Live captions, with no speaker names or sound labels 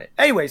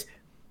Anyways,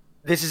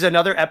 this is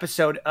another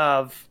episode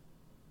of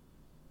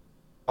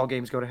All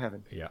Games Go to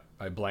Heaven. Yeah,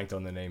 I blanked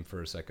on the name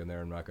for a second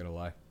there. I'm not going to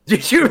lie.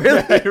 Did you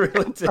really? I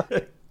really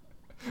did.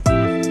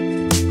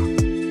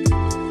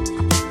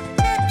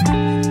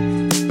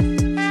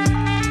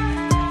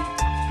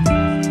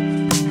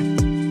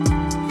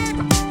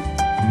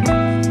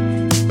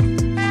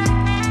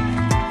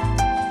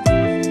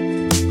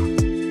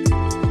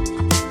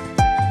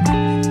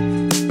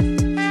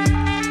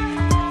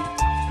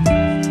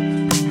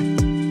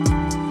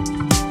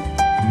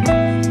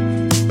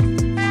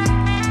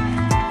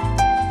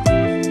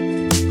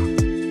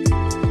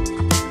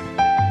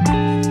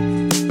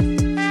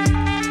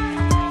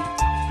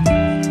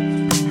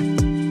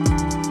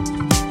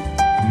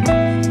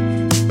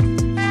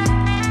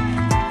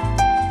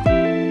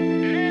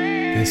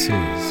 This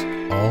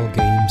is All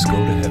Games Go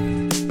to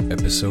Heaven,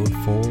 Episode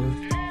 4,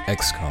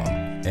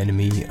 Xcom,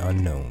 Enemy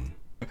Unknown.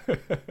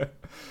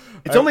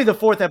 It's only the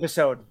fourth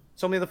episode.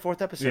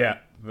 Yeah,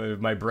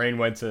 my brain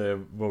went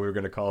to what we were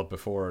going to call it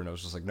before, and I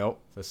was just like, nope,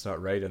 that's not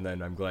right, and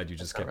then I'm glad you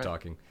just kept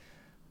talking.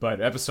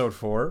 But Episode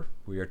 4,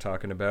 we are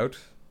talking about...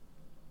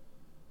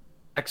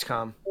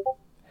 XCOM.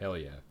 Hell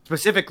yeah.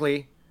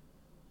 Specifically,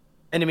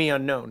 Enemy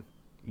Unknown.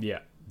 Yeah,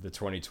 the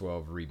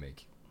 2012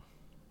 remake.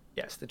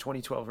 Yes, the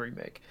 2012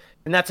 remake.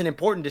 And that's an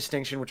important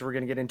distinction, which we're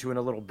going to get into in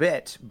a little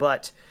bit.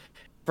 But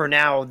for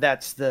now,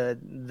 that's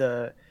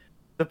the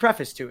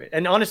preface to it.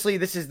 And honestly,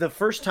 this is the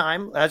first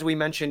time, as we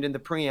mentioned in the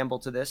preamble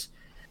to this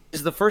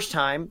is the first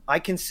time I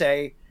can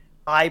say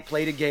I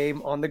played a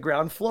game on the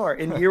ground floor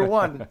in year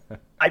one.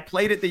 I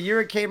played it the year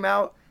it came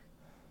out.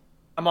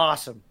 I'm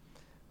awesome.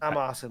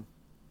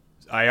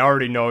 I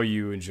already know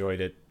you enjoyed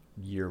it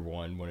year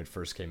one when it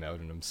first came out,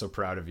 and I'm so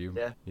proud of you.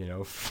 Yeah. You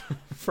know,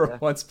 for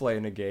once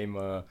playing a game,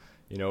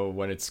 you know,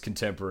 when it's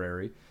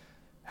contemporary.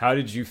 How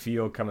did you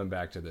feel coming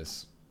back to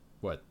this?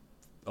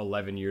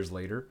 11 years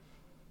later?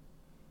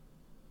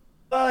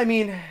 Well, I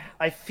mean,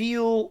 I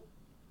feel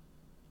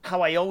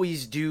how I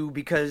always do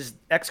because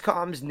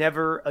XCOM's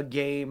never a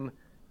game,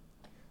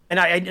 and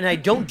I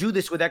don't do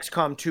this with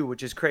XCOM 2,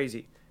 which is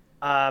crazy,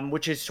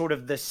 which is sort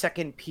of the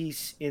second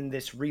piece in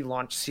this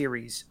relaunch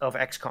series of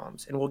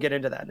XCOMs, and we'll get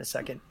into that in a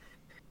second.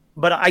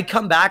 But I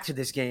come back to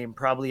this game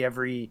probably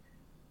every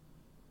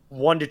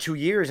 1 to 2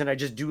 years, and I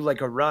just do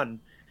like a run,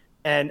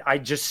 and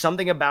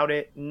something about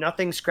it,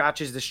 nothing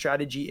scratches the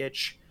strategy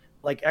itch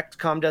like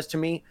XCOM does to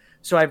me.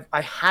 So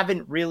I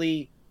haven't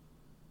really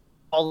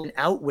fallen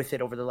out with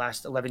it over the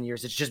last 11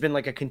 years. It's just been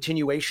like a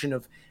continuation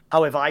of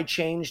how have I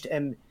changed,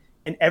 and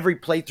every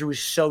playthrough is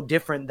so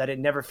different that it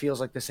never feels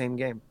like the same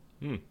game.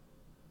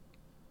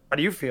 How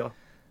do you feel?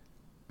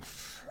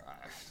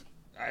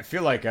 I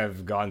feel like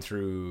I've gone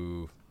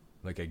through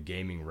like a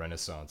gaming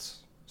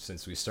renaissance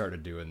since we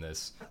started doing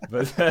this,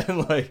 but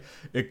then like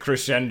it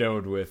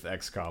crescendoed with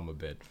XCOM a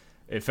bit.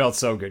 It felt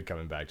so good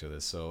coming back to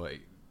this. So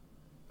like,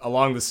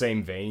 along the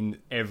same vein,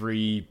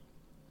 every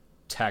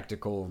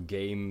tactical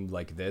game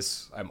like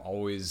this, I'm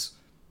always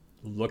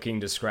looking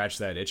to scratch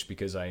that itch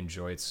because I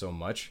enjoy it so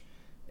much,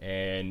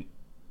 and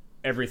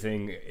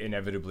everything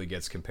inevitably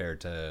gets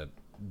compared to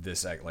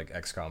this like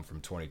XCOM from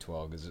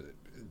 2012 because it's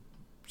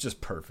just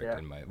perfect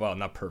in my, well,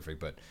 not perfect,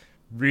 but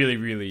really,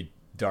 really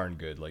darn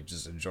good. Like,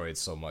 just enjoy it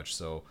so much.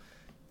 So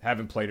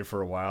haven't played it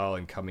for a while,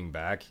 and coming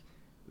back,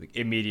 like,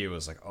 immediately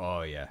was like,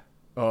 oh yeah,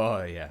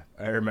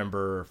 I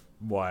remember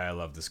why I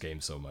love this game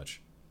so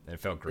much, and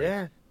it felt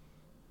great.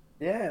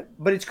 Yeah,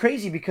 but it's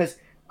crazy because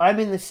I'm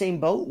in the same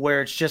boat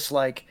where it's just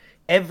like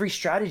every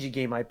strategy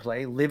game I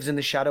play lives in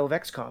the shadow of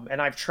XCOM, and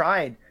I've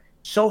tried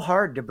so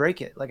hard to break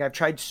it. Like, I've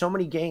tried so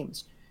many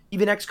games.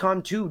 Even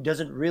XCOM 2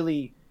 doesn't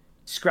really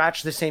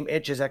scratch the same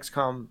itch as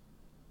XCOM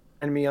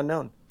Enemy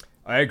Unknown.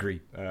 I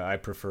agree. I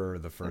prefer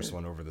the first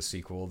one over the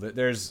sequel.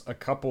 There's a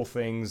couple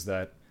things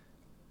that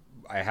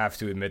I have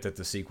to admit that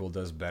the sequel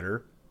does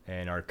better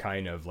and are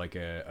kind of like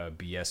a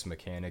BS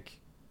mechanic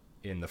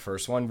in the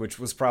first one, which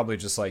was probably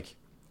just like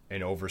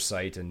an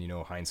oversight, and, you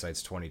know,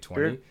 hindsight's 20/20.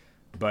 Sure.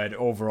 But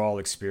overall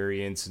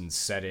experience and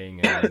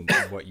setting and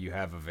what you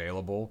have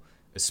available,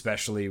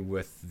 especially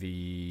with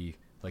the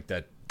like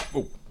that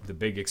the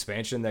big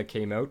expansion that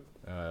came out,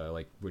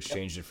 which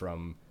changed it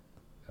from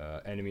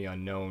Enemy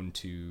Unknown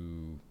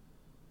to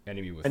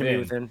Enemy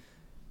Within.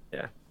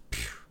 Yeah.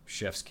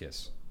 Chef's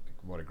kiss.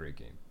 What a great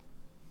game.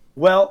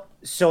 Well,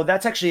 so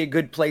that's actually a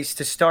good place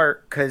to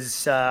start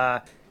because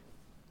I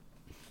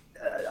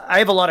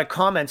have a lot of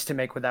comments to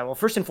make with that. Well,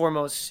 first and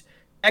foremost,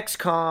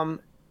 XCOM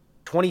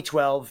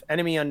 2012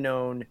 Enemy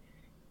Unknown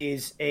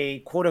is a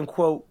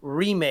quote-unquote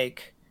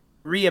reimagining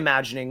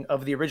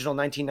of the original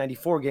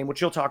 1994 game,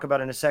 which you'll talk about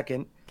in a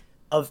second,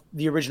 of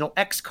the original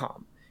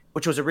XCOM,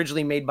 which was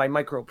originally made by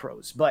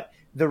Microprose. But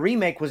the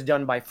remake was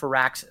done by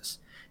Firaxis.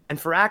 And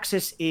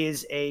Firaxis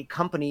is a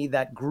company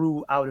that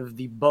grew out of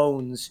the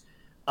bones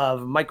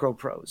of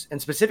Microprose.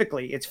 And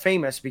specifically, it's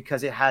famous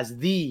because it has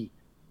the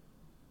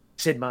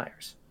Sid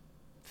Meier's.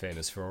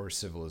 Famous for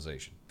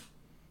Civilization.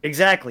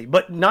 Exactly.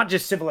 But not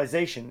just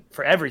Civilization,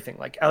 for everything.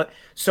 Like,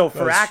 so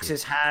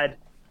Firaxis had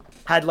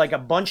like a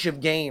bunch of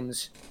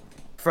games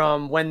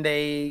from when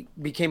they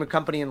became a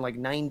company in like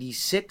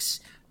 96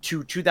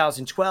 to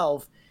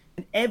 2012.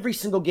 And every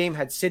single game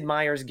had Sid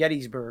Meier's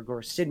Gettysburg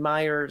or Sid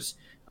Meier's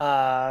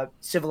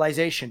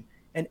Civilization.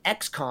 And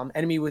XCOM,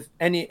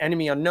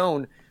 Enemy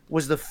Unknown,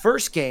 was the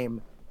first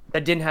game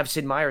that didn't have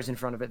Sid Meier's in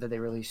front of it that they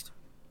released.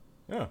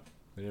 Oh,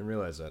 I didn't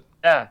realize that.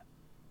 Yeah.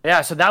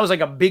 Yeah. So that was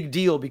like a big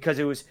deal because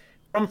it was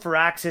from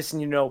Firaxis,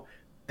 and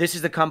this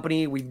is the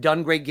company. We've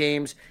done great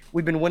games.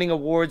 We've been winning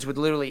awards with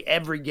literally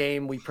every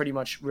game we pretty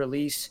much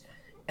release.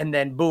 And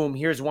then boom,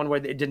 here's one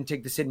where it didn't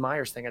take the Sid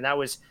Meier's thing. And that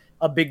was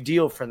a big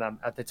deal for them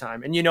at the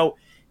time. And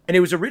and it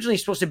was originally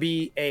supposed to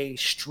be a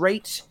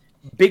straight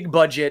big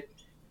budget,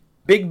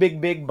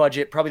 big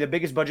budget, probably the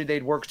biggest budget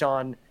they'd worked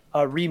on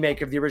a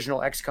remake of the original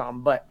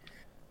XCOM. But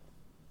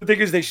the thing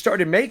is, they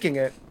started making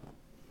it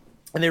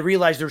and they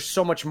realized there's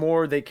so much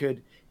more they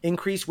could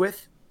increase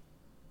with.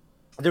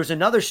 There was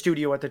another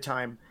studio at the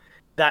time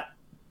that,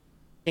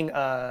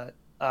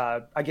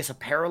 I guess, a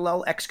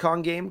parallel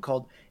XCOM game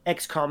called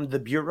XCOM The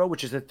Bureau,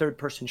 which is a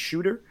third-person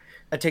shooter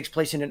that takes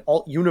place in an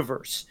alt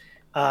universe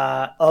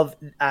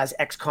as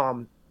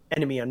XCOM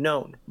Enemy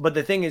Unknown. But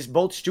the thing is,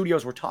 both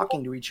studios were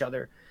talking to each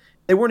other.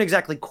 They weren't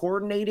exactly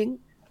coordinating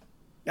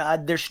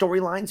their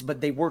storylines, but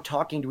they were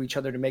talking to each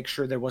other to make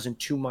sure there wasn't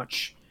too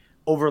much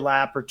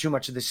overlap or too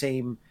much of the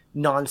same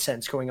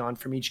nonsense going on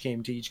from each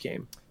game to each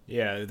game.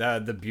 Yeah,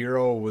 the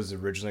Bureau was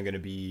originally going to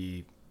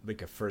be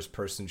like a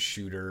first-person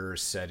shooter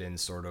set in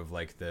sort of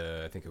like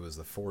I think it was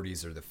the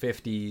 40s or the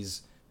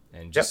 50s,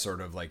 and just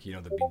sort of like,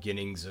 the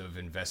beginnings of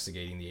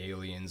investigating the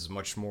aliens,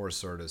 much more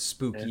sort of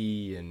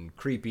spooky and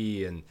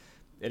creepy, and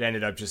it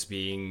ended up just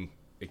being,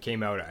 it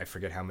came out, I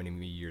forget how many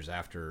years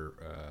after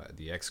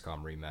the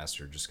XCOM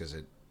remaster, just because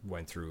it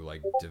went through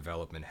like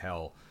development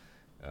hell,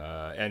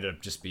 ended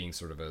up just being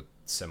sort of a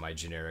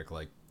semi-generic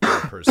like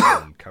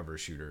person cover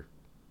shooter.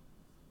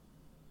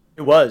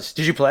 It was.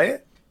 Did you play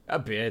it? A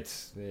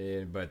bit,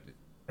 but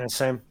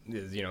same.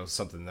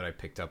 Something that I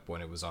picked up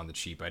when it was on the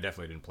cheap. I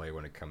definitely didn't play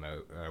when it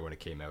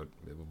came out.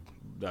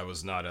 That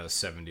was not a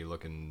 $70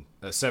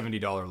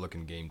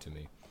 looking game to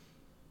me.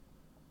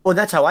 Well,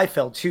 that's how I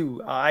felt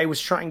too. I was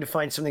trying to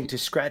find something to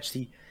scratch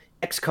the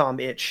XCOM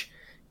itch,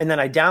 and then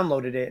I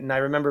downloaded it, and I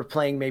remember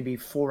playing maybe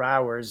 4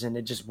 hours, and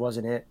it just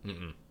wasn't it.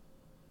 No.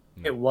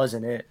 It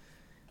wasn't it.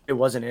 It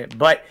wasn't it.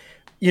 But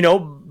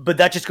but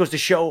that just goes to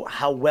show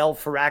how well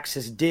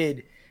Firaxis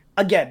did.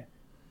 Again,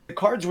 the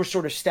cards were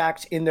sort of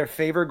stacked in their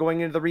favor going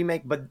into the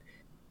remake, but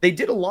they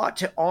did a lot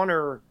to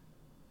honor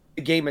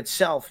the game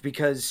itself,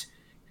 because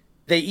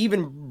they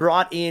even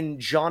brought in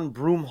John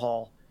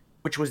Broomhall,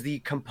 which was the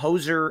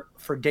composer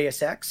for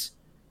Deus Ex.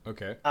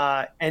 Okay.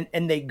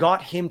 And they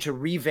got him to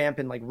revamp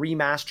and like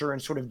remaster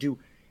and sort of do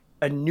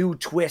a new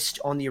twist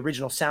on the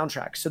original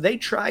soundtrack. So they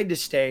tried to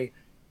stay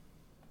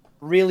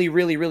really,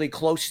 really, really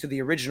close to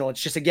the original.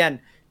 It's just, again,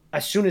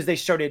 as soon as they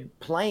started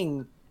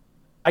playing,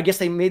 I guess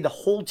they made the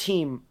whole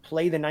team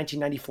play the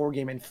 1994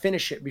 game and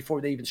finish it before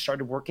they even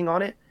started working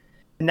on it.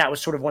 And that was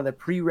sort of one of the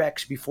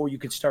prereqs before you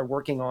could start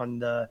working on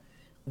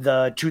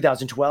the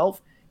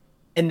 2012.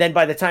 And then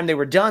by the time they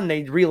were done,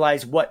 they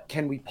realized, what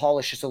can we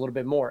polish just a little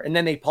bit more? And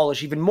then they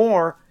polish even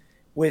more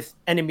with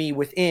Enemy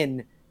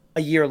Within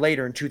a year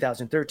later in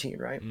 2013,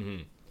 right?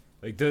 Mm-hmm.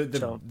 Like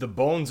the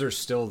bones are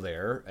still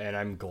there, and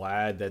I'm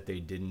glad that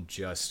they didn't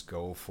just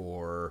go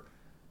for,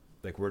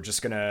 like, we're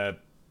just gonna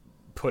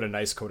put a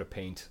nice coat of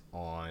paint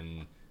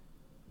on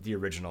the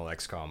original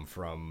XCOM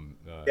from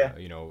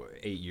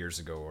 8 years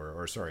ago,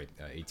 or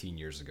 18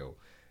 years ago.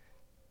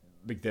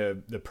 Like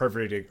the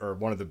perfect, or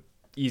one of the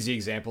easy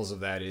examples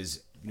of that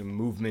is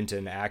movement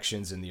and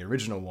actions. In the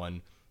original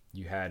one,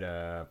 you had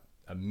a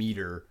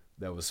meter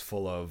that was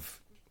full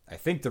of, I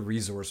think the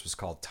resource was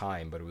called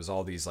time, but it was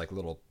all these like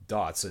little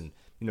dots, and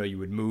you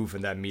would move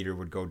and that meter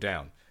would go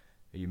down.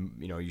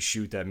 You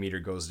shoot, that meter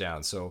goes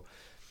down. So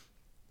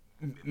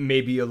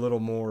maybe a little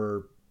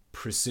more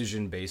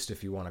precision based,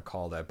 if you want to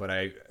call that. But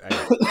I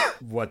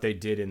what they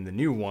did in the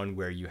new one,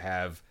 where you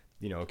have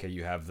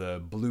you have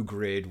the blue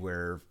grid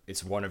where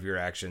it's one of your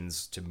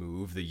actions to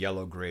move, the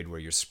yellow grid where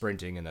you're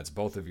sprinting and that's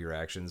both of your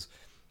actions.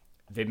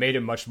 They made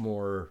it much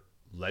more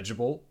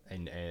legible,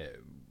 and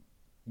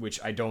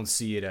which I don't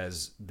see it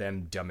as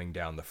them dumbing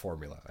down the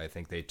formula. I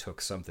think they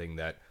took something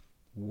that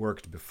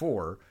worked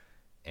before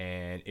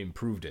and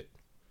improved it.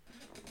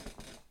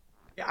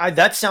 Yeah,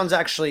 that sounds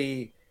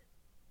actually,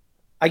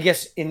 I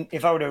guess,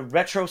 if I were to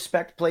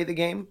retrospect play the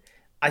game,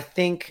 I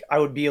think I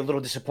would be a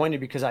little disappointed,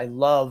 because I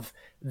love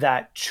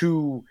that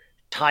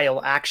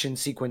 2-tile action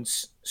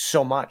sequence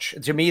so much.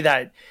 To me,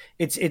 that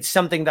it's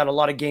something that a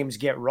lot of games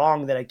get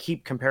wrong, that I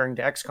keep comparing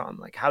to XCOM.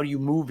 Like, how do you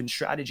move in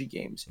strategy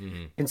games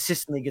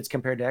consistently gets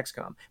compared to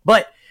XCOM.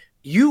 But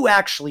you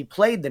actually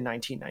played the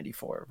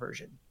 1994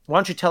 version. Why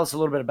don't you tell us a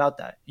little bit about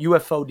that?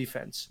 UFO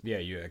Defense. Yeah,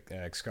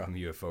 XCOM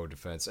UFO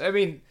Defense. I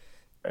mean,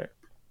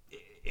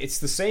 it's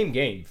the same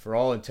game for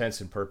all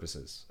intents and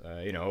purposes.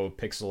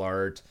 Pixel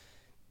art.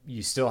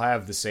 You still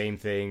have the same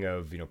thing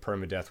of,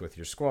 permadeath with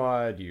your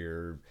squad.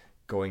 You're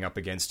going up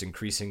against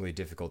increasingly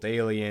difficult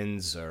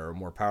aliens, or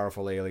more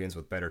powerful aliens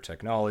with better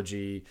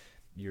technology.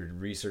 you're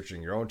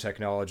researching your own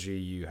technology.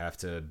 You have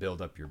to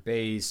build up your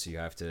base. You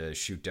have to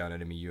shoot down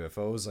enemy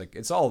UFOs. Like,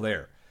 it's all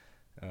there.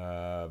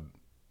 Uh,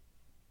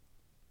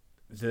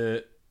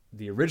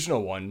 the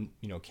original one,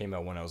 came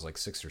out when I was like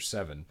 6 or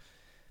 7.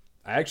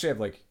 I actually have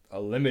like a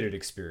limited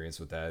experience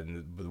with that,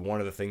 and one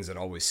of the things that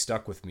always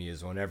stuck with me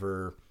is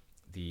whenever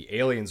the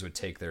aliens would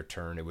take their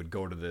turn, it would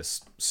go to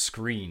this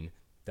screen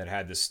that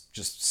had this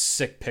just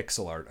sick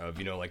pixel art of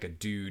like a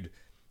dude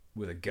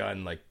with a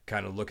gun, like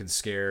kind of looking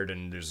scared,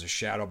 and there's a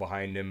shadow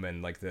behind him,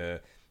 and like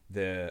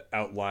the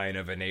outline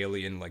of an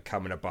alien like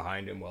coming up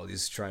behind him while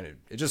he's trying to.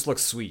 It just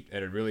looks sweet,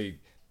 and it really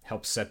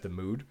helps set the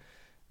mood.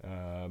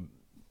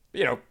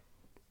 You know,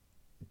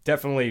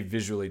 definitely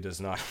visually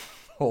does not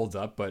hold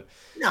up, but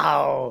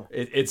No.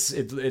 it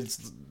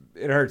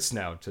hurts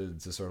now to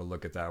sort of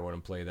look at that one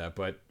and play that,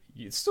 but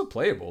it's still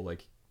playable.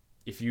 Like,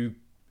 if you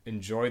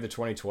enjoy the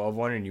 2012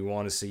 one and you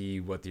want to see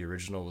what the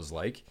original was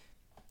like,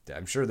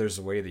 I'm sure there's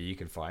a way that you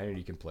can find it,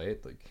 you can play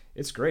it. Like,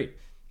 it's great.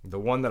 The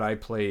one that I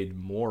played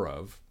more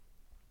of,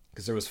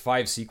 because there was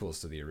 5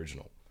 sequels to the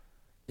original.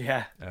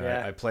 Yeah.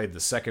 I played the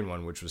second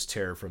one, which was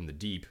Terror from the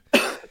Deep,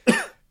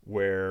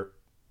 where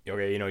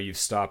you've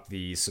stopped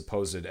the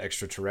supposed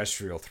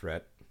extraterrestrial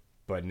threat,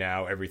 but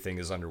now everything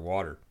is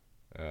underwater.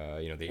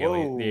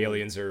 The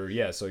aliens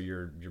are so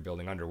you're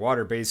building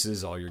underwater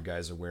bases. All your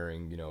guys are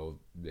wearing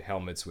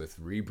helmets with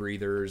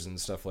rebreathers and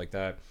stuff like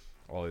that.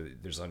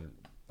 There's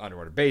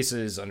underwater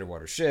bases,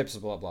 underwater ships,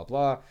 blah blah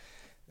blah.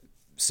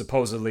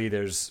 Supposedly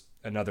there's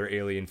another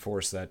alien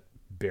force that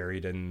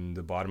buried in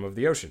the bottom of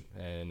the ocean,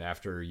 and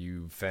after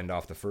you fend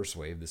off the first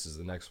wave, this is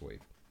the next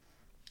wave.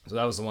 So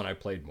that was the one I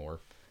played more.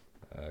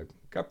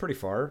 Got pretty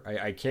far.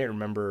 I can't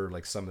remember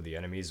like some of the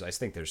enemies. I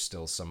think there's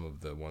still some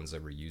of the ones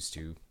that we're used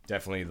to.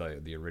 Definitely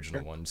the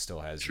original one still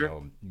has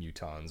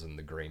mutons and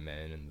the gray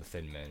men and the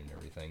thin men and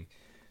everything.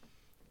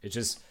 It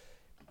just,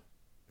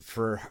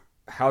 for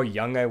how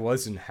young I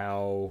was and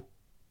how,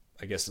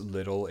 I guess,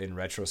 little in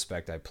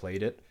retrospect I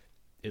played it,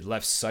 it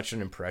left such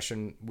an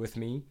impression with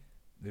me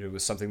that it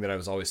was something that I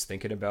was always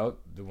thinking about.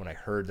 That when I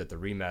heard that the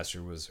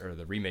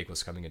remake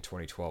was coming in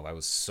 2012, I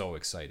was so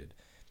excited.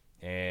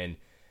 And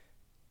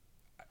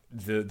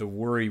the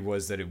worry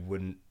was that it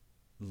wouldn't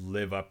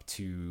live up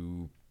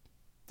to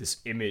this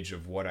image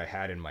of what I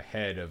had in my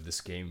head of this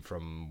game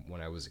from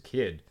when I was a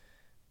kid.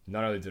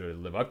 Not only did it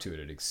live up to it,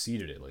 it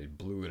exceeded it. Like, it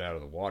blew it out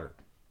of the water.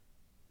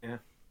 Yeah.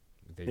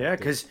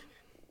 Because,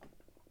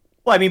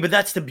 but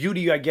that's the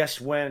beauty, I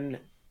guess, when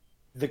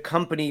the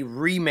company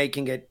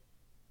remaking it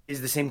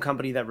is the same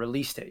company that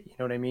released it. You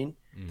know what I mean?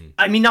 Mm-hmm.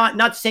 I mean,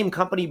 not same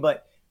company,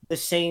 but the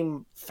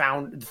same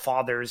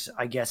fathers,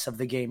 I guess, of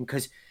the game.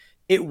 Because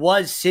it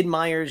was Sid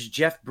Meier's,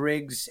 Jeff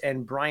Briggs,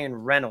 and Brian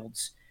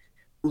Reynolds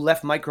who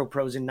left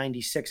Microprose in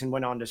 '96 and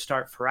went on to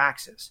start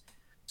Firaxis.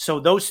 So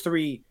those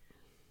 3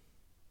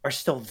 are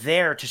still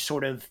there to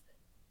sort of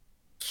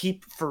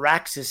keep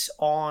Firaxis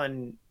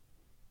on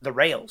the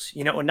rails,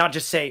 and not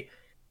just say,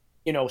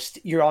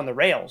 you're on the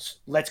rails.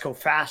 Let's go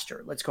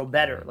faster. Let's go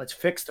better. Let's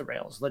fix the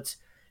rails. Let's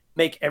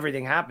make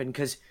everything happen,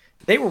 because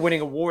they were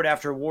winning award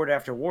after award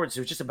after award.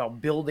 So it's just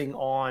about building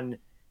on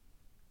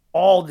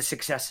all the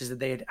successes that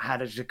they had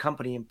had as a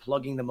company and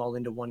plugging them all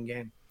into one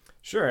game.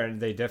 Sure, and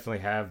they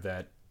definitely have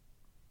that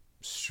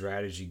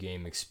strategy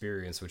game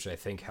experience, which I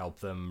think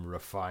helped them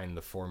refine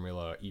the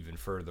formula even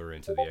further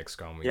into the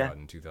XCOM we got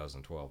in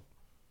 2012.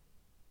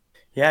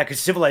 Yeah,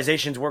 because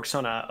Civilizations works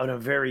on a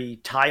very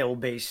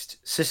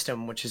tile-based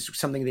system, which is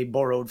something they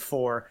borrowed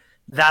for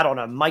that on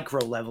a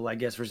micro level, I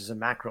guess, versus a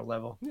macro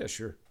level. Yeah,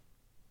 sure.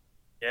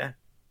 Yeah,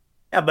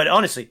 but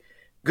honestly,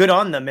 good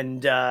on them.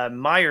 And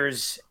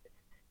Myers,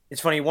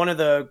 it's funny, one of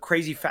the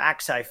crazy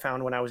facts I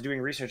found when I was doing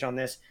research on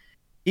this,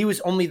 he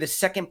was only the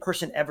second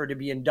person ever to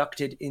be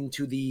inducted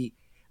into the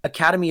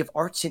Academy of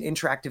Arts and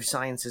Interactive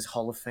Sciences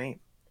Hall of Fame.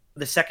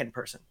 The second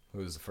person. Who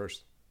was the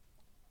first?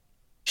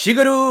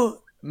 Shigeru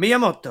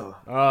Miyamoto.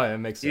 Oh, that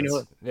makes sense.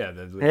 Yeah,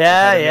 the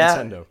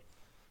Nintendo.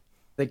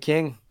 The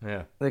king.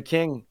 Yeah. The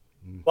king.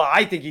 Well,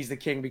 I think he's the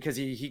king because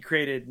he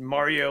created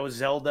Mario,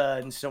 Zelda,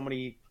 and so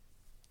many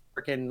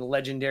freaking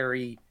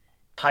legendary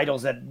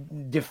titles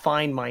that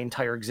define my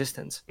entire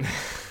existence.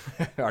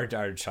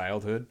 our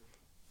childhood.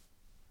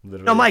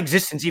 Literally. No, my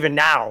existence even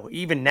now.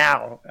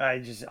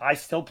 I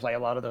still play a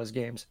lot of those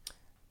games.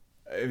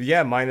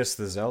 Yeah, minus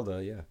the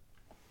Zelda, yeah.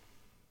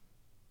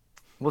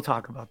 We'll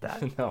talk about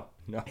that. No.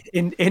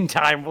 In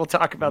time, we'll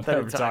talk about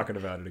that. We're talking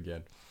about it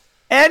again.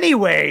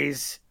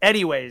 Anyways,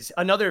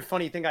 another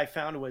funny thing I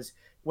found was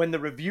when the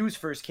reviews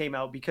first came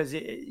out, because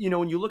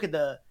when you look at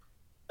the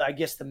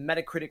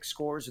Metacritic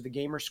scores or the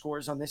gamer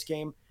scores on this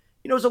game,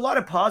 there's a lot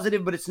of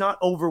positive, but it's not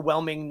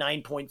overwhelming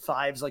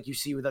 9.5s like you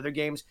see with other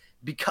games,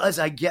 because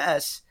I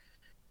guess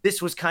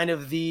this was kind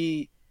of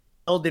the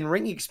Elden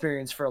Ring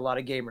experience for a lot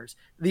of gamers.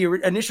 The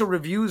initial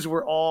reviews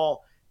were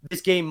all, this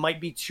game might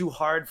be too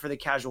hard for the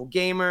casual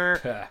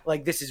gamer.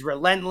 Like, this is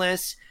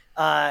relentless.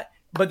 But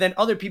then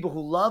other people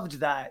who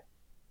loved that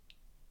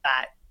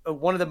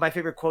one of my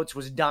favorite quotes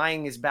was,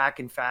 "Dying is back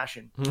in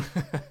fashion."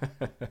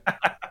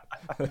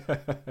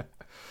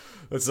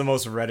 That's the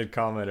most Reddit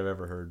comment I've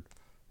ever heard.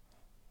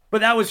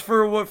 But that was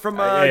from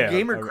Yeah, a yeah,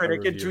 Gamer a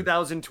Critic in review.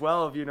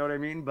 2012. You know what I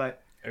mean?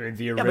 But I mean,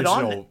 yeah, but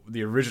on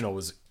the original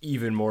was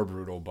even more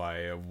brutal by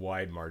a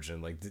wide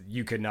margin. Like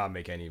you could not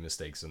make any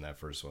mistakes in that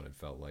first one. It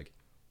felt like.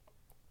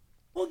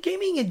 well,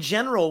 gaming in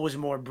general was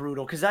more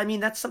brutal because I mean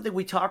that's something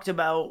we talked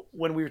about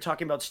when we were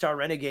talking about Star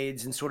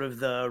Renegades and sort of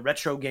the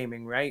retro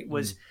gaming, right? Mm.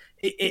 Was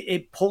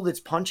it pulled its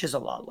punches a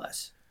lot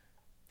less.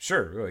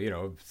 Sure,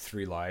 well,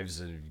 3 lives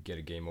and you get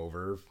a game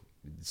over.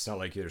 It's not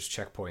like there's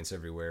checkpoints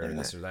everywhere and Yeah.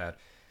 this or that.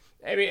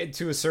 I mean,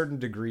 to a certain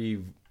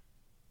degree,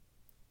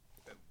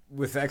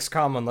 with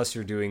XCOM, unless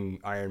you're doing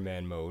Iron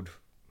Man mode,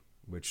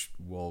 which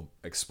we'll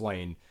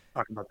explain,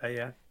 Talking about that,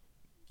 yeah.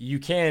 you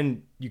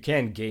can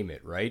game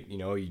it, right?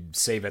 You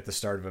save at the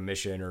start of a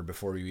mission or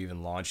before you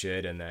even launch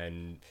it, and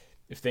then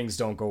if things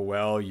don't go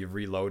well, you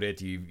reload it.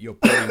 You'll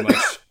pretty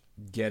much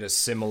get a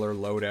similar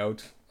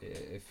loadout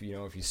if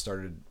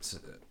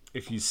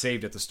you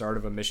saved at the start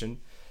of a mission.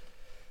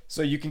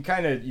 So you can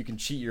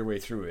cheat your way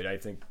through it. I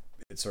think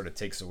it sort of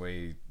takes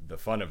away the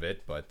fun of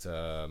it, but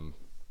I'm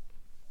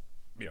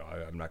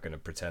not going to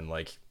pretend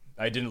like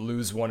I didn't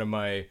lose one of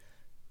my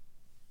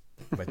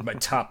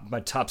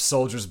top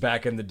soldiers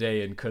back in the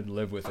day and couldn't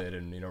live with it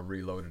and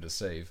reloaded a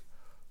save.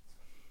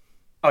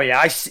 Oh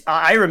yeah,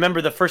 I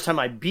remember the first time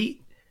I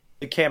beat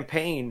the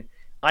campaign,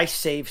 I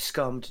save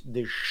scummed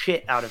the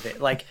shit out of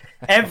it. Like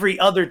every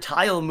other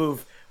tile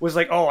move was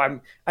like, oh,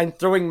 I'm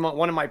throwing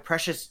one of my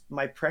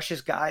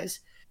precious guys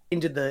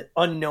into the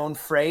unknown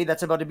fray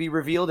that's about to be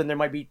revealed, and there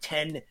might be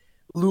 10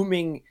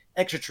 looming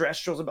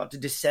extraterrestrials about to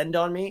descend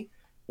on me.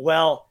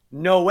 Well,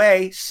 no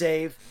way.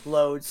 Save,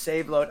 load,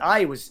 save, load.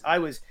 I was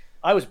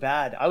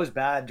bad. I was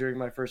bad during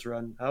my first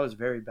run. I was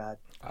very bad.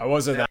 I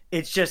wasn't that.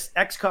 It's just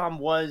XCOM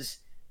was,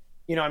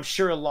 I'm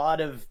sure a lot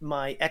of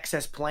my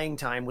excess playing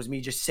time was me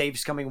just save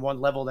scumming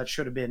one level that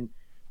should have been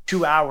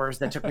 2 hours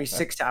that took me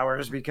 6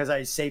 hours because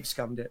I save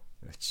scummed it.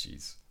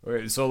 Jeez.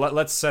 Okay, so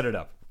let's set it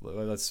up.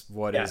 What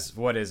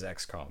is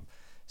XCOM?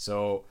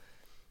 So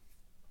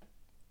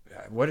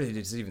what does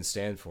it even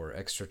stand for?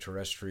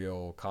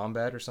 Extraterrestrial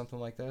combat or something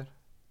like that?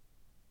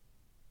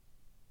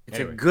 It's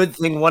anyway. A good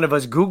thing one of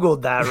us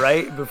Googled that,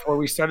 right? Before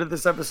we started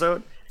this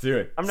episode. Do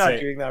it. I'm not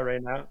doing that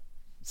right now.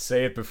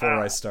 Say it before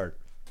I start.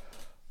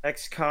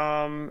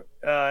 XCOM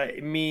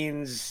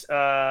means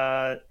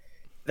that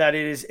it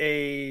is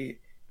a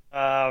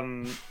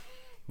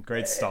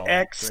great stalling.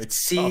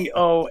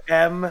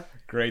 XCOM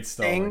great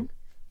stalling.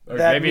 Or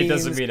that maybe means... it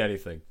doesn't mean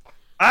anything.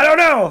 I don't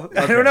know.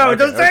 Okay, I don't know. It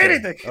doesn't say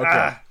anything.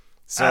 Okay.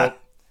 So,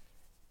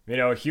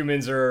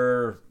 humans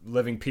are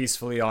living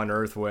peacefully on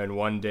Earth when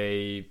one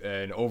day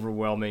an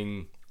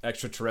overwhelming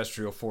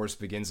extraterrestrial force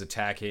begins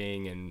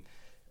attacking and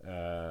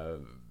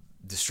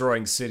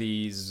destroying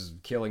cities,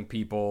 killing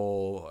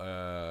people,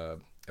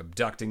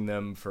 abducting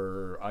them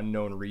for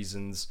unknown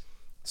reasons.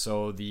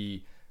 So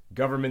the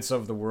governments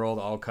of the world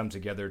all come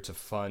together to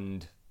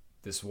fund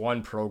this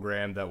one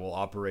program that will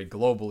operate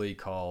globally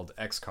called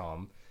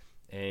Xcom,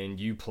 and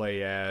you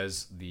play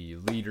as the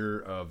leader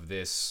of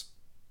this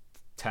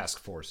task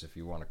force, if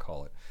you want to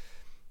call it.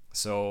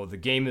 So the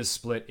game is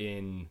split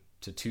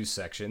into 2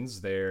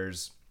 sections.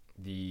 There's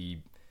the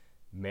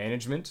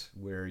management,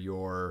 where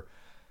you're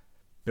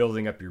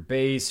building up your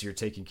base, you're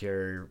taking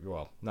care,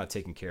 well, not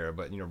taking care of,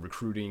 but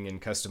recruiting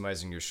and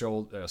customizing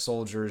your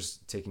soldiers,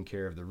 taking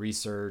care of the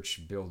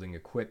research, building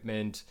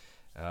equipment,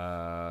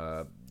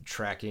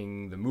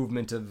 tracking the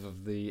movement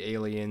of the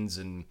aliens,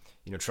 and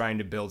trying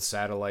to build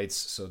satellites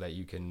so that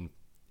you can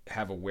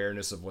have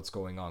awareness of what's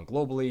going on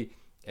globally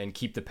and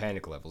keep the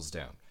panic levels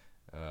down.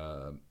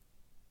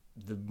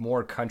 The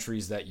more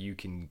countries that you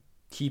can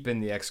keep in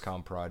the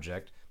XCOM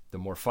project, the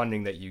more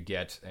funding that you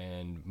get,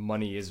 and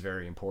money is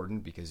very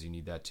important because you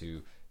need that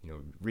to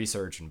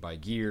research and buy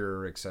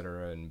gear,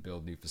 etc., and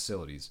build new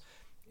facilities.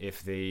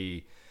 If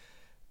the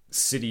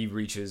city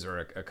reaches, or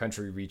a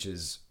country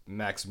reaches,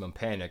 maximum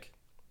panic,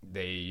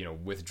 they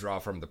withdraw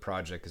from the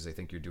project because they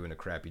think you're doing a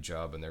crappy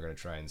job and they're going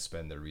to try and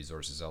spend their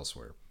resources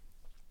elsewhere.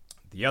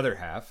 The other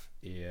half,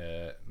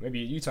 maybe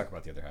you talk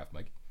about the other half,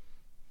 Mike.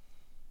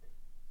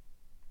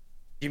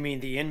 You mean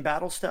the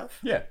in-battle stuff?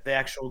 Yeah. The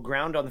actual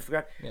ground on the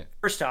ground? Yeah.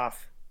 First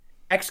off,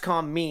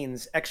 XCOM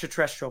means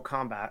extraterrestrial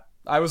combat.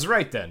 I was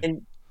right then.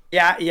 And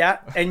yeah.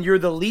 And you're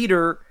the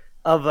leader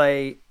of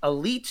a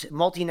elite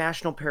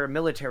multinational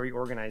paramilitary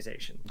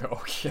organization.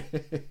 Okay.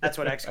 That's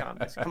what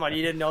XCOM is. Come on,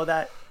 you didn't know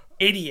that?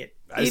 Idiot.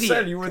 I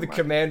said you were the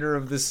commander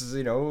of this,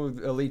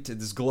 elite,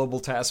 this global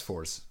task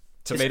force.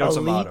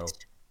 Tomato.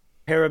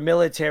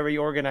 Paramilitary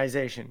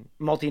organization.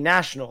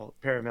 Multinational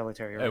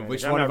paramilitary organization.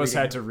 Which one of us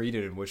had to read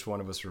it and which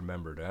one of us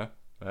remembered,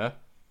 huh?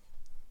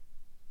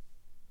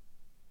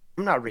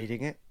 I'm not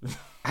reading it.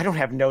 I don't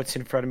have notes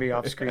in front of me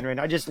off screen right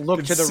now. I just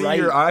look to the right.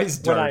 Your eyes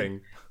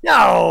darting.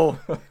 No!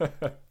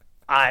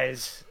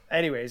 Eyes.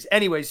 Anyways,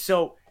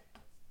 so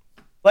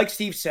like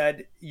Steve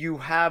said, you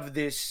have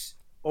this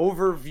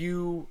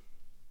overview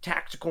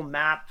tactical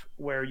map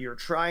where you're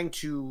trying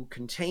to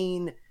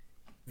contain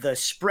the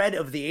spread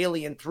of the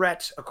alien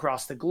threat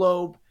across the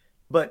globe,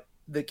 but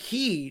the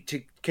key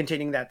to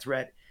containing that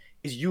threat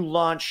is you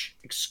launch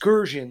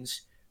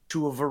excursions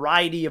to a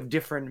variety of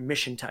different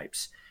mission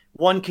types.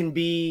 One can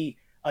be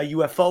a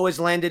UFO has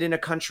landed in a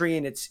country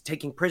and it's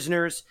taking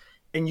prisoners,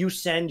 and you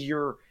send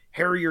your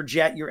Harrier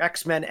jet, your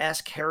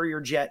X-Men-esque Harrier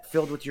jet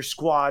filled with your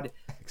squad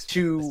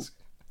to.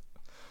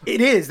 It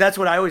is. That's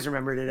what I always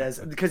remembered it as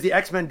because the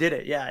X-Men did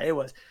it. Yeah, it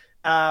was.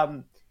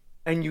 And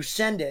you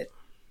send it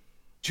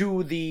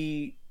to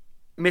the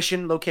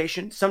mission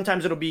location.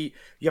 Sometimes it'll be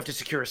you have to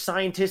secure a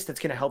scientist that's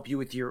going to help you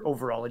with your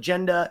overall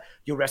agenda.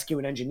 You'll rescue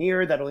an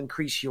engineer that'll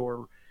increase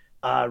your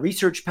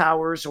research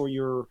powers or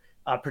your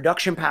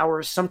production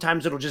powers.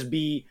 Sometimes it'll just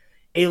be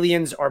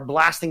aliens are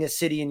blasting a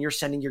city and you're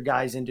sending your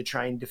guys in to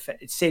try and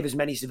save as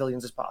many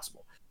civilians as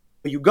possible.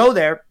 But you go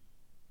there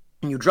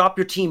and you drop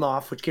your team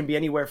off, which can be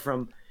anywhere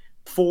from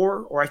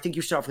 4, or I think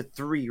you start off with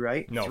 3,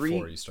 right? No, 3?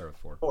 4. You start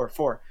with 4.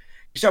 4.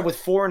 You start with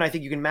 4, and I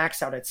think you can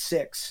max out at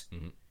 6.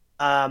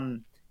 Mm-hmm.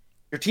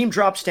 Your team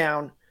drops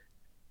down.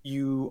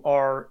 You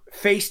are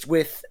faced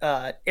with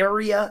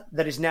area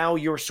that is now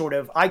your sort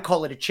of, I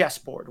call it a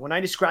chessboard. When I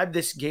describe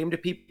this game to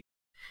people,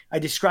 I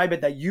describe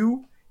it that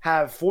you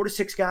have 4 to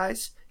 6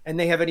 guys, and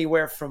they have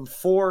anywhere from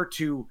 4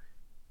 to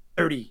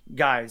 30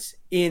 guys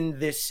in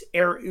this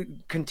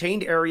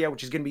contained area,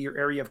 which is going to be your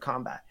area of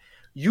combat.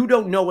 You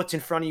don't know what's in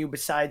front of you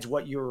besides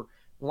what your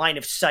line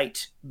of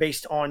sight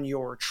based on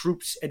your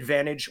troops'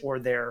 advantage or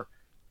their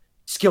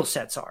skill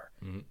sets are.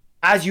 Mm-hmm.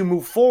 As you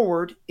move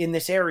forward in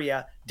this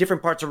area,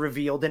 different parts are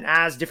revealed. And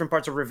as different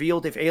parts are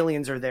revealed, if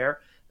aliens are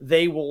there,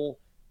 they will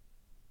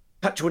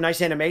cut to a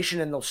nice animation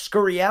and they'll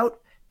scurry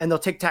out and they'll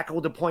take tactical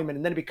deployment.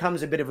 And then it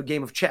becomes a bit of a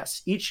game of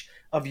chess. Each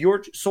of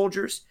your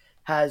soldiers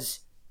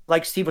has,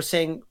 like Steve was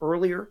saying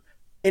earlier,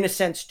 in a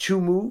sense,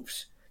 2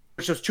 moves.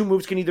 Which those 2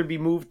 moves can either be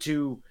moved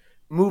to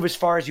move as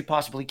far as you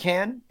possibly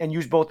can and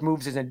use both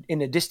moves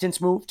in a distance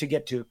move to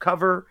get to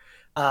cover,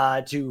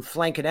 to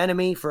flank an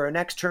enemy for a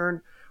next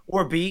turn,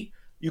 or B,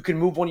 you can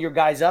move one of your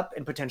guys up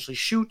and potentially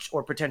shoot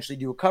or potentially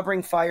do a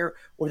covering fire,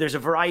 or there's a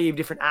variety of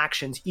different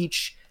actions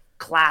each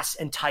class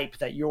and type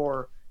that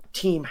your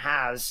team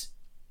has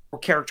or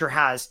character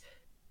has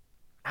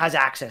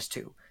access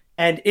to.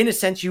 And in a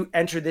sense, you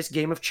enter this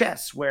game of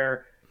chess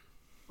where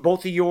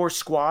both of your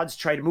squads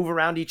try to move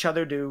around each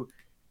other to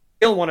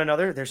kill one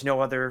another. There's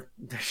no other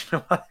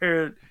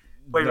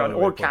way around,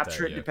 or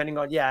capture it depending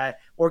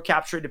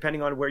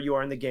on where you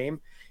are in the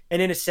game.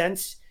 And in a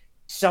sense,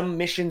 some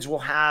missions will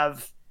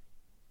have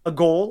a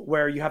goal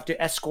where you have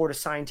to escort a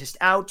scientist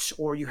out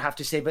or you have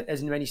to save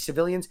as many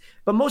civilians.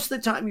 But most of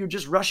the time you're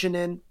just rushing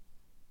in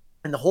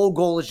and the whole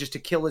goal is just to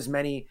kill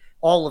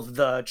all of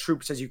the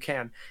troops as you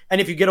can.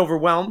 And if you get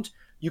overwhelmed,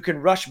 you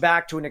can rush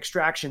back to an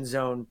extraction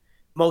zone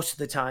most of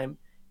the time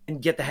and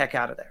get the heck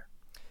out of there.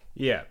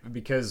 Yeah,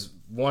 because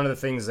one of the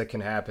things that can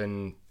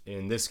happen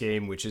in this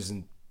game, which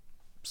isn't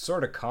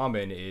sort of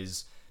common,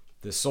 is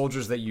the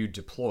soldiers that you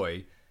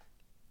deploy,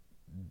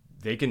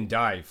 they can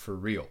die for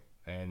real.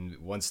 And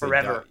once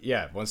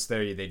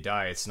they they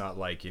die, it's not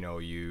like,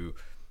 you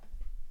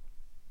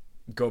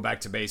go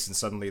back to base and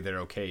suddenly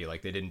they're okay.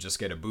 Like they didn't just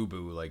get a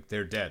boo-boo, like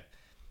they're dead.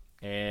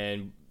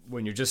 And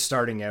when you're just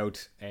starting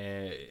out,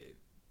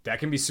 that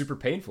can be super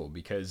painful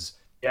because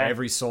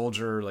every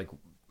soldier, like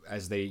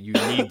you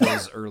need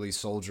those early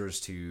soldiers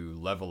to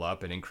level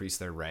up and increase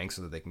their rank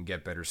so that they can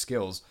get better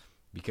skills,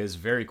 because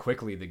very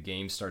quickly the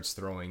game starts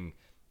throwing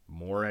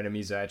more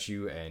enemies at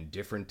you and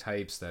different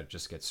types that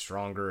just get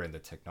stronger, and the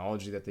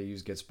technology that they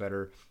use gets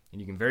better,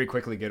 and you can very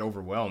quickly get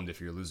overwhelmed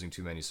if you're losing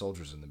too many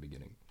soldiers in the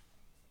beginning.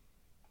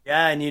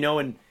 Yeah,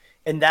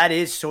 and that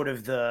is sort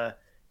of the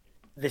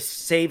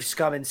save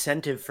scum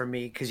incentive for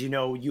me, because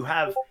you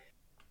have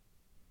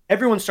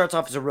everyone starts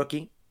off as a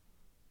rookie,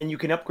 and you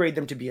can upgrade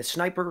them to be a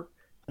sniper,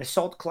 an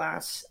assault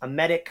class, a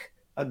medic,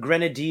 a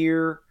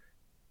grenadier,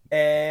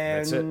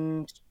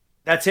 and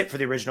that's it for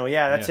the original.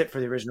 Yeah, that's it for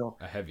the original.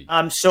 A heavy.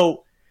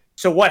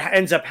 So what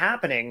ends up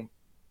happening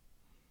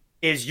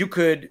is you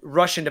could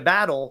rush into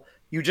battle.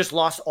 You just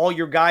lost all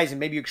your guys and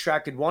maybe you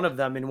extracted one of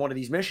them in one of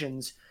these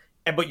missions,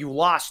 but you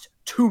lost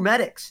 2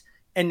 medics,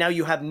 and now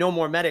you have no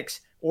more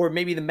medics, or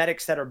maybe the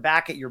medics that are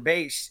back at your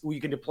base who you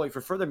can deploy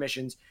for further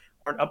missions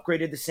aren't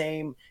upgraded the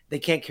same. They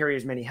can't carry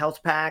as many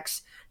health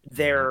packs.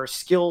 Their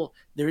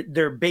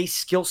base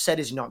skill set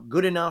is not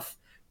good enough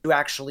to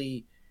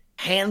actually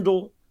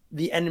handle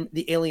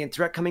the alien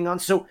threat coming on.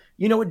 So,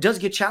 it does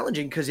get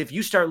challenging, because if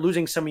you start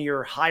losing some of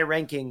your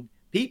high-ranking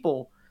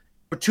people,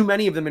 or too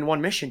many of them in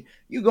one mission,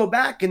 you go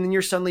back and then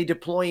you're suddenly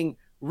deploying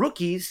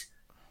rookies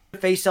to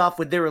face off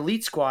with their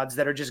elite squads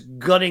that are just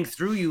gutting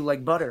through you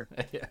like butter.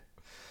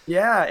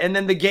 Yeah, and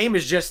then the game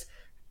is just,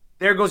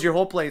 there goes your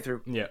whole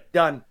playthrough. Yeah.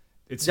 Done.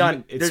 It's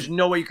done. There's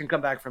no way you can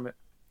come back from it.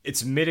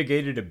 It's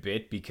mitigated a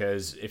bit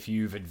because if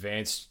you've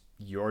advanced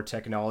your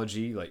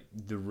technology, like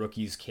the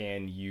rookies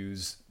can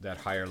use that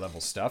higher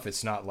level stuff.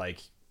 It's not like,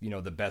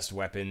 the best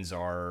weapons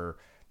are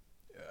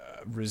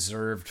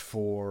reserved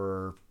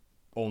for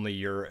only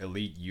your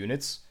elite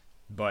units,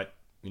 but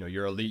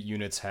your elite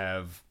units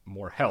have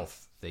more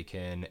health. They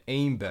can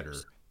aim better.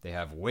 They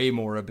have way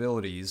more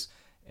abilities,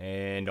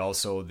 and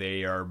also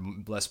they are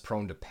less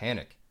prone to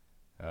panic,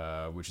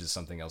 which is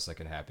something else that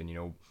can happen. You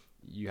know,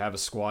 you have a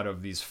squad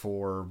of these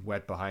 4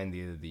 wet behind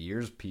the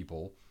ears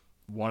people.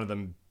 One of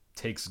them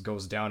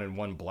goes down in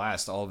one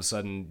blast. All of a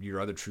sudden, your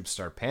other troops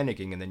start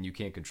panicking, and then you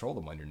can't control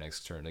them on your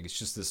next turn. Like, it's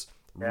just this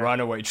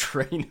runaway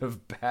train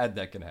of bad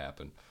that can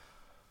happen.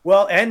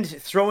 Well, and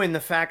throw in the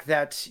fact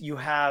that you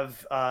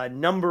have a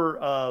number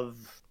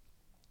of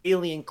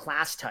alien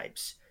class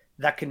types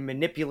that can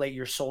manipulate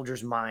your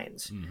soldiers'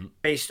 minds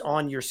based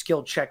on your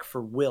skill check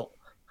for will.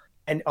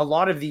 And a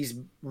lot of these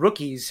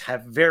rookies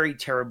have very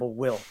terrible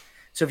will.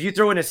 So if you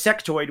throw in a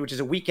sectoid, which is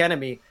a weak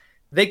enemy,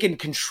 they can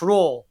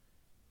control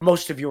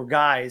most of your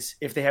guys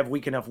if they have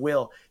weak enough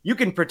will. You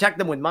can protect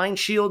them with mind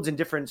shields and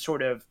different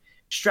sort of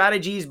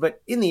strategies,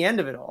 but in the end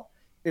of it all,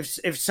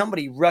 if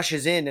somebody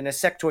rushes in and a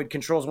sectoid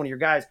controls one of your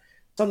guys,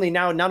 suddenly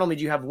now not only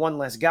do you have one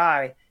less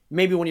guy,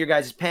 maybe one of your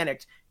guys is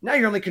panicked. Now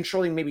you're only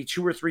controlling maybe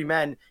 2 or 3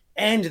 men,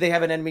 and they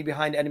have an enemy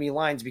behind enemy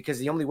lines, because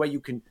the only way you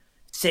can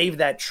save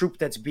that troop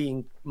that's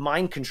being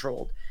mind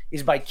controlled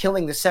is by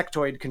killing the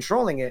sectoid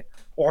controlling it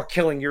or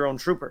killing your own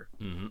trooper.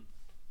 Mm-hmm.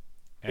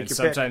 And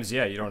sometimes,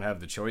 you don't have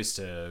the choice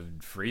to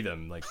free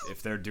them. Like,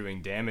 if they're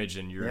doing damage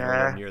and you're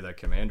nowhere near that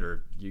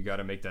commander, you got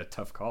to make that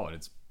tough call, and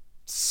it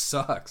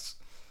sucks.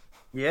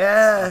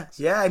 Yeah,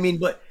 I mean,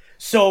 but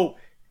so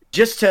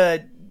just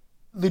to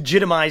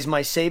legitimize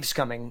my save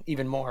scumming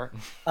even more,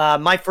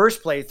 my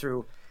first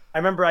playthrough, I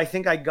remember I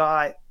think I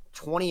got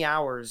 20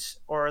 hours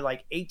or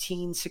like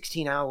 18,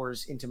 16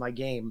 hours into my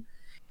game,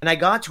 and I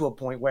got to a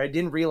point where I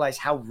didn't realize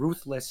how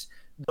ruthless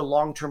the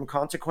long-term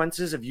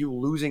consequences of you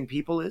losing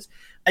people is.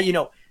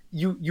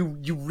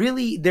 You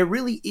really, there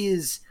really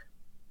is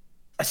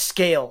a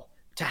scale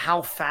to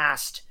how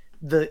fast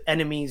the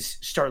enemies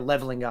start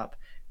leveling up.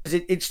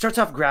 Because it starts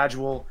off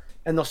gradual,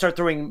 and they'll start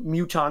throwing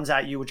mutons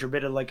at you, which are a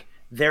bit of like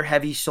they're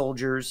heavy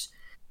soldiers.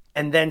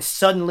 And then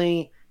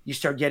suddenly you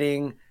start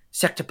getting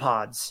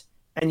sectopods,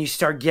 and you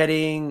start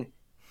getting,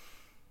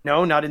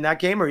 no, not in that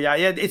game, or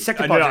it's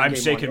sectopods. No, I'm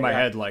shaking my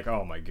head like,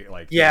 oh my god,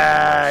 like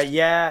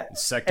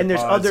sectopods, and there's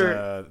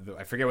other.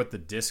 I forget what the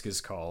disc is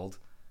called.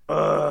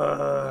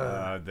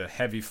 The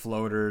heavy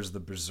floaters, the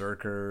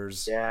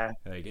berserkers.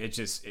 Like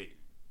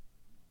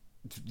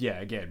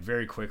again,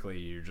 very quickly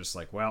you're just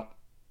like, well,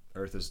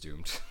 Earth is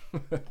doomed.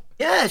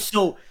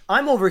 So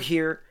I'm over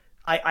here.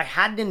 I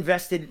hadn't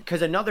invested,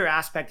 because another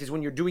aspect is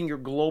when you're doing your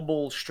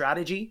global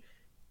strategy,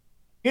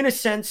 in a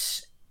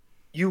sense,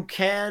 you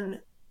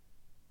can,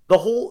 the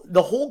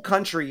whole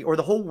country or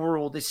the whole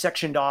world is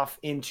sectioned off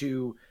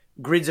into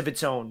grids of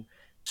its own,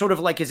 sort of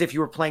like as if you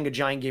were playing a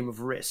giant game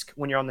of Risk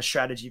when you're on the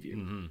strategy view.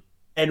 Mm-hmm.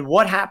 And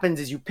what happens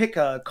is you pick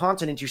a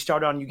continent you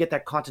start on, you get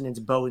that continent's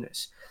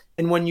bonus.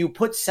 And when you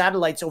put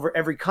satellites over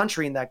every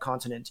country in that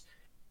continent,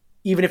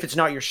 even if it's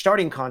not your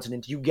starting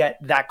continent, you get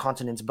that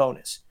continent's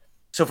bonus.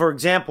 So, for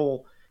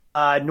example,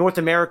 North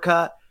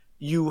America,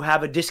 you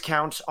have a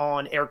discount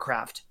on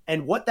aircraft.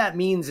 And what that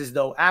means is,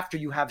 though, after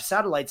you have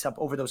satellites up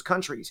over those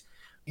countries,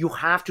 you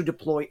have to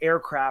deploy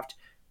aircraft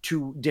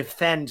to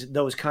defend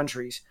those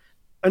countries.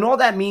 And all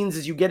that means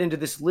is you get into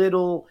this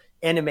little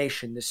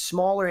animation, this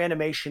smaller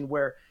animation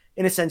where,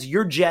 in a sense,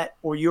 your jet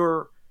or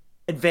your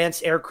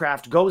advanced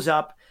aircraft goes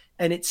up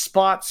and it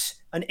spots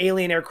an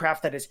alien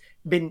aircraft that has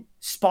been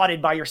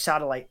spotted by your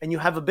satellite. And you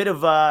have a bit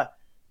of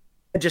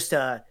just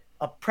a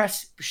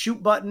press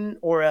shoot button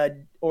or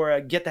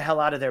a get the hell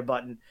out of there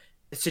button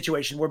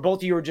situation where both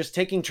of you are just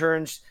taking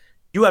turns.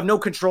 You have no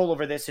control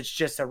over this. It's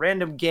just a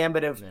random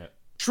gambit of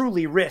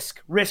truly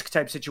risk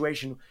type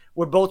situation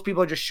where both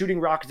people are just shooting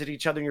rockets at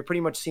each other, and you're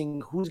pretty much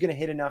seeing who's going to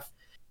hit enough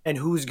and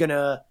who's going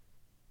to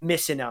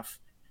miss enough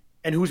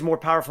and who's more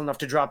powerful enough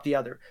to drop the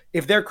other.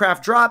 If their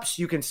craft drops,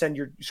 you can send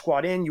your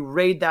squad in, you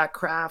raid that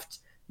craft.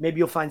 Maybe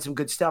you'll find some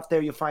good stuff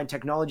there. You'll find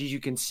technologies you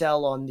can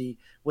sell on the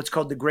what's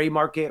called the gray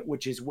market,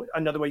 which is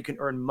another way you can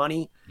earn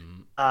money,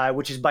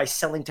 which is by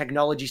selling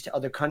technologies to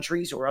other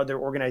countries or other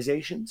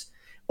organizations.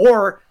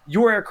 Or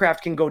your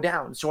aircraft can go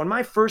down. So on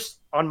my first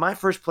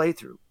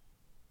playthrough,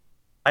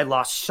 I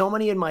lost so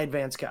many of my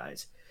advanced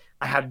guys.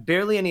 I had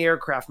barely any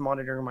aircraft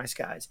monitoring my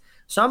skies.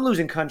 So I'm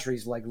losing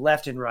countries like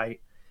left and right.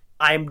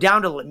 I'm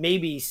down to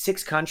maybe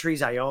 6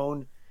 countries I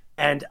own,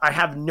 and I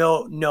have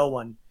no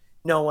one.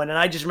 And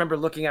I just remember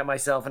looking at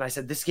myself and I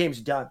said, this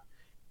game's done.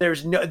 There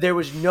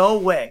was no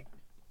way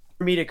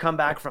for me to come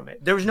back from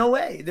it. There was no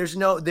way.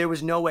 There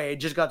was no way. It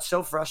just got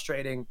so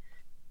frustrating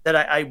that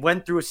I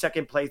went through a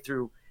second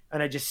playthrough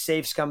and I just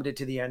save scummed it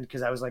to the end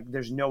because I was like,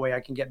 there's no way I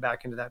can get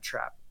back into that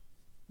trap.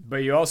 But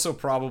you also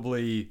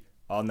probably,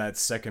 on that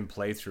second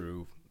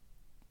playthrough,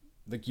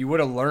 like, you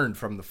would have learned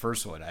from the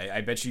first one.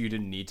 I bet you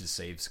didn't need to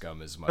save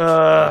scum as much.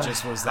 It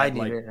just was that,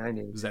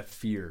 it was that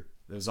fear.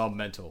 It was all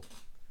mental.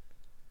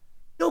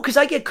 No, because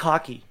I get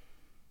cocky.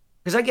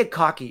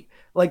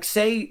 Like,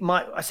 say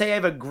I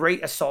have a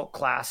great assault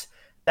class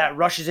that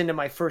rushes into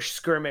my first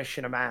skirmish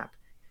in a map,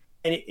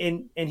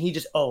 and he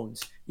just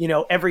owns.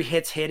 Every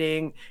hit's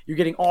hitting. You're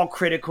getting all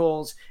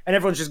criticals, and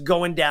everyone's just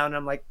going down. And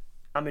I'm like,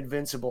 I'm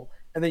invincible.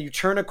 And then you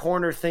turn a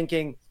corner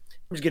thinking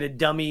who's going to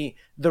dummy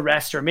the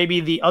rest, or maybe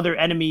the other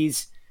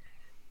enemies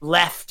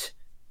left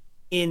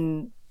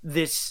in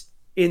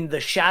the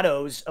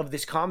shadows of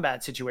this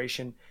combat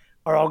situation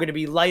are all going to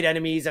be light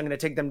enemies. I'm going to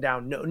take them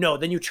down. No.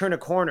 Then you turn a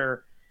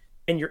corner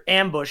and you're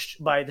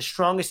ambushed by the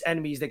strongest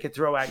enemies they could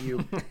throw at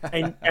you,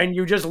 and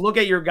you just look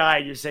at your guy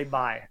and you say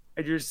bye,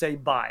 and you just say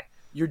bye.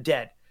 You're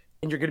dead,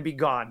 and you're going to be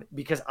gone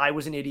because I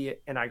was an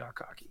idiot and I got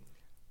cocky.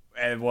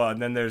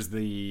 And then there's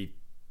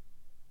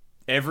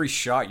every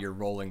shot you're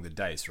rolling the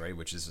dice, right?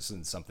 Which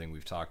isn't something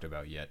we've talked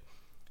about yet.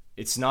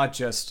 It's not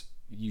just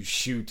you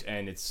shoot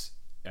and it's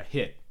a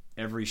hit.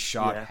 Every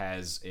shot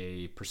has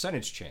a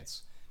percentage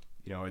chance.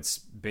 It's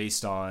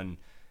based on,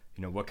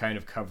 what kind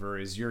of cover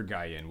is your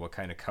guy in? What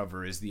kind of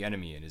cover is the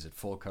enemy in? Is it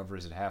full cover?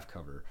 Is it half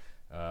cover?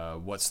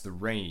 What's the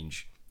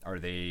range? Are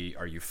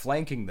you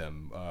flanking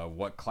them?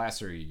 What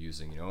class are you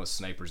using? A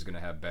sniper's going to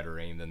have better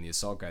aim than the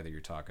assault guy that you're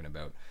talking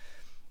about.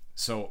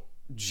 So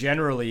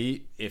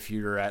generally, if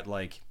you're at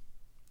like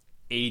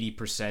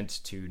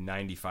 80% to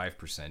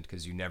 95%,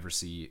 because you never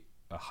see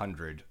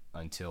 100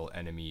 until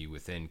Enemy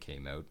Within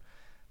came out,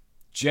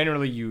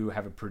 generally you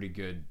have a pretty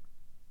good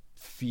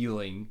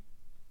feeling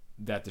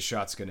that the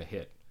shot's going to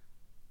hit.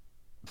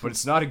 But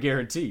it's not a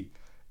guarantee.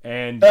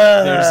 And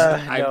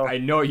I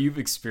know you've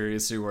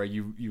experienced it where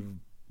you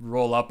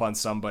roll up on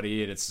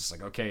somebody and it's just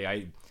like,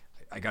 okay,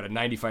 I got a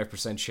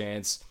 95%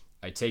 chance.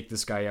 I take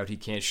this guy out, he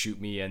can't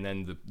shoot me, and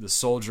then the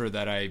soldier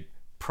that I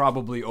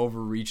probably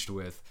overreached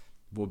with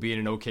will be in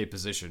an okay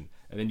position.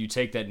 And then you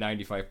take that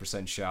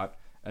 95% shot,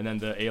 and then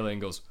the alien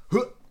goes,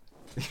 huh!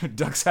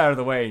 Ducks out of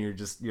the way,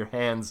 and your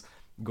hands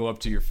go up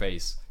to your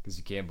face because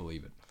you can't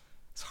believe it.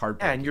 It's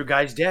heartbreaking. Yeah, and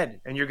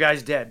your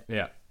guy's dead.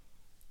 Yeah.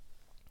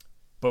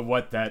 But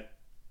what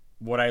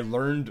I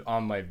learned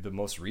on the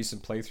most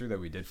recent playthrough that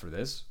we did for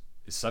this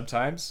is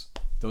sometimes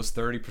those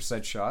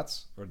 30%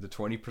 shots or the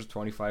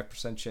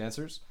 25%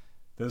 chancers,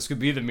 those could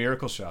be the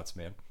miracle shots,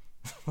 man.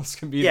 Those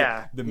can be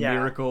the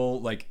miracle,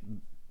 like,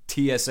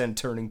 TSN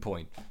turning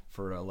point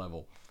for a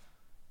level.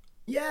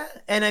 Yeah,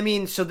 and I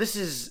mean, so this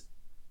is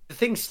the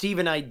thing Steve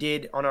and I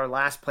did on our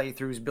last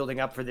playthroughs building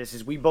up for this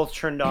is we both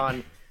turned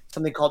on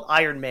something called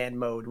Iron Man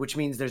mode, which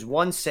means there's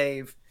one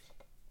save,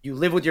 you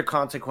live with your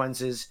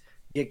consequences,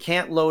 you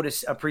can't load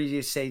a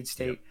previous save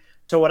state. Yep.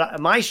 So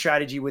my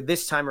strategy with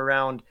this time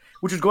around,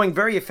 which was going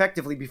very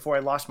effectively before I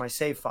lost my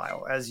save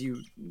file, this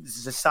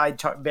is a side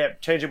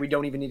tangent we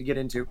don't even need to get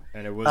into.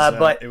 And it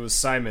was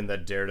Simon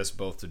that dared us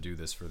both to do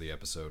this for the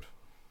episode.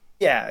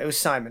 Yeah, it was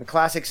Simon,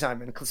 classic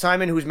Simon.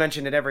 Simon, who's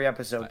mentioned in every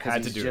episode because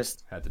had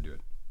to do it.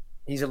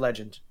 He's a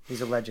legend.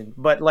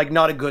 But like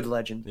not a good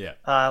legend. Yeah.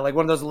 Like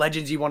one of those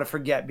legends you want to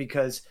forget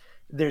because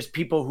there's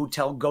people who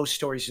tell ghost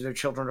stories to their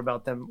children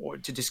about them or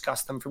to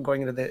discuss them from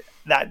going into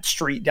that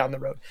street down the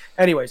road.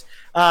 Anyways,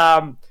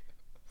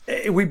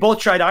 we both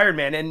tried Iron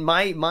Man, and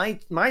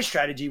my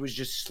strategy was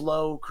just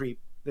slow creep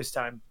this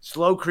time.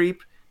 Slow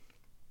creep.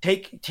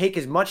 Take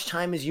as much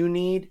time as you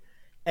need,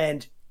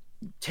 and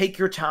take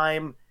your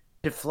time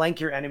to flank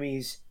your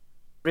enemies.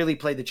 Really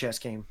play the chess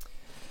game.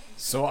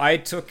 So I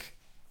took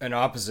an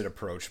opposite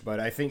approach, but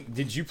I think,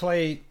 did you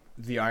play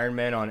the Iron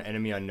Man on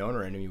Enemy Unknown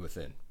or Enemy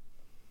Within?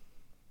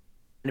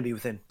 Enemy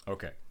Within.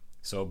 Okay.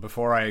 So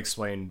before I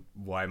explain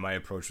why my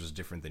approach was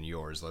different than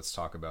yours, let's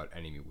talk about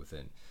Enemy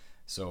Within.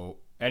 So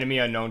Enemy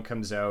Unknown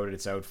comes out.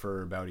 It's out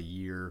for about a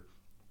year.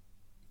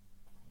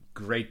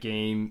 Great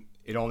game.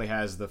 It only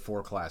has the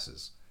 4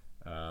 classes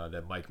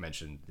that Mike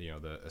mentioned.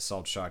 The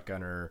assault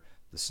shotgunner,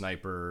 the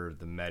sniper,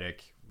 the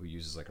medic, who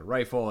uses like a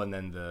rifle, and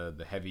then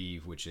the heavy,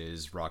 which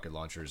is rocket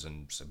launchers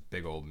and just a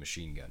big old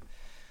machine gun.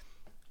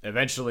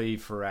 Eventually,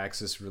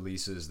 Firaxis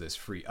releases this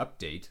free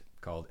update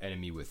called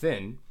Enemy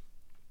Within,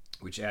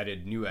 which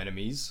added new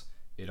enemies.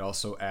 It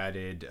also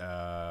added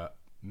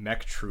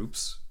mech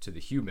troops to the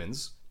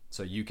humans,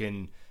 so you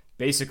can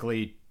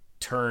basically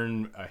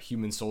turn a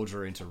human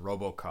soldier into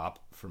RoboCop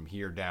from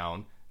here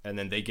down, and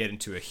then they get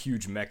into a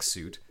huge mech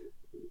suit.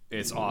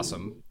 It's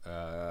awesome.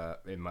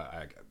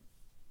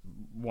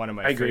 One of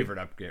my favorite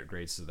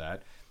upgrades to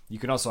that. You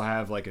can also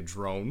have like a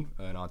drone,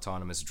 an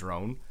autonomous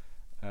drone,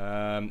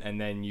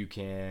 and then you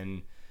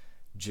can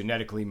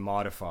genetically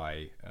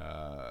modify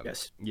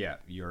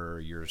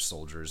your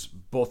soldiers.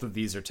 Both of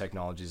these are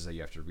technologies that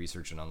you have to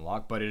research and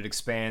unlock, but it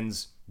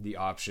expands the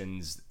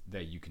options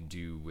that you can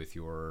do with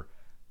your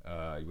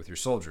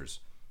soldiers.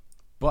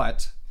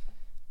 But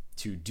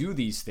to do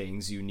these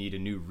things, you need a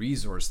new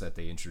resource that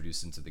they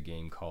introduced into the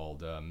game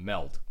called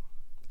Meld,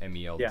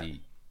 MELD. Yeah.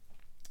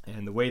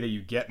 And the way that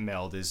you get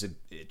Meld is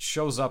it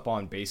shows up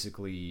on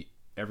basically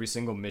every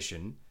single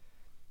mission,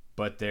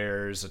 but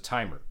there's a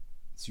timer.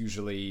 It's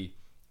usually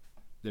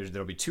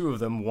there'll be 2 of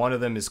them. One of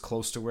them is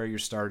close to where you're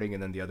starting,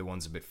 and then the other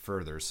one's a bit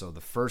further. So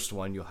the first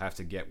one you'll have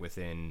to get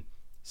within,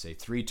 say,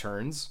 3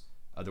 turns,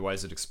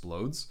 otherwise it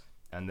explodes,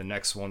 and the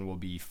next one will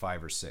be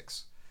 5 or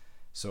 6.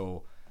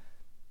 So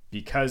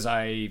because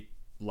I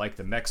like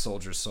the mech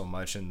soldiers so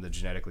much and the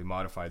genetically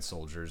modified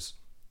soldiers,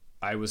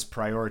 I was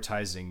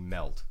prioritizing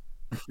Meld.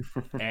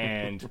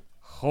 And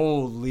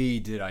holy,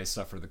 did I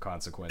suffer the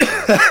consequences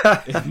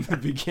in the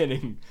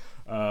beginning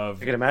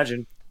of I can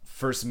imagine.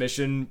 first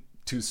mission,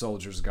 2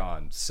 soldiers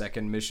gone.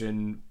 Second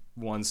mission,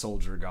 1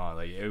 soldier gone.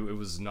 Like it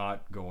was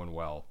not going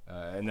well.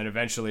 And then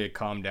eventually it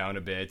calmed down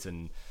a bit,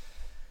 and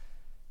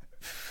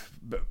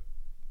but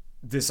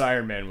this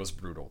Iron Man was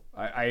brutal.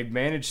 I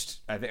managed.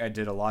 I think I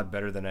did a lot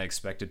better than I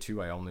expected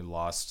to. I only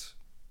lost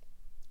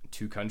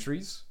 2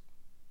 countries,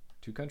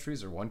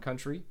 or 1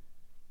 country,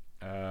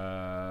 which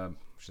I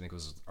think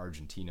was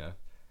Argentina,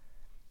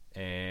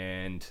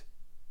 and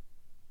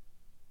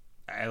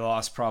I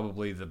lost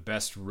probably the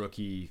best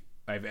rookie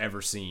I've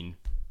ever seen.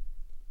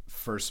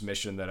 First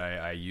mission that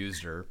I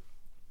used her,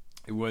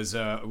 it was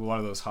one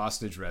of those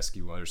hostage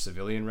rescue ones or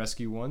civilian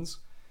rescue ones.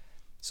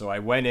 So I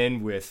went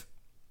in with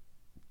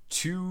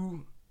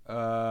 2.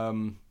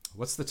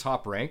 What's the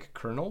top rank?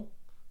 Colonel.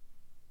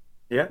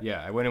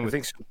 Yeah. I went in with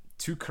think so.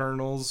 2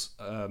 colonels,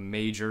 a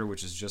major,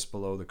 which is just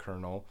below the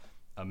colonel,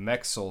 a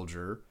mech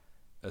soldier,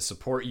 a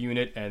support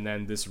unit, and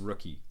then this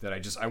rookie that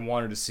I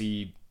wanted to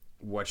see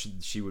what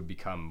she would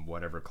become,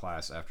 whatever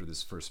class after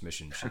this first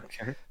mission.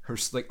 Okay. Her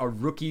like a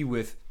rookie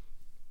with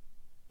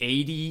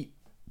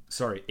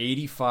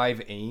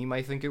 85 aim,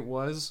 I think it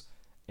was,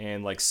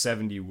 and like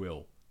 70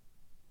 will,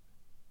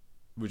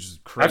 which is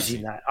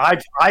crazy.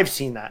 I've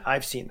seen that.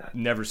 I've seen that.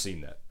 Never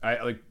seen that.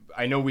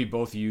 I know we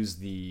both use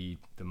the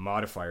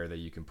modifier that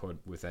you can put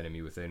with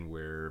enemy within,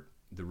 where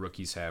the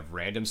rookies have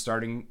random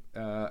starting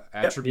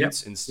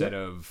attributes instead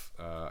of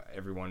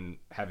everyone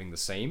having the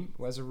same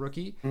as a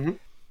rookie. Mm-hmm.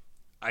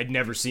 I'd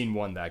never seen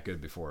one that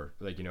good before.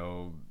 Like,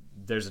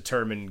 there's a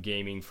term in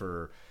gaming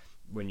for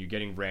when you're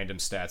getting random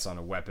stats on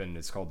a weapon.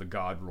 It's called the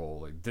god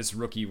roll. Like, this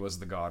rookie was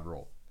the god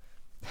roll.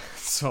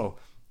 So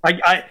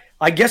I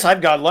guess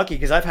I've got lucky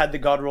because I've had the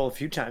god roll a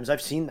few times.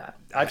 I've seen that.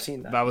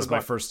 That was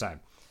my first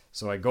time.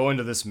 So I go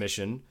into this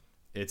mission.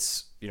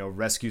 It's,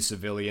 rescue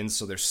civilians,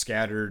 so they're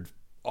scattered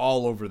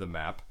all over the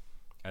map.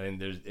 I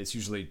think it's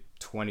usually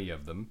 20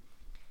 of them.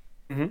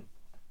 Mm-hmm.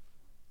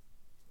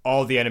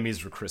 All the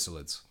enemies were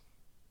chrysalids.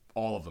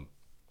 All of them.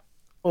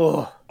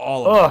 Oh.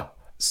 All of them.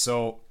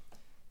 So,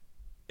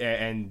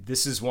 and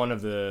this is one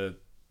of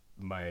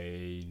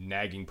my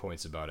nagging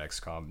points about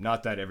XCOM.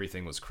 Not that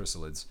everything was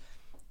chrysalids.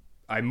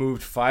 I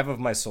moved 5 of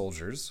my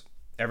soldiers.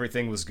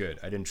 Everything was good.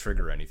 I didn't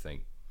trigger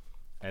anything.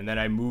 And then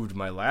I moved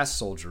my last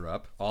soldier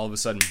up. All of a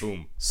sudden,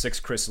 boom,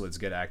 6 chrysalids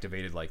get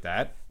activated like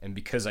that. And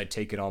because I'd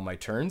taken all my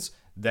turns,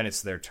 then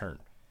it's their turn.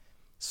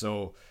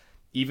 So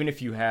even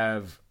if you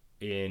have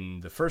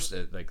in the first,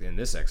 like in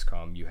this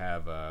XCOM, you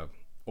have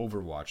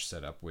Overwatch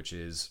setup, which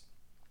is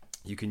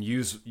you can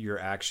use your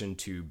action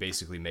to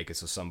basically make it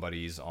so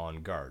somebody's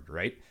on guard,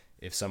 right?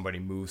 If somebody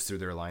moves through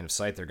their line of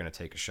sight, they're going to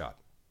take a shot.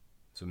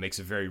 So it makes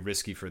it very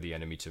risky for the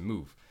enemy to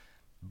move.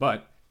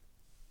 But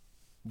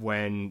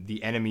when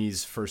the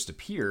enemies first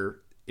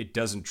appear, it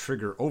doesn't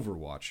trigger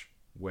Overwatch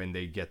when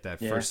they get that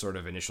first sort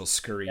of initial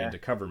scurry into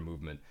cover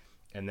movement.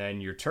 And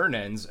then your turn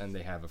ends and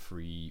they have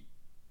free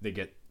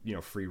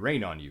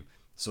reign on you.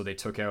 So they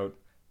took out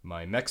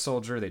my mech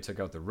soldier, they took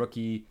out the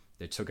rookie,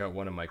 they took out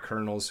one of my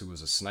colonels who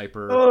was a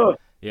sniper. Oh.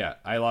 Yeah,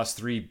 I lost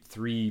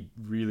three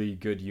really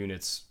good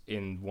units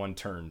in one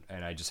turn,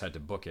 and I just had to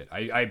book it.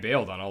 I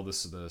bailed on all the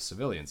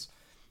civilians.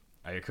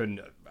 I couldn't.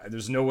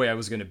 There's no way I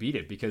was going to beat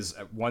it, because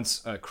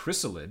once a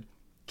chrysalid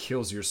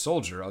kills your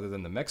soldier, other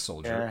than the mech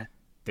soldier,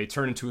 they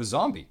turn into a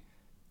zombie,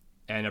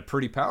 and a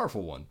pretty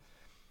powerful one.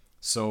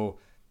 So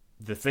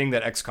the thing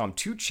that XCOM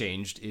 2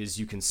 changed is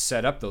you can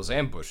set up those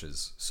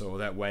ambushes so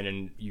that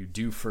when you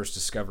do first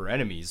discover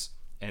enemies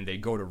and they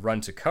go to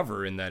run to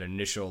cover in that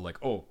initial, like,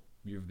 oh,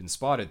 you've been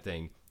spotted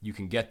thing, you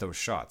can get those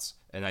shots.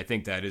 And I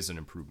think that is an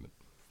improvement.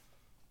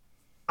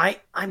 I'm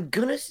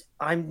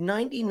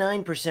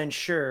 99%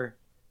 sure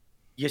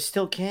you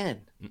still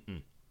can.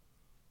 Mm-mm.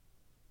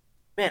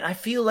 Man, I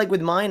feel like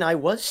with mine, I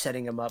was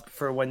setting them up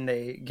for when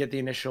they get the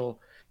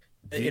initial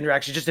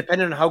interaction, just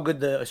depending on how good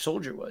the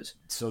soldier was.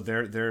 So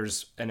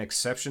there's an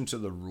exception to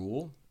the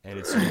rule, and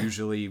it's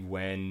usually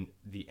when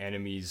the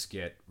enemies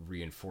get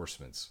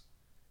reinforcements.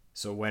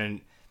 So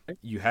when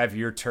you have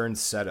your turn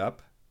set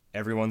up,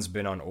 everyone's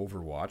been on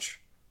Overwatch,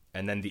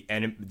 and then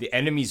the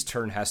enemy's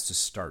turn has to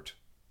start,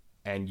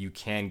 and you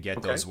can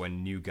get those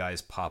when new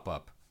guys pop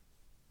up.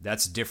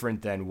 That's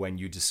different than when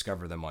you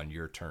discover them on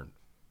your turn.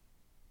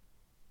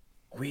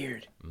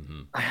 Weird.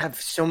 Mm-hmm. I have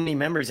so many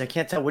memories. I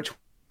can't tell which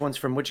one's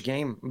from which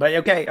game. But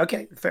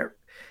okay, fair.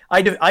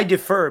 I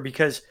defer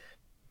because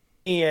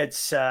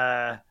it's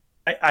I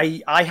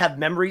have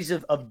memories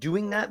of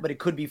doing that, but it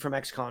could be from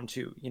XCOM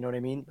 2. You know what I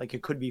mean? Like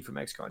it could be from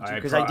XCOM 2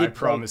 because I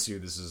promise you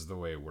this is the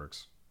way it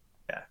works.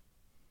 Yeah.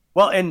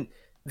 Well, and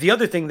the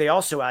other thing they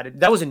also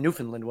added, that was in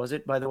Newfoundland, was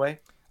it, by the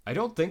way? I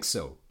don't think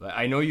so.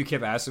 I know you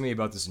kept asking me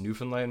about this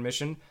Newfoundland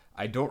mission.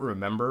 I don't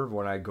remember.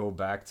 When I go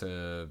back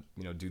to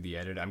do the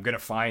edit, I'm gonna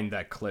find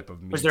that clip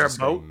of me just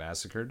getting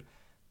massacred.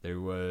 There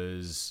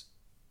was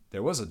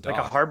a dock. Like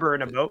a harbor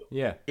and a boat.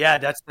 Yeah.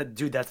 That's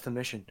the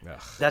mission.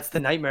 Ugh. That's the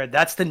nightmare.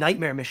 That's the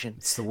nightmare mission.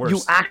 It's the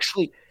worst.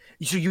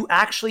 You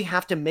actually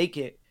have to make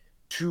it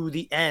to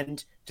the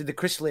end, to the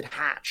chrysalid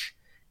hatch,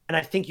 and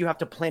I think you have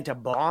to plant a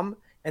bomb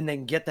and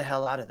then get the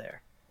hell out of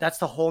there. That's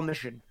the whole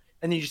mission,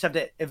 and then you just have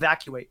to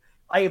evacuate.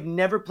 I have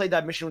never played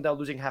that mission without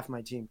losing half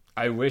my team.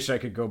 I wish I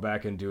could go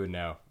back and do it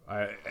now.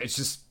 It's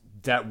just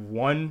that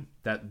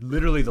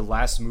literally the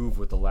last move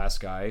with the last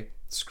guy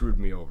screwed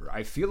me over.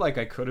 I feel like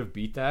I could have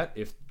beat that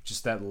if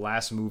just that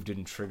last move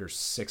didn't trigger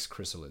 6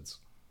 chrysalids.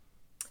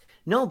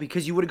 No,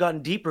 because you would have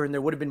gotten deeper and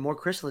there would have been more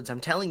chrysalids. I'm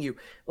telling you,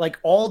 like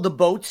all the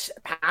boats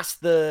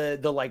past the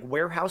like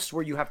warehouse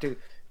where you have to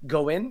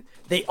go in,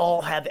 they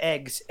all have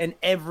eggs, and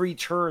every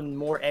turn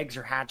more eggs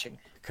are hatching.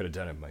 Could have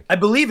done it, Mike. I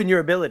believe in your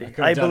ability.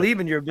 I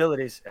believe in your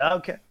abilities.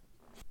 Okay.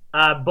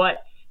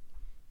 But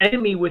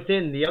Enemy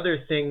Within, the other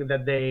thing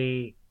that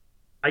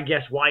I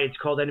guess why it's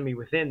called Enemy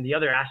Within, the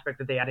other aspect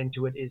that they add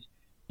into it is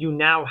you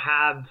now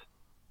have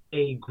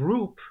a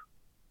group,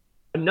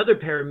 another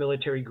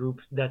paramilitary group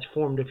that's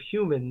formed of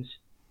humans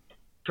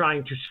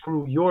trying to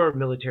screw your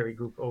military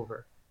group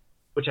over,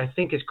 which I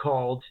think is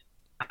called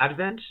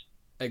Advent.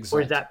 Exalt.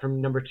 Or is that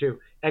from number 2?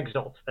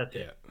 Exalt, that's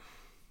it.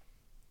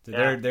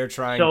 Yeah. They're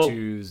trying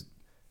to...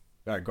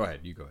 All right, go ahead.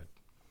 You go ahead.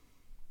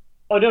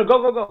 Oh, no,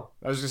 go.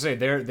 I was going to say,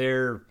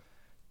 they're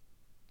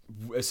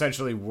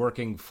essentially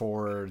working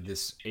for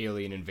this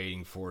alien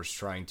invading force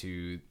trying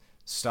to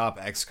stop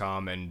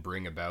Xcom and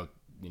bring about,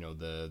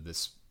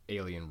 this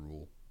alien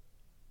rule.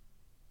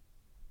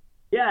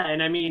 Yeah,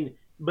 and I mean,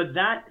 but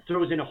that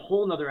throws in a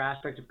whole nother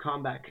aspect of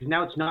combat, because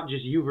now it's not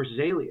just you versus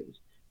aliens.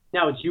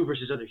 Now it's you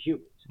versus other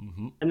humans.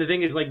 Mm-hmm. And the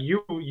thing is, like,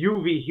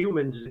 UV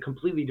humans is a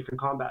completely different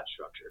combat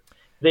structure.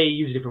 They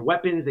use different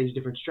weapons, they use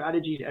different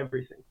strategies,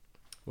 everything.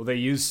 Well, they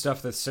use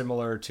stuff that's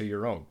similar to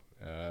your own.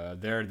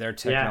 Their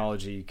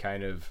technology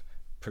kind of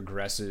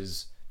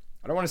progresses.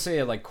 I don't want to say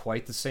at like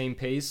quite the same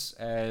pace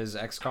as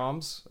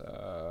XCOM's.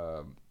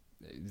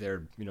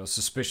 They're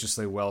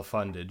suspiciously well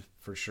funded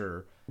for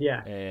sure.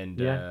 Yeah. And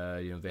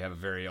they have a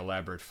very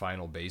elaborate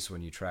final base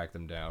when you track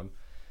them down.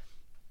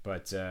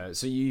 But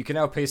so you can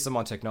outpace them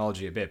on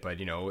technology a bit, but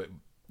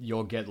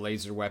you'll get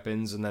laser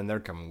weapons, and then they're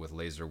coming with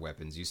laser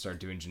weapons. You start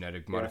doing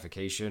genetic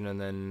modification, and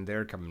then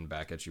they're coming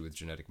back at you with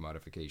genetic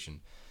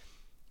modification.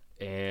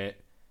 And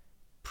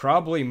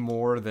probably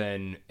more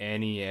than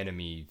any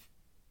enemy,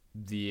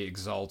 the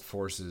Exalt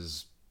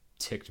forces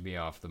ticked me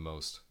off the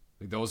most.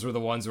 Like, those were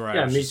the ones where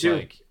I was just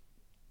too.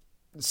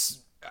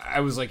 I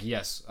was like,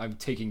 yes, I'm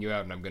taking you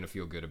out, and I'm going to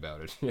feel good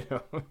about it.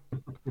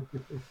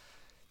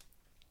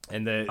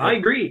 And I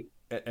agree.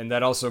 And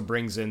that also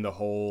brings in the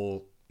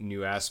whole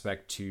new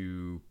aspect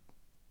to,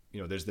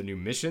 there's the new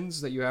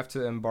missions that you have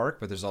to embark,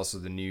 but there's also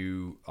the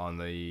new on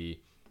the,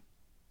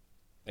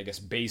 I guess,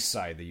 base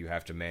side that you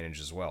have to manage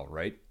as well,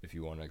 right? If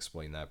you want to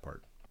explain that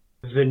part.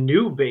 The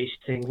new base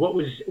thing,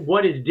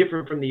 what is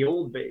different from the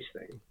old base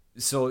thing?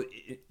 So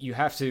you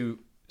have to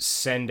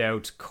send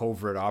out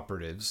covert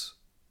operatives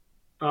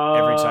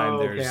every time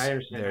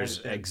there's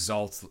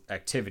Exalt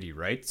activity,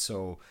 right?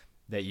 So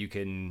that you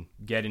can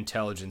get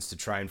intelligence to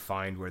try and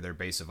find where their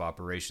base of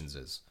operations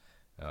is.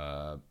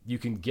 You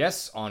can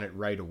guess on it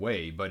right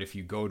away, but if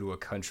you go to a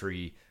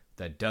country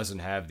that doesn't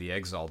have the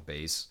Exalt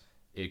base,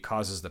 it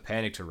causes the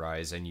panic to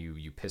rise, and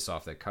you piss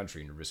off that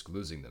country and risk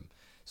losing them.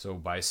 So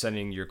by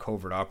sending your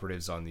covert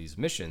operatives on these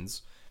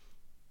missions,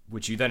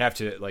 which you then have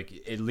to, like,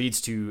 it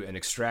leads to an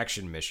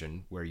extraction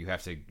mission where you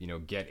have to,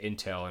 get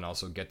intel and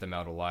also get them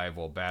out alive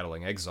while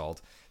battling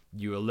Exalt.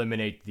 You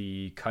eliminate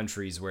the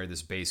countries where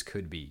this base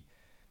could be.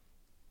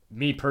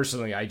 Me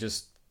personally, I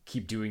just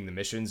keep doing the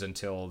missions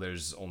until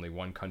there's only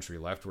one country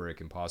left where it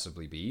can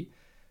possibly be,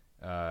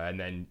 and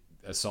then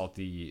assault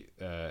the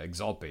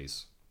Exalt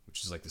base,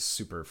 which is like this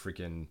super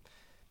freaking...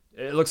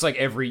 It looks like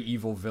every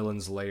evil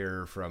villain's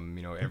lair from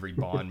every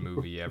Bond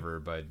movie ever.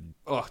 But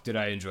did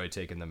I enjoy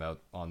taking them out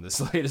on this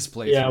latest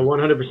playthrough? Yeah,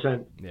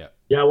 100%.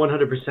 Yeah,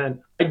 100%.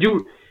 I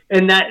do,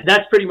 and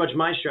that's pretty much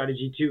my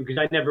strategy too, because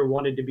I never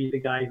wanted to be the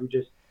guy who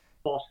just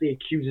falsely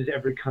accuses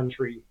every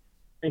country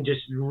and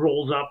just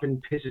rolls up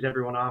and pisses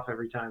everyone off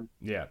every time.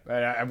 Yeah,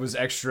 I was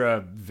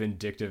extra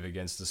vindictive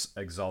against this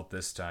Exalt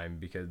this time,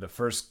 because the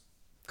first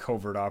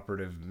covert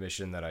operative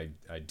mission that I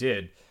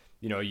did,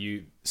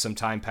 some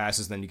time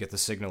passes, then you get the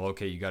signal,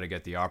 okay, you got to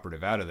get the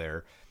operative out of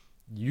there.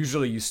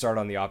 Usually you start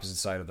on the opposite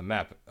side of the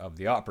map of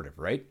the operative,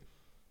 right?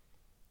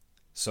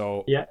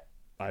 So yeah,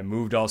 I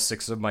moved all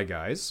 6 of my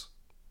guys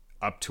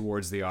up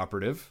towards the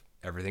operative.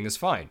 Everything is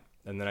fine.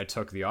 And then I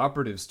took the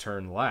operative's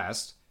turn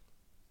last,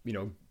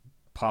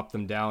 popped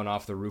them down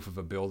off the roof of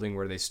a building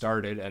where they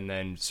started, and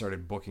then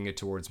started booking it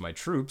towards my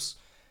troops.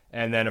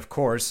 And then, of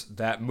course,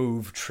 that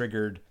move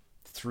triggered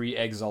 3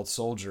 Exalt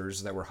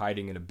soldiers that were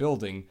hiding in a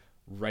building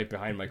right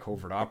behind my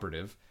covert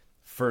operative.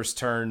 First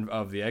turn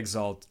of the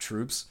Exalt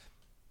troops,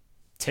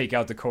 take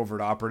out the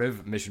covert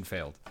operative, mission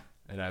failed.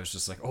 And I was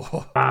just like,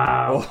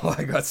 wow.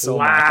 I got so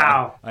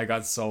mad. I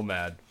got so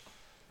mad.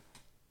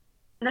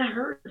 And that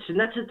hurts. And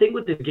that's the thing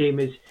with this game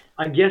is,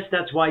 I guess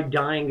that's why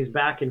dying is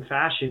back in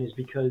fashion, is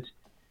because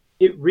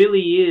it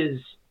really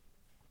is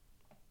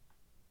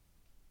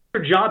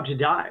your job to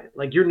die.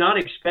 Like, you're not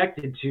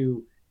expected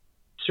to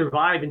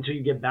survive until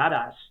you get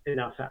badass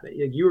enough at it.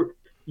 Like,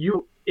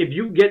 if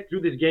you get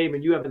through this game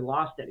and you haven't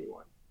lost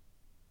anyone,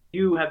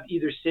 you have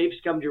either safe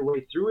scummed your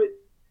way through it,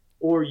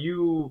 or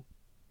you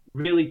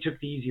really took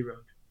the easy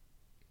road.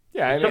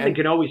 Yeah, I mean, Something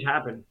can always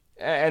happen.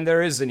 And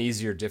there is an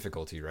easier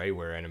difficulty, right,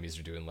 where enemies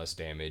are doing less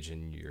damage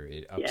and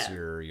it ups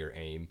your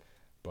aim.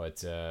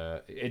 But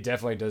it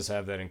definitely does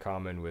have that in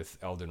common with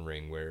Elden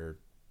Ring, where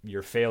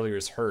your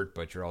failures hurt,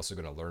 but you're also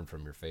going to learn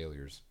from your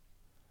failures.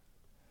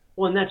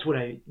 Well, and that's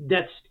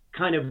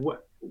kind of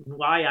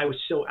why I was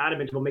so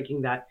adamant about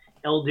making that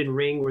Elden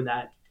Ring or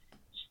that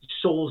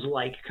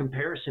Souls-like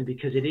comparison,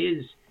 because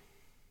it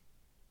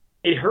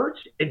hurts.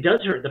 It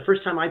does hurt. The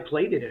first time I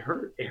played it, it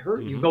hurt. It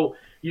hurt. Mm-hmm.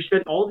 You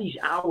spend all these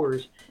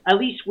hours, at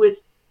least with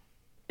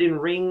Elden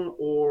Ring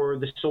or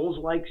the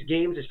Souls-like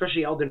games,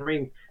 especially Elden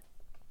Ring,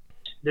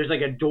 there's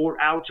like a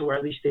door out to where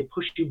at least they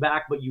push you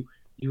back, but you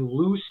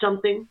lose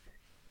something,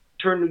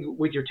 turn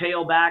with your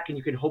tail back, and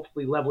you can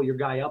hopefully level your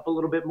guy up a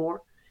little bit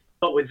more.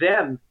 But with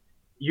them,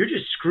 you're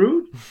just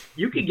screwed.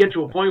 You can get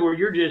to a point where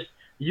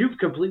you've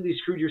completely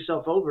screwed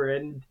yourself over.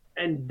 And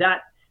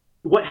that,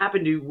 what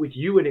happened with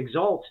you and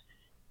Exalt,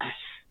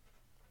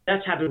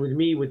 that's happened with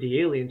me with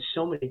the aliens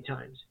so many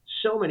times.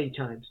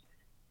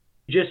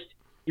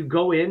 You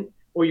go in,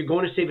 or you're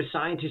going to save a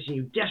scientist and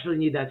you desperately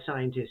need that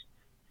scientist.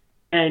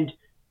 And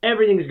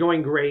everything's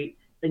going great.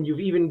 And you've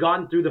even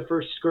gone through the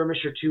first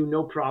skirmish or two,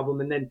 no problem.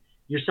 And then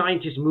your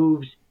scientist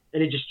moves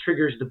and it just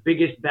triggers the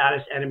biggest,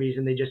 baddest enemies.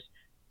 And they just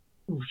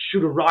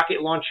shoot a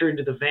rocket launcher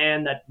into the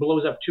van that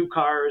blows up 2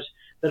 cars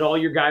that all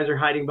your guys are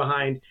hiding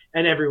behind,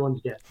 and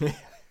everyone's dead.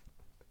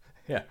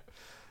 Yeah.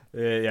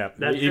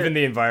 Even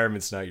the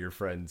environment's not your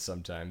friend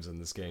sometimes in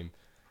this game.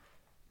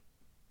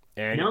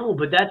 And no,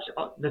 but that's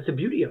the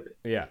beauty of it.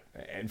 Yeah,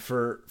 and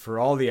for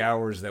all the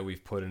hours that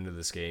we've put into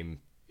this game,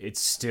 it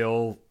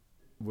still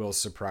will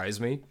surprise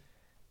me.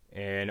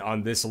 And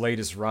on this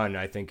latest run,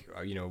 I think,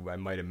 I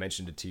might have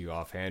mentioned it to you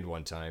offhand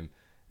one time,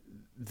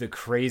 the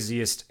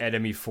craziest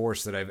enemy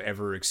force that I've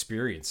ever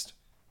experienced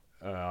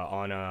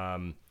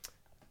on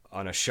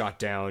a shot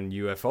down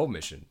UFO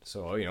mission.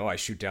 So, I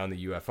shoot down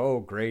the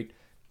UFO, great.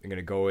 I'm going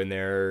to go in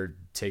there,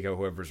 take out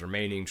whoever's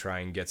remaining, try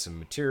and get some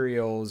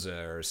materials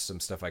or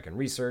some stuff I can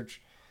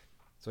research.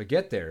 So I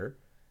get there,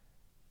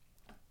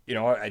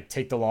 I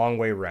take the long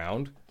way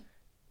around.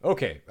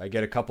 Okay, I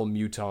get a couple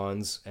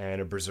mutons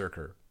and a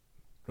berserker.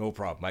 No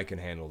problem, I can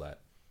handle that.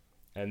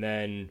 And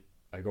then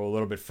I go a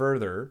little bit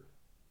further,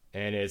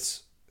 and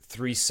it's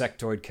 3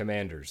 sectoid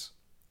commanders.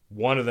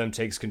 One of them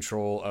takes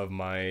control of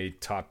my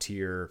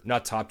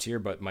not top tier,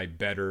 but my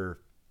better,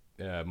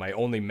 my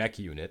only mech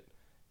unit,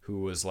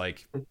 who was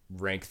like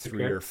rank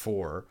 3 or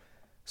 4.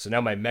 So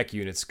now my mech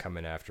unit's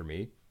coming after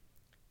me.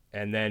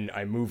 And then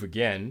I move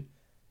again,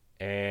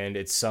 and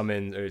it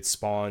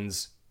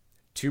spawns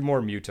 2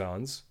 more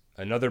mutons,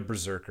 another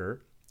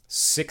berserker,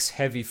 6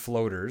 heavy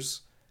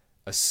floaters,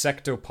 a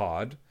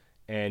sectopod,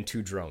 and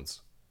 2 drones.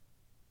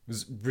 It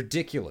was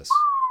ridiculous.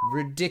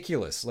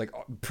 Like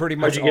pretty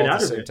much all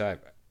at the same time.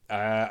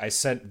 I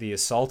sent the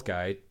assault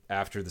guy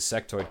after the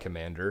sectoid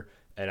commander,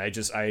 and I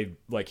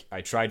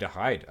tried to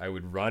hide. I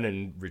would run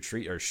and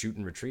retreat, or shoot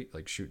and retreat.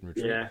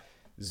 Yeah.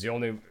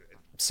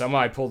 Somehow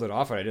I pulled it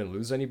off and I didn't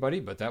lose anybody,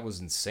 but that was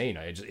insane.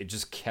 It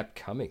just kept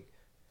coming.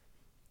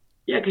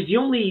 Yeah, because the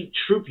only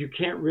troop you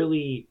can't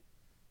really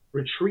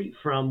retreat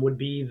from would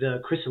be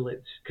the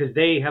chrysalids, because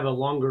they have a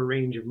longer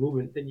range of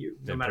movement than you,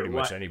 no matter what. Pretty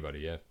much anybody,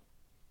 yeah.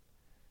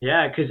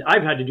 Yeah, because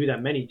I've had to do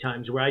that many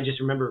times, where I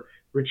just remember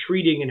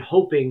retreating and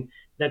hoping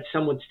that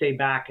some would stay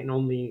back and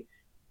only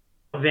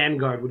a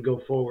vanguard would go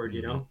forward,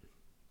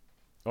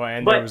 Oh,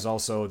 and there was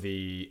also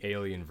the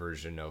alien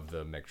version of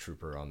the mech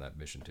trooper on that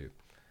mission too.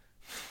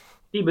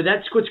 See, but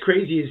that's what's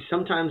crazy is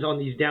sometimes on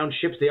these down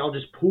ships, they all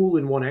just pool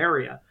in one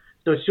area.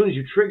 So as soon as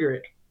you trigger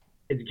it,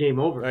 it's game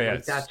over. Oh yeah,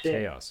 it's that's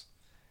chaos.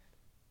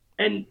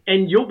 And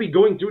you'll be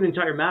going through an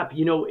entire map.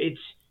 It's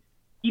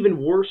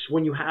even worse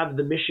when you have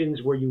the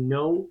missions where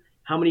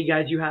how many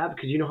guys you have,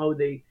 because how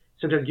they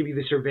sometimes give you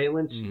the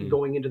surveillance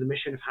going into the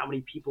mission of how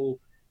many people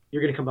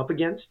you're going to come up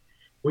against.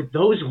 With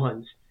those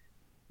ones,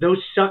 those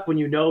suck when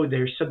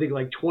there's something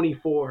like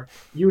 24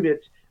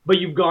 units, but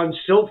you've gone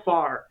so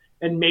far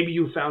and maybe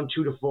you found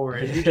 2 to 4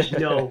 and you just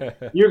know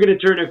you're going to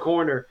turn a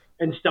corner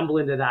and stumble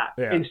into that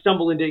and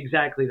stumble into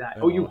exactly that.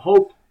 Oh, you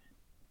hope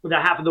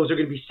that half of those are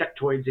going to be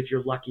sectoids if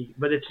you're lucky,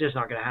 but it's just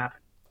not going to happen.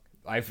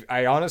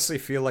 I honestly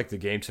feel like the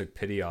game took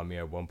pity on me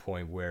at one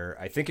point, where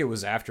I think it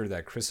was after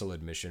that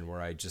chrysalid mission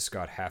where I just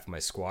got half my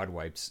squad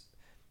wipes.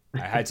 I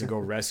had to go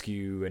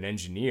rescue an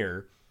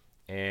engineer,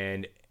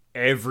 and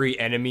every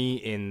enemy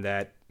in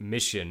that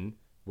mission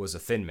was a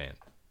thin man.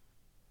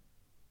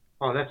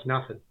 Oh, that's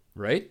nothing.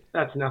 Right?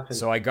 That's nothing.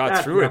 So I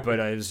got through it,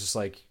 but I was just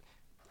like,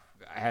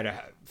 I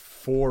had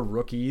 4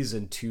 rookies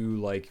and 2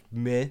 like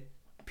meh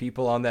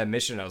people on that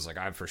mission. I was like,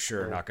 I'm for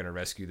sure not going to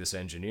rescue this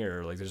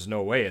engineer. Like, there's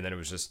no way. And then it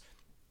was just,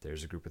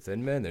 there's a group of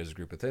thin men, there's a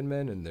group of thin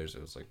men, and it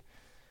was like,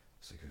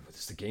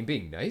 is the game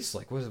being nice?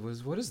 Like,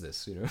 what is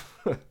this?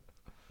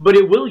 But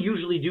it will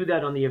usually do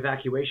that on the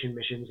evacuation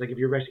missions, like if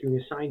you're rescuing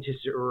a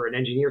scientist or an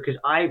engineer, because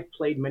I've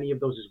played many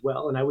of those as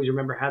well, and I always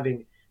remember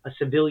having a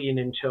civilian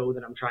in tow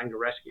that I'm trying to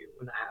rescue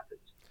when that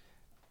happens.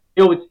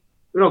 You know, it's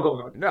no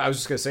go on. No, I was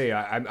just gonna say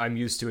I'm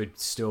used to it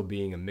still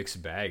being a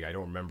mixed bag. I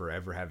don't remember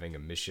ever having a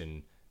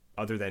mission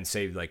other than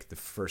say like the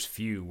first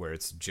few where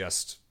it's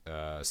just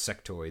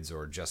sectoids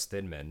or just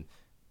thin men,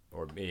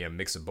 or maybe a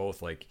mix of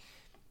both. Like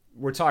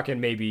we're talking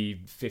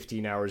maybe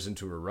 15 hours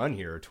into a run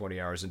here, or 20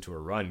 hours into a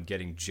run,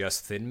 getting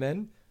just thin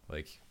men.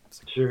 Like,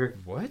 it's like Sure.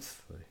 what?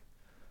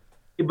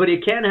 Like, But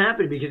it can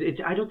happen because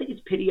I don't think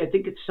it's pity. I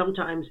think it's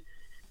sometimes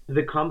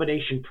the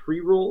combination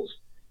pre-rolls.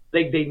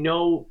 Like they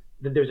know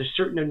that there's a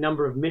certain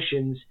number of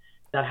missions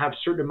that have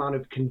certain amount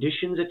of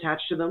conditions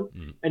attached to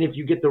them. And if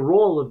you get the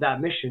roll of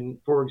that mission,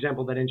 for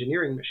example, that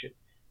engineering mission,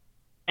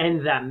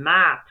 and that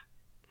map,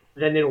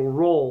 then it'll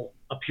roll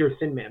a pure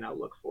thin man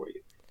outlook for you.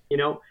 You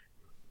know,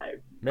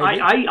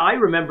 I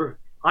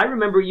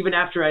remember even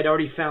after I'd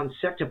already found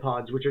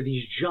sectopods, which are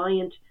these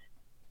giant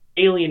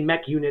alien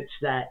mech units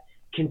that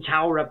can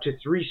tower up to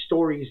 3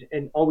 stories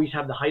and always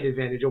have the height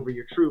advantage over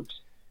your troops.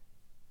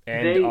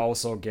 And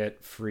also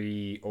get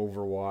free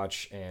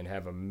Overwatch and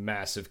have a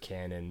massive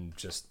cannon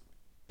just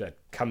that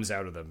comes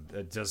out of them.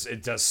 It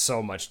does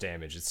so much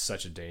damage. It's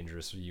such a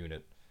dangerous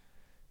unit.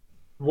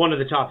 One of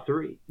the top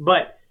 3.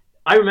 But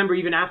I remember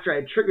even after I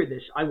had triggered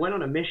this, I went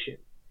on a mission,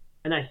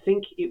 and I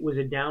think it was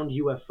a downed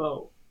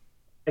UFO.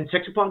 And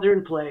sexapods are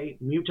in play,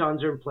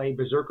 mutons are in play,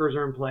 berserkers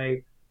are in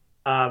play,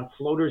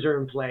 floaters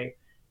are in play.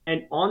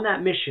 And on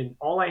that mission,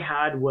 all I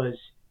had was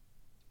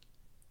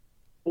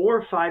 4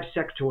 or 5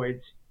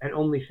 sectoids and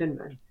only thin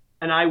men.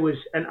 And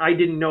I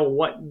didn't know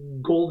what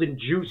golden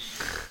juice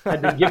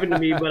had been given to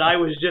me, but I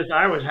was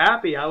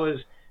happy.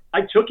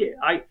 I took it.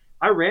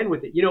 I ran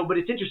with it, you know. But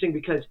it's interesting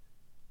because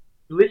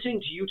listening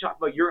to you talk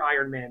about your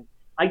Iron Man,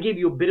 I gave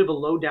you a bit of a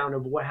lowdown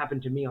of what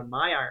happened to me on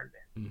my Iron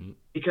Man,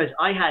 because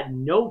I had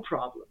no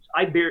problems.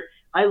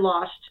 I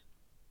lost.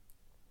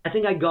 I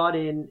think I got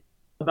in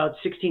about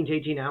 16 to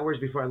 18 hours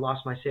before I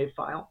lost my save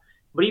file.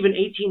 But even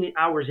 18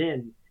 hours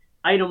in,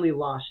 I had only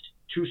lost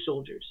 2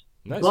 soldiers.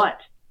 Nice. But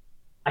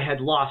I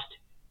had lost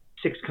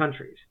 6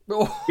 countries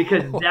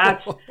because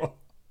that's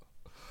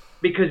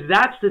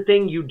the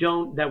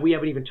thing that we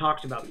haven't even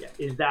talked about yet,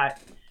 is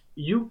that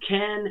you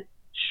can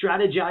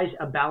strategize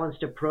a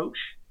balanced approach,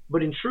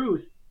 but in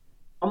truth,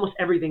 almost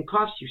everything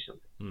costs you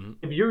something.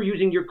 If you're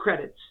using your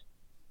credits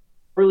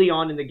early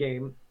on in the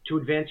game to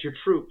advance your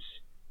troops,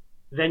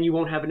 then you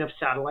won't have enough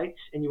satellites,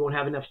 and you won't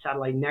have enough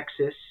satellite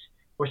nexus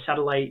or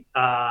satellite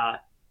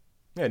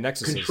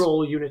nexuses.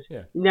 Control units,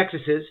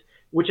 nexuses,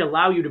 which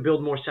allow you to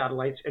build more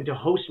satellites and to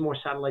host more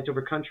satellites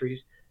over countries,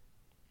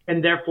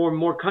 and therefore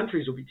more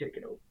countries will be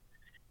taken over.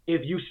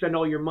 If you spend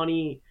all your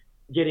money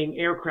getting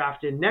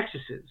aircraft and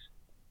nexuses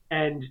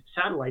and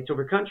satellites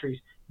over countries,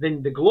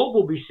 then the globe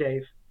will be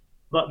safe,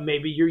 but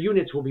maybe your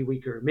units will be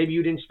weaker. Maybe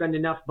you didn't spend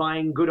enough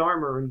buying good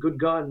armor and good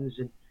guns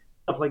and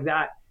stuff like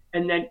that.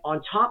 And then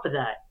on top of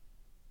that,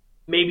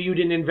 maybe you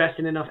didn't invest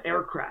in enough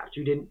aircraft.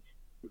 You didn't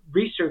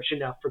research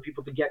enough for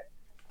people to get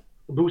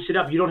boosted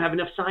up. You don't have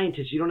enough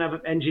scientists. You don't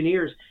have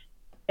engineers.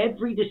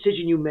 Every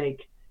decision you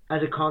make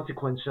has a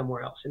consequence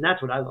somewhere else. And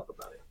that's what I love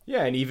about it.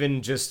 Yeah, and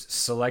even just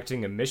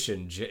selecting a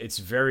mission, it's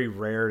very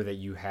rare that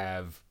you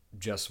have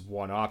just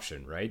one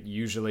option, right?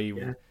 Usually,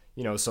 you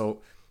know,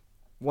 so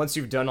once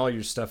you've done all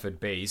your stuff at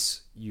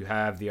base, you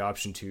have the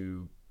option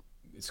to,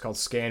 it's called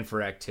scan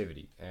for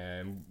activity.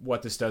 And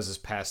what this does is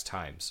pass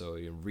time. So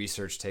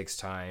research takes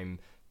time,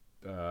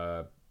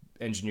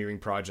 engineering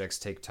projects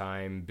take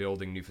time,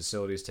 building new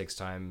facilities takes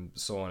time,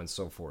 so on and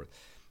so forth.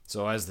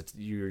 So as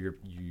you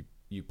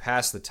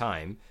pass the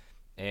time,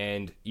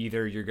 and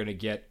either you're going to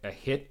get a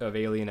hit of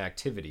alien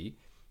activity,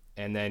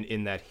 and then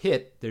in that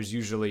hit, there's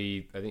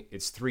usually, I think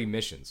it's 3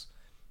 missions.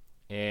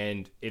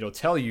 And it'll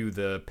tell you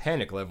the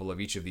panic level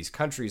of each of these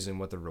countries and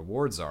what the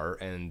rewards are,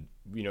 and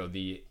you know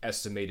the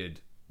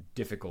estimated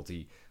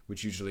difficulty,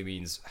 which usually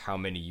means how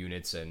many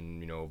units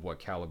and you know what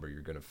caliber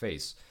you're going to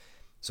face.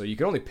 So you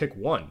can only pick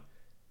one,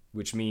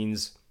 which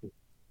means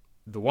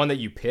the one that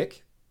you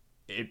pick,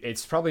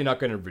 it's probably not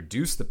going to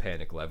reduce the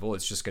panic level.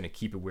 It's just going to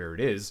keep it where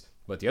it is.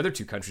 But the other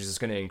 2 countries is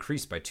going to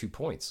increase by 2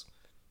 points.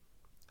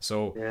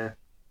 So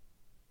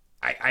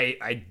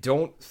I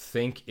don't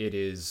think it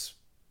is.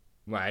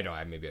 Well, I know.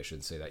 Maybe I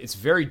shouldn't say that. It's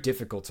very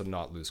difficult to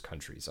not lose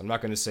countries. I'm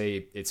not going to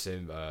say it's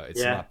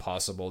not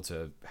possible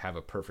to have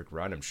a perfect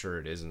run. I'm sure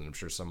it is, and I'm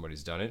sure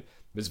somebody's done it.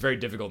 But it's very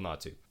difficult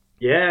not to.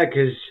 Yeah,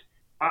 because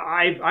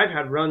I've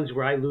had runs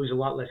where I lose a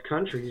lot less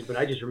countries, but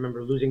I just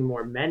remember losing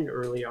more men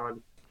early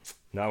on.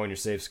 Not when your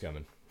save's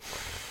coming.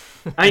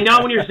 I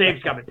know when your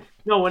save's coming.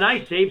 No, when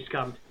I save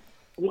scummed,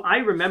 I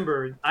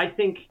remember, I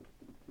think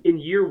in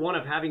year 1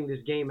 of having this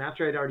game,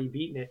 after I'd already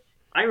beaten it,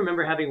 I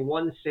remember having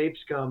one save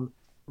scum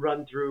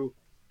run through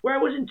where I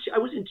wasn't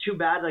too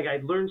bad. Like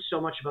I'd learned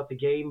so much about the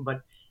game,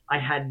 but I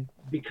had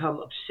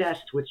become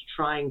obsessed with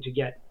trying to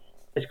get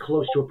as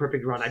close to a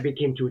perfect run. I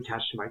became too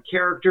attached to my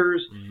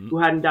characters who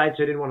hadn't died,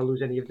 so I didn't want to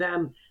lose any of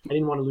them. I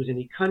didn't want to lose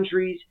any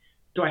countries.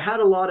 So I had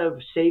a lot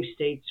of save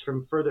states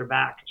from further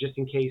back just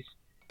in case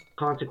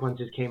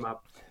consequences came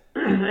up.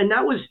 And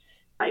that was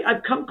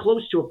I've come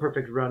close to a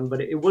perfect run,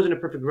 but it wasn't a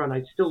perfect run.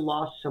 I still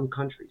lost some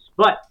countries.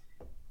 But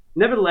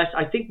nevertheless,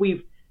 I think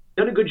we've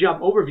done a good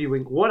job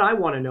overviewing. What I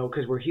want to know,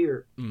 because we're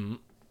here,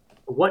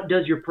 what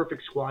does your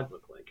perfect squad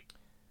look like?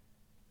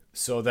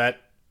 So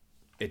that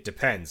it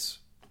depends.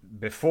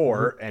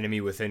 Before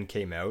Enemy Within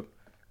came out,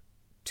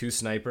 2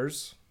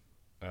 snipers.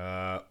 There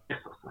are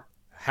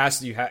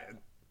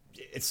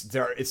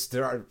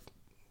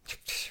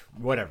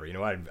whatever, you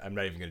know. I'm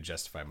not even going to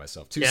justify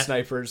myself. 2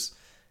 snipers,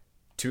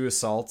 2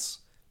 assaults,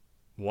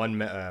 one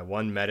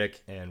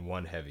medic, and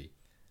 1 heavy.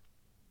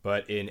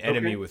 But in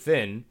Enemy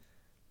Within,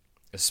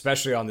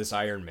 especially on this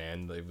Iron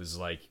Man, it was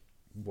like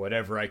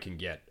whatever I can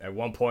get. At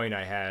one point,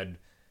 I had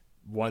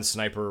 1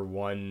 sniper,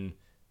 1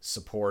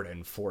 support,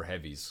 and 4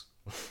 heavies.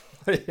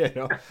 You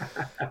know,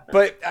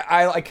 but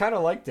I kind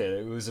of liked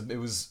it.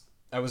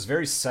 I was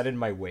very set in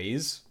my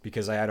ways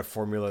because I had a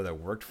formula that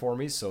worked for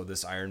me. So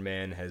this Iron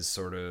Man has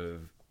sort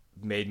of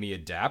made me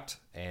adapt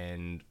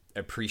and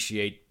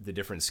appreciate the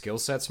different skill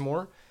sets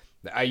more.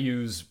 I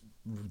use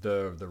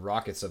the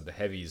rockets of the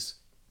heavies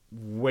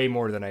way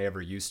more than I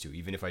ever used to,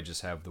 even if I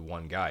just have the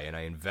one guy, and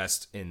I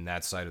invest in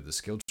that side of the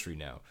skill tree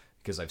now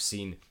because I've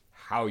seen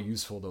how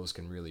useful those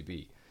can really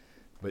be.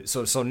 But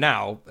so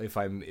now, if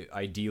I'm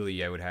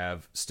ideally, I would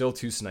have still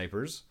 2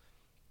 snipers,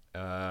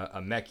 a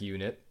mech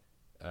unit,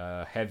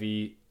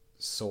 heavy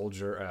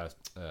soldier,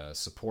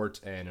 support,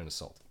 and an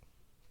assault.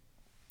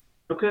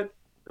 Okay.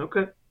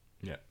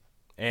 Yeah,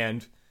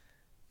 and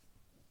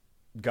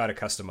got to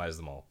customize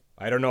them all.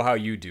 I don't know how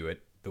you do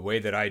it, the way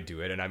that I do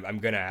it, and I'm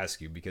going to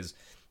ask you because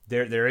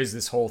there is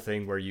this whole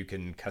thing where you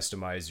can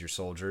customize your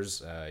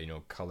soldiers,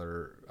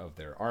 color of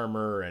their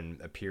armor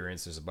and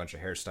appearance. There's a bunch of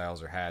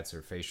hairstyles or hats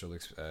or facial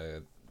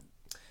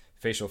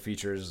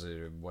features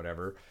or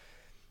whatever.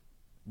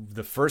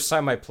 The first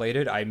time I played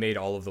it, I made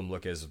all of them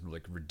look as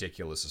like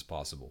ridiculous as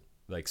possible.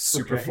 Like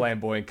super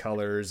flamboyant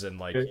colors and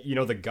like,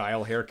 the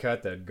Guile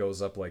haircut that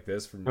goes up like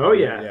this. Oh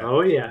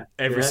yeah.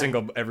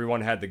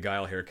 Everyone had the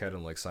Guile haircut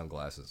and like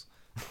sunglasses.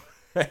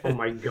 Oh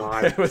my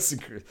God. It was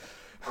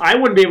I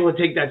wouldn't be able to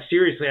take that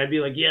seriously. I'd be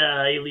like,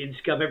 yeah, alien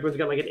scum. Everyone's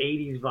got like an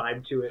 80s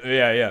vibe to it.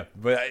 Yeah.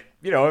 But,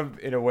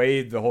 in a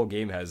way, the whole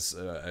game has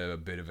a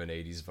bit of an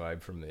 80s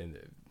vibe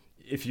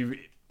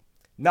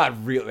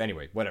not real,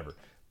 anyway, whatever.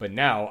 But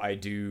now I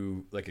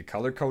do like a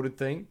color-coded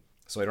thing,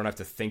 so I don't have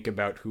to think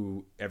about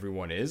who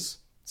everyone is.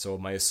 So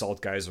my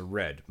assault guys are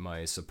red.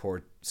 My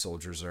support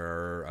soldiers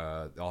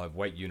all have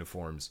white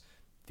uniforms.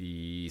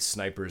 The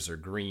snipers are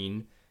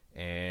green.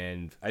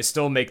 And I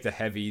still make the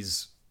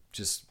heavies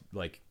just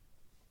like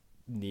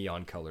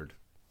neon colored.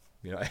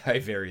 I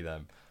vary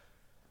them.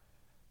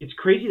 It's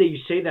crazy that you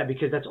say that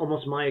because that's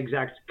almost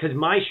because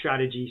my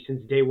strategy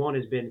since day one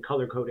has been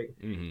color coding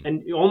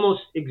and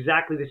almost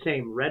exactly the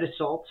same. Red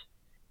assault,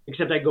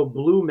 except I go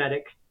blue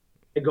medic,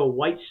 I go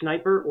white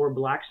sniper or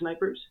black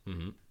snipers,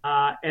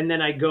 and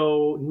then I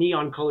go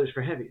neon colors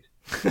for heavies.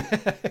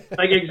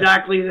 Like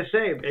exactly the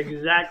same.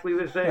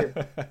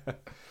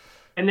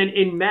 And then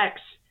in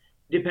mechs,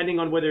 depending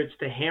on whether it's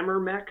the hammer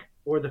mech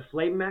or the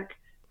flame mech,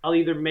 I'll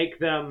either make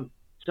them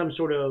some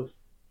sort of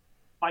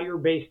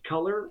fire-based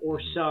color or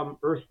some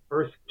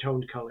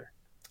earth-toned color.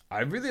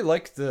 I really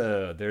like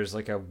there's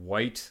like a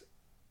white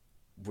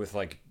with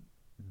like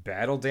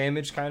battle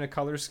damage kind of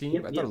color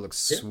scheme. I thought it looked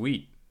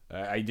sweet.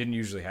 I didn't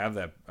usually have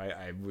that.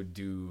 I would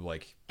do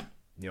like,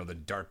 the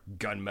dark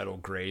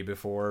gunmetal gray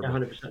before.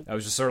 100%. I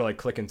was just sort of like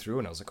clicking through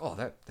and I was like, oh,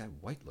 that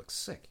white looks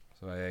sick.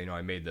 So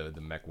I made the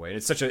mech white. And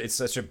it's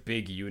such a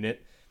big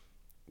unit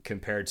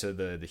compared to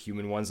the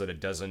human ones that it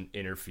doesn't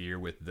interfere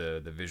with the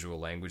visual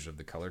language of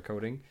the color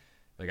coding.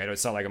 Like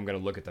it's not like I'm gonna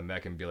look at the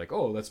mech and be like,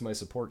 "Oh, that's my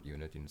support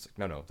unit." And it's like,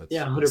 no, that's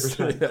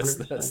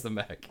 100%. That's the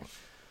mech.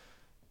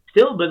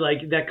 Still, but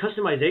like that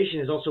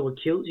customization is also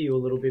what kills you a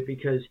little bit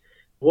because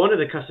one of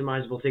the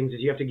customizable things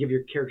is you have to give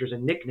your characters a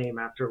nickname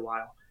after a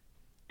while,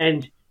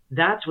 and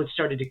that's what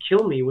started to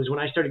kill me was when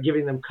I started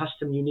giving them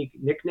custom, unique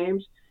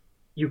nicknames.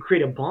 You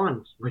create a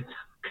bond with them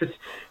because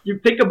you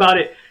think about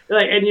it,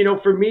 like,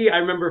 and for me, I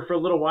remember for a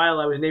little while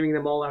I was naming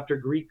them all after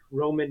Greek,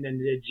 Roman,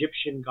 and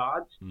Egyptian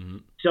gods.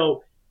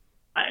 So.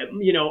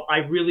 I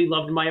really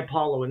loved my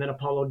Apollo, and then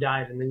Apollo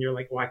died, and then you're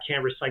like, well, I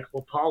can't recycle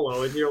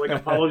Apollo, and you're like,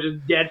 Apollo's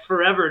just dead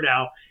forever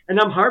now, and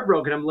I'm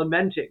heartbroken, I'm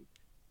lamenting,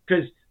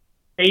 because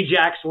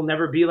Ajax will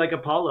never be like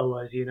Apollo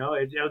was,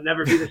 it'll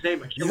never be the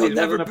same. You'll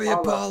never be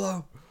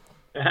Apollo.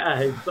 Yeah,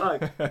 it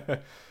sucks.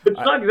 It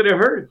sucks and it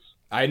hurts.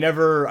 I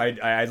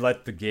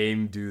let the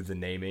game do the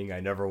naming.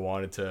 I never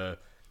wanted to.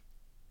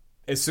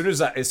 As soon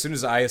as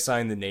I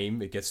assign the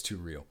name, it gets too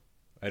real.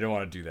 I don't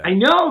want to do that. I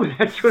know,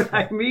 that's what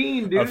I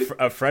mean, dude.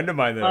 A friend of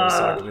mine that I was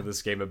talking to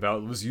this game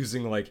about was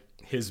using like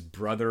his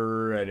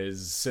brother and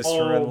his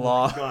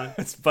sister-in-law. Oh,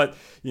 but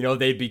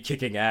they'd be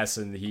kicking ass,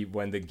 and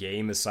when the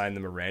game assigned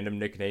them a random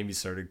nickname, he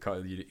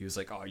was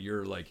like, "Oh,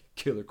 you're like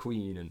Killer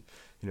Queen, and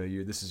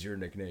this is your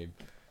nickname."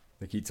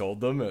 Like he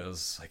told them, it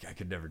was like I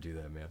could never do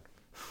that, man.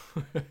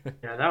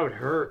 Yeah, that would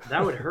hurt.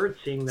 That would hurt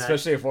seeing that,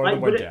 especially if one of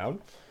them went down.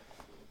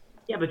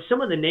 Yeah, but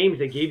some of the names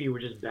they gave you were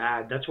just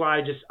bad. That's why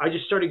I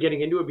just started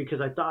getting into it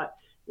because I thought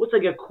what's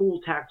like a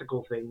cool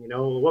tactical thing, you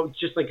know? What's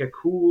just like a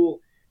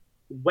cool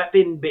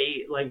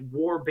weapon-based, like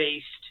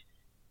war-based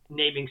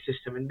naming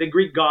system? And the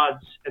Greek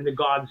gods and the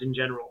gods in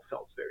general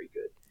felt very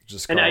good.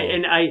 Just And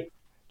call I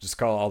just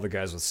call all the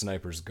guys with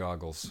snipers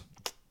goggles.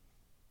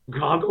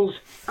 goggles.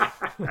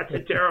 That's a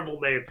terrible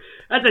name.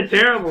 That's a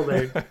terrible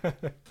name.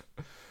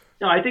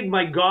 No, I think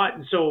my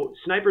god. So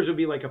snipers would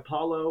be like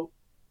Apollo,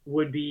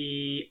 would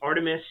be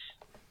Artemis,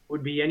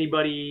 would be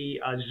anybody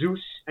Zeus,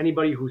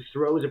 anybody who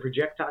throws a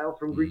projectile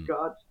from Greek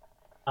gods.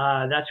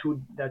 That's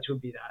who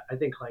would be that. I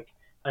think like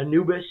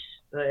Anubis.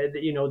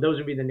 You know, those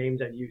would be the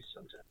names I'd use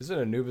sometimes. Isn't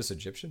Anubis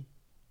Egyptian?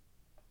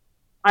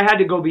 I had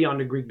to go beyond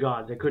the Greek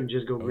gods. I couldn't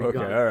just go Greek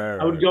gods. All right,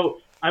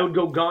 I would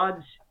go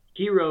gods,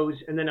 heroes,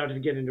 and then I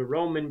would get into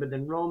Roman, but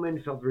then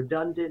Roman felt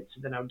redundant,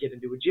 so then I would get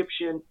into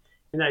Egyptian,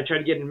 and then I tried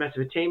to get into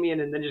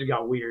Mesopotamian, and then it just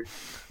got weird.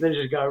 Then it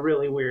just got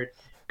really weird.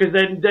 Because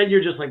then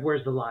you're just like,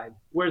 where's the line?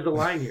 Where's the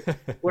line here?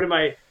 What am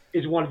I?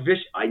 Is one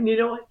vicious? You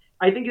know what?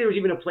 I think there was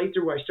even a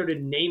playthrough where I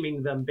started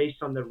naming them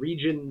based on the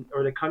region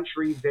or the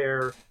country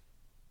the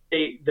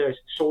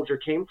soldier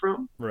came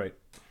from. Right.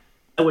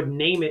 I would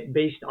name it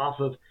based off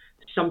of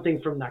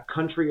something from that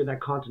country or that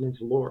continent's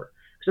lore.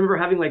 Because I remember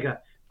having like a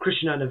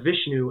Krishna and a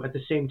Vishnu at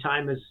the same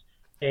time as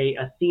a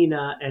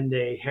Athena and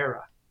a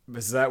Hera.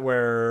 Is that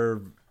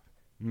where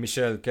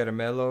Michel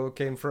Caramello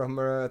came from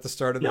at the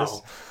start of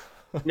this?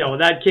 No,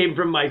 that came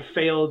from my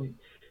failed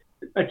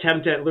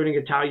attempt at learning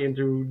Italian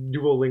through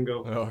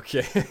Duolingo.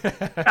 Okay.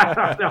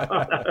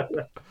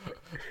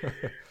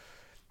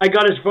 I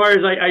got as far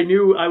as I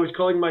knew I was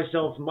calling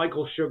myself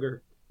Michael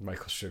Sugar.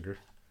 Michael Sugar.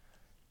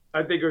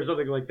 I think or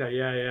something like that.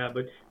 Yeah.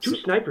 But two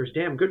snipers,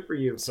 damn, good for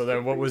you. So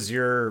then what was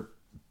your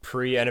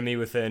pre-enemy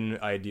within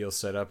ideal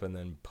setup and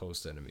then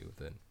post-enemy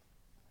within?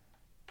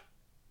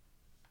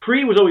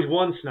 Pre was always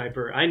one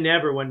sniper. I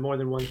never went more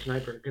than one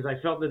sniper because I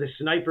felt that the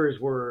snipers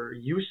were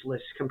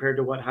useless compared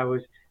to what I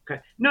was.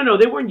 No,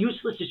 they weren't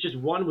useless. It's just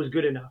one was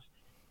good enough.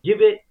 Give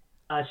it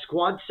a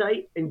squad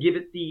sight and give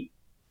it the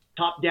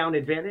top-down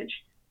advantage,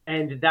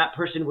 and that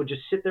person would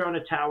just sit there on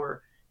a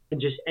tower,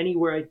 and just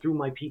anywhere I threw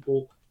my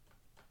people,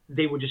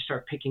 they would just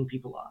start picking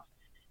people off.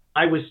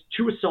 I was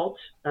 2 assaults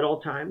at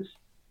all times,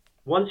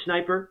 1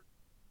 sniper,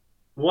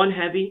 1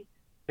 heavy,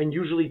 and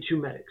usually 2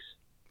 medics.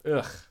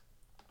 Ugh.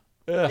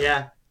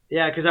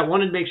 Yeah, because I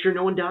wanted to make sure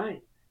no one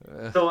died.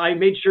 So I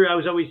made sure I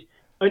was always,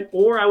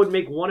 or I would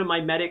make one of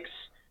my medics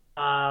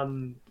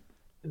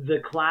the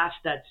class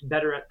that's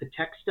better at the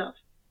tech stuff.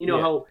 You know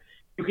how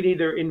you can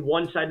either, in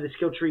one side of the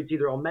skill tree, it's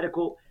either all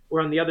medical,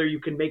 or on the other, you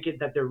can make it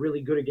that they're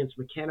really good against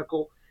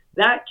mechanical.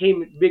 That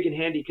came big and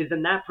handy because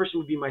then that person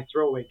would be my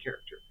throwaway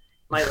character.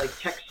 My like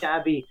tech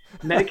savvy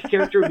medic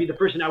character would be the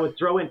person I would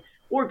throw in.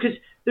 Or because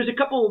there's a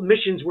couple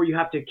missions where you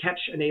have to catch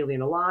an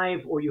alien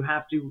alive, or you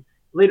have to,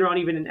 later on,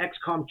 even in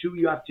XCOM 2,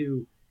 you have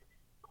to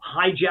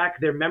hijack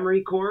their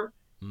memory core.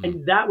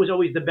 And that was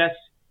always the best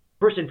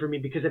person for me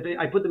because if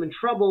I put them in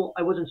trouble,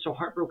 I wasn't so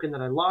heartbroken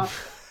that I lost.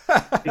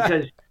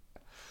 Because,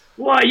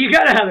 well, you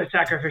got to have a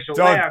sacrificial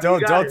lamb.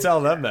 Don't tell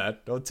them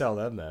that. Don't tell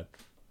them that.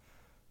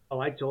 Oh,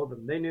 I told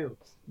them. They knew.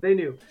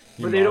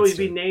 But they'd always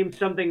be named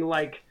something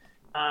like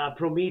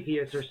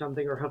Prometheus or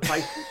something, or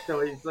Hephaestus. So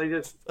it's like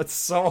this. That's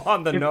so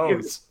on the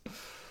nose.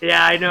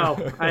 Yeah, I know.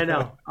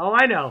 Oh,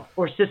 I know.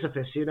 Or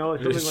Sisyphus, you know,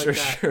 something like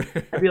that. Sure.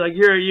 I'd be like,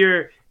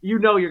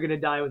 you're gonna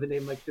die with a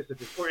name like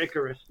Sisyphus or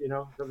Icarus, you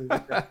know, something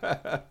like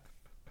that.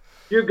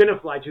 You're gonna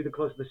fly too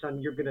close to the sun.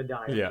 You're gonna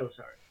die.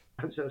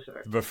 I'm so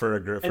sorry. But for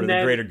the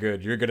greater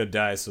good, you're gonna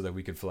die so that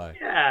we can fly.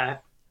 Yeah,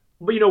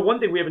 but you know, one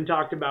thing we haven't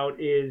talked about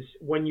is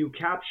when you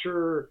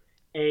capture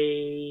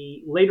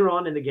later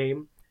on in the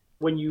game,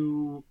 when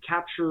you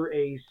capture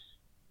a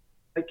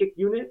psychic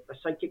unit,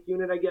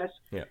 I guess.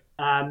 Yeah.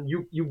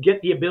 You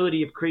get the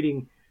ability of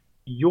creating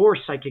your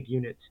psychic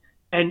units.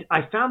 And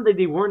I found that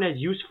they weren't as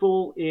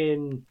useful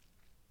in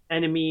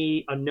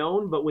Enemy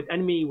Unknown, but with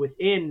Enemy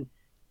Within,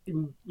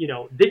 you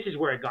know, this is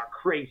where it got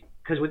crazy.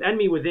 Because with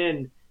Enemy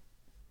Within,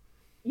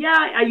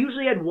 I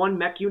usually had 1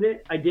 mech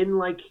unit. I didn't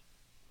like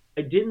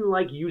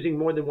using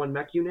more than 1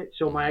 mech unit.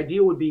 So my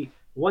ideal would be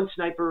 1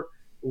 sniper,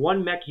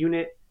 1 mech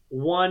unit,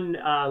 1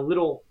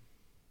 little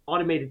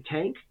automated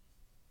tank.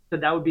 So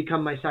that would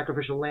become my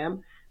sacrificial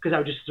lamb, because I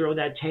would just throw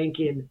that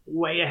tank in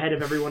way ahead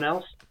of everyone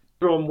else,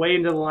 throw them way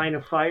into the line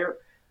of fire,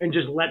 and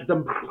just let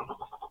them,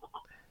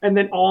 and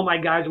then all my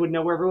guys would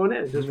know where everyone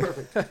is. It was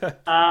perfect.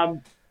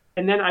 And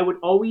then I would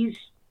always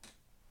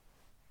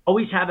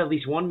have at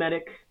least 1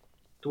 medic.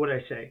 So what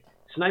did I say?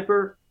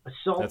 Sniper,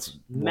 assault, that's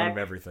mech. 1 of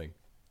everything.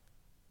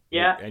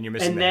 Yeah. And you're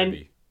missing the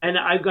heavy. And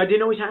I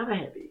didn't always have a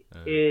heavy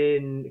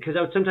because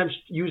I would sometimes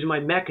use my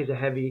mech as a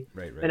heavy,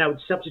 right. And I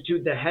would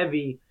substitute the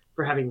heavy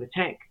for having the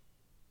tank,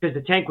 because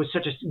the tank was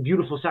such a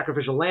beautiful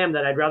sacrificial lamb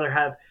that I'd rather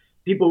have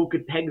people who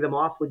could peg them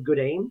off with good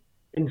aim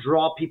and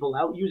draw people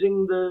out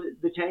using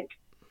the tank.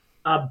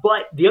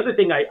 But the other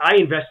thing I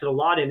invested a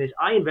lot in is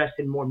I invest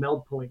in more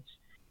meld points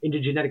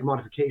into genetic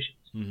modifications.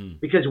 Mm-hmm.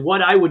 Because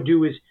what I would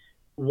do is,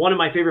 one of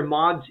my favorite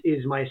mods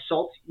is my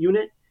assault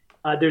unit.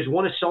 There's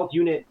one assault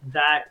unit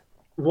that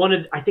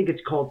I think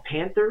it's called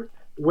Panther,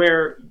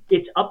 where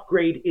its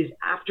upgrade is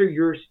after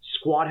your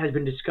squad has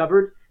been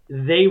discovered,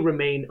 they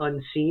remain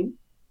unseen.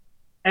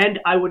 And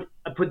I would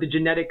put the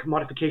genetic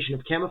modification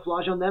of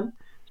camouflage on them.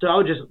 So I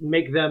would just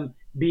make them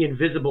be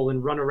invisible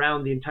and run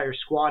around the entire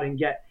squad and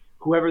get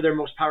whoever their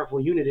most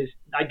powerful unit is.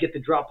 I'd get the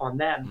drop on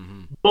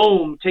them.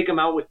 Boom, take them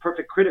out with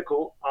perfect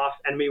critical off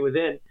enemy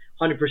within,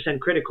 100%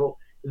 critical.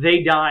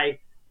 They die,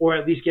 or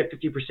at least get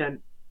 50%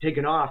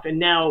 taken off. And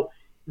now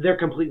they're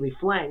completely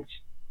flanked.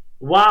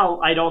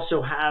 While I'd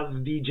also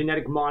have the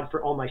genetic mod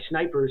for all my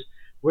snipers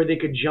where they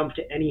could jump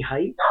to any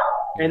height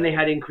and they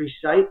had increased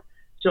sight.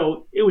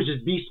 So it was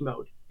just beast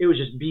mode.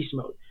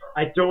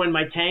 I throw in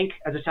my tank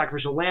as a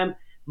sacrificial lamb.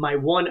 My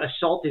one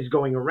assault is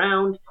going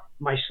around.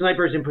 My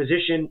sniper's in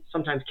position,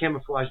 sometimes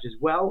camouflaged as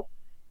well.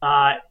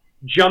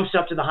 Jumps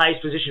up to the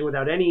highest position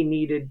without any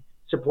needed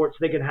support, so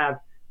they can have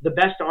the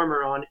best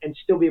armor on and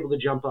still be able to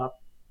jump up.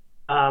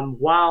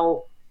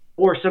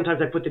 Or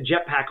sometimes I put the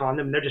jetpack on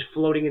them and they're just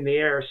floating in the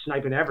air,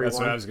 sniping everyone. That's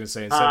what I was going to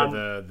say. Instead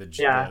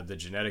of the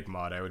genetic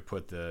mod, I would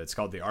put it's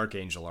called the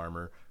Archangel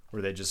armor,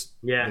 where they just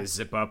they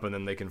zip up and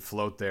then they can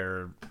float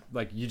there.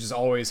 Like, you just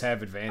always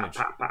have advantage.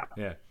 Pop, pop, pop.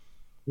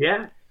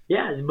 Yeah.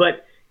 Yeah.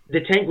 But the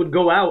tank would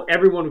go out,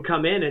 everyone would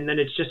come in, and then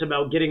it's just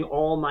about getting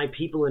all my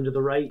people into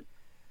the right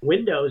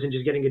windows and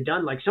just getting it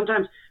done. Like,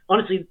 sometimes,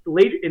 honestly,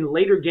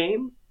 later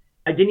game,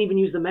 I didn't even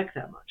use the mech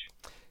that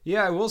much.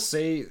 Yeah, I will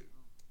say,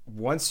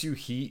 once you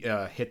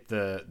hit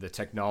the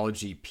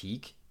technology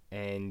peak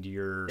and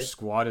your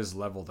squad is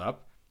leveled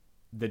up,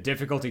 the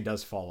difficulty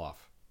does fall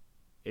off.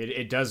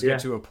 It does get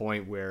to a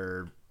point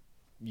where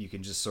you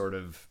can just sort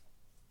of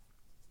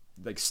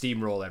like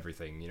steamroll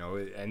everything,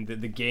 and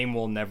the game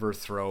will never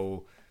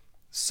throw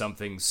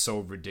something so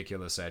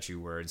ridiculous at you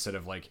where instead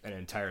of like an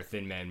entire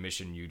Thin Man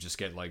mission, you just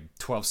get like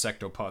 12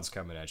 sectopods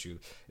coming at you.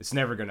 It's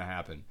never going to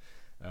happen.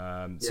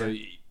 So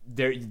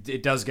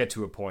it does get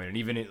to a point, and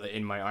even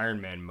in my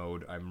Iron Man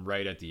mode, I'm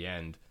right at the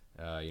end,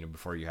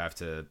 before you have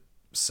to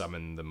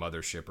summon the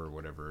mothership or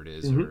whatever it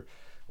is,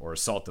 or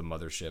assault the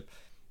mothership,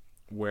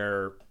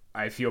 where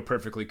I feel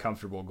perfectly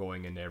comfortable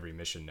going into every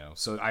mission now.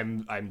 So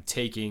I'm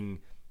taking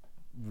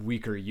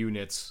weaker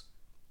units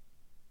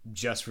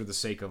just for the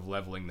sake of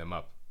leveling them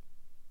up.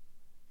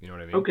 You know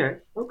what I mean?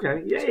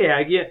 Okay.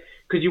 Yeah.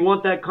 Because you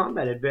want that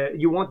combat advantage.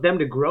 You want them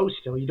to grow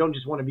still. You don't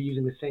just want to be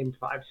using the same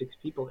 5-6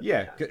 people.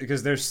 Yeah,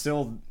 because there's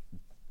still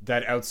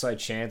that outside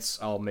chance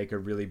I'll make a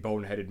really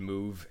boneheaded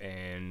move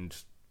and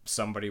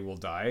somebody will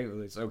die.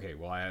 It's okay.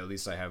 Well, at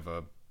least I have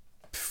a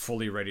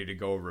fully ready to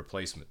go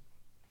replacement.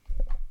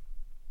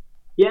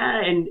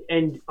 Yeah,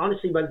 and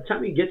honestly, by the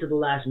time you get to the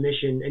last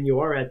mission and you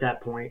are at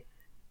that point,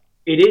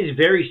 it is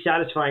very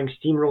satisfying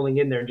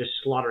steamrolling in there and just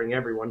slaughtering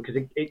everyone, because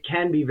it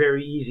can be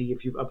very easy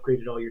if you've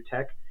upgraded all your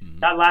tech.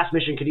 That last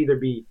mission could either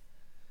be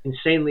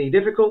insanely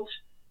difficult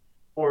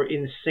or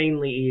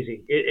insanely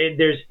easy.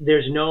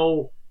 There's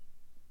no...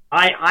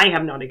 I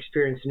have not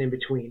experienced an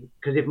in-between,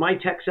 because if my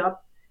tech's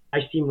up, I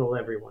steamroll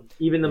everyone.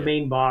 Even the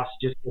main boss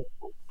just...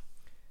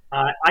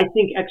 I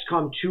think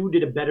XCOM 2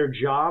 did a better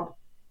job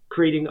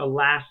creating a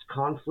last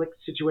conflict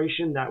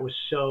situation that was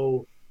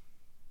so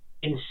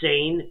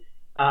insane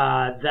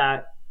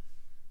that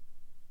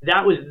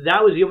was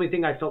the only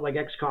thing I felt like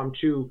XCOM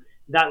 2,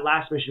 that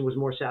last mission was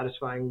more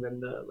satisfying than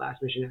the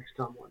last mission in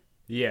XCOM 1.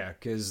 Yeah,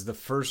 because the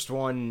first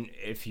one,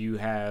 if you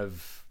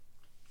have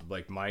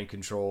like mind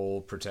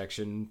control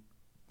protection,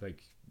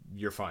 like,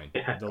 you're fine.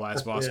 The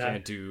last boss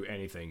can't do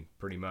anything,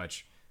 pretty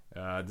much.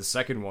 The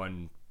second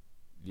one,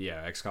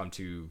 XCOM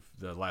 2,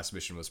 the last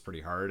mission was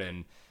pretty hard,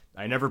 and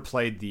I never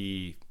played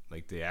the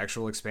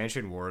actual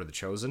expansion, War of the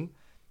Chosen.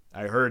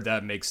 I heard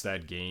that makes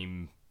that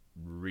game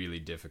really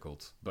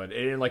difficult, but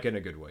in a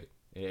good way,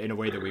 in a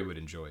way that we would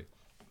enjoy.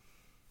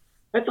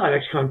 I thought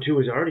XCOM 2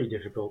 was already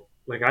difficult.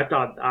 Like, I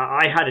thought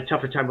I had a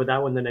tougher time with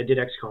that one than I did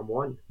XCOM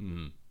 1.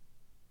 Mm-hmm.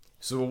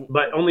 So,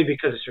 but only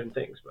because of certain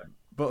things.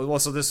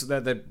 So this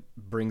that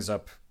brings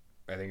up,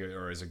 I think,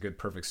 or is a good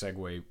perfect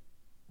segue.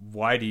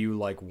 Why do you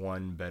like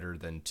 1 better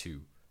than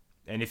 2?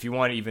 And if you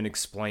want to even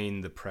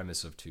explain the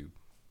premise of 2.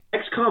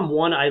 XCOM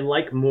 1 I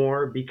like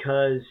more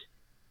because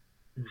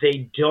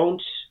they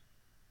don't...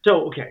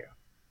 So, okay.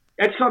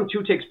 XCOM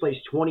 2 takes place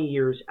 20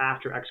 years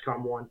after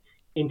XCOM 1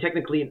 in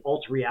technically an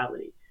alt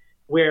reality,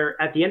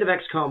 where at the end of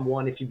XCOM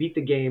 1, if you beat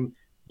the game,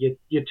 you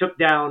took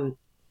down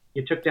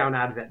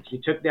Advent, you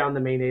took down the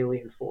main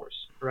alien force,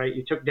 right?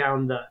 You took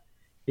down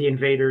the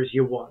invaders,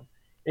 you won.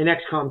 In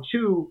XCOM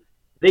 2,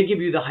 they give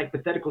you the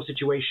hypothetical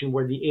situation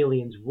where the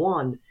aliens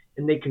won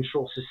and they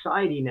control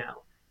society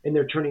now, and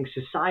they're turning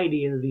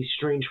society into these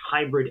strange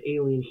hybrid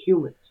alien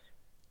humans.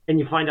 And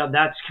you find out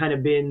that's kind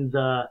of been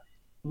the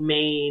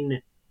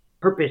main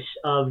purpose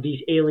of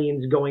these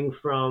aliens going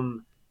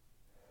from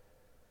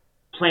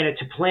planet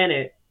to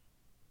planet,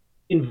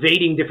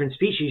 invading different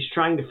species,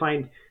 trying to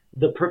find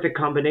the perfect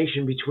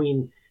combination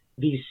between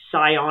these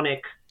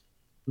psionic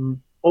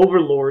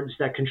overlords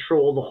that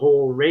control the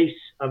whole race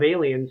of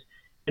aliens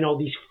and all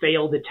these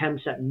failed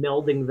attempts at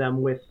melding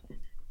them with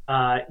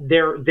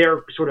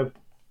their sort of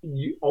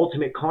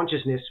ultimate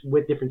consciousness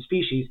with different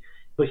species.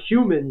 But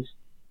humans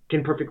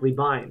can perfectly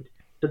bind.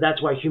 So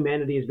that's why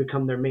humanity has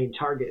become their main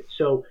target.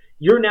 So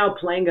you're now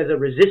playing as a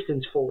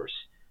resistance force.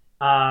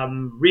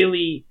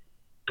 Really,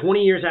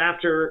 20 years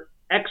after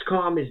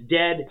XCOM is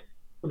dead,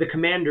 the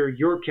commander,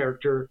 your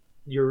character,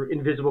 your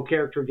invisible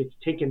character, gets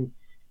taken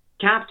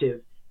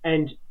captive,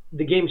 and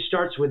the game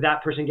starts with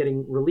that person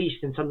getting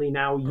released, and suddenly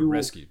now you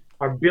rescued.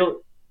 are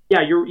built.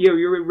 Yeah,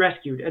 you're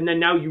rescued, and then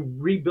now you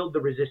rebuild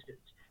the resistance.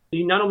 So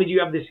you not only do you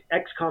have this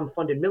XCOM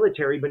funded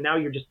military, but now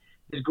you're just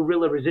this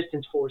guerrilla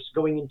resistance force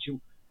going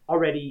into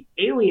already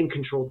alien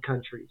controlled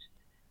countries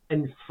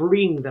and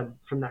freeing them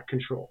from that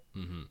control.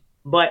 Mm-hmm.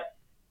 But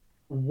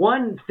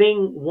one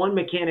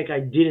mechanic I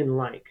didn't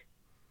like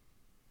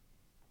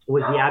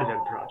was the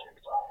Advent Project,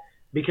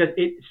 because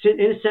it,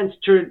 in a sense,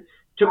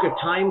 took a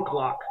time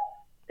clock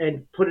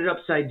and put it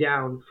upside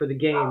down for the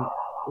game,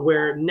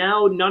 where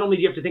now not only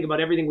do you have to think about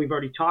everything we've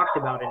already talked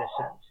about in a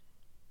sense,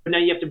 but now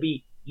you have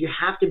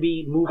to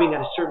be moving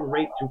at a certain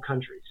rate through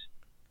countries.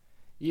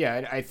 Yeah,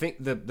 and I think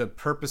the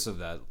purpose of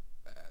that,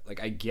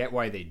 like, I get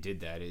why they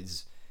did that,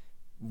 is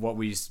what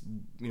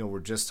we're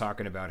just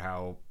talking about,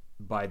 how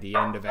by the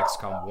end of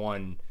XCOM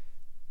 1,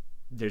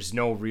 there's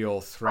no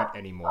real threat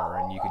anymore,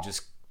 and you could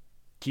just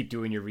keep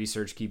doing your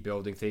research, keep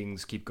building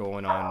things, keep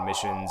going on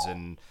missions,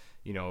 and,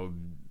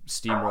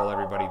 steamroll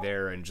everybody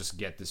there and just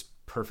get this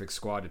perfect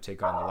squad to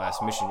take on the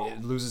last mission.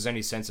 It loses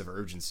any sense of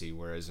urgency,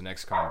 whereas in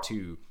XCOM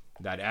 2,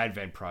 that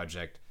Advent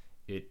Project,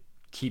 it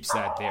keeps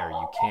that there.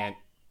 You can't,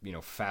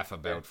 faff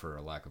about, for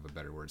a lack of a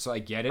better word. So I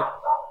get it.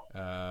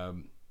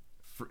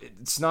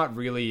 It's not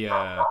really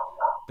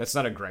that's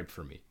not a gripe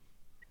for me.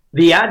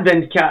 The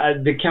Advent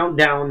the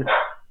countdown,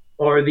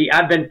 or the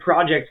Advent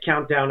Project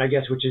countdown, I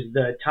guess, which is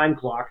the time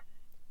clock,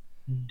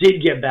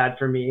 did get bad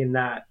for me in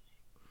that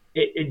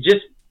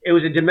it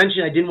was a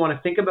dimension I didn't want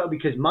to think about,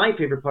 because my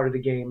favorite part of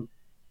the game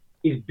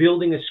is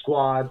building a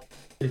squad,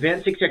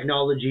 advancing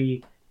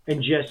technology,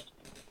 and just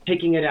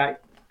taking it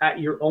at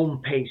your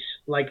own pace.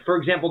 Like, for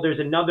example, there's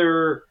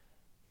another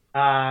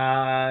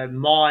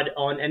mod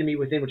on Enemy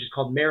Within, which is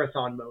called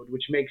Marathon Mode,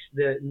 which makes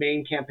the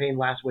main campaign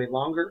last way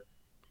longer.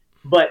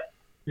 But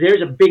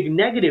there's a big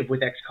negative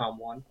with XCOM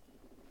 1,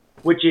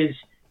 which is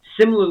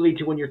similarly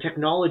to when your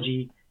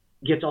technology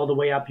gets all the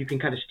way up, you can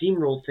kind of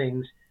steamroll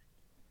things.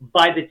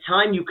 By the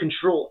time you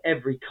control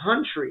every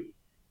country,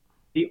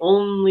 the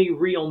only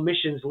real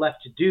missions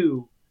left to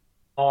do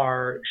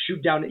are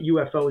shoot down at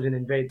UFOs and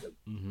invade them.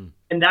 Mm-hmm.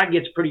 And that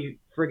gets pretty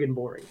friggin'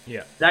 boring.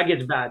 Yeah. That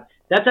gets bad.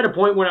 That's at a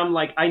point where I'm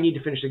like, I need to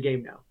finish the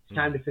game now. It's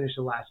time to finish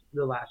the last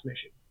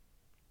mission.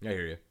 I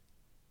hear you.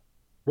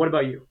 What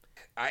about you?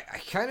 I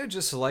kind of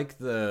just like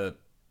the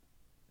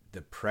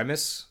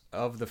premise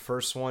of the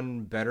first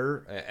one better,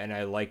 and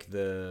I like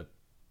the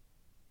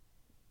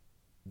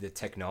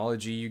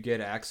technology you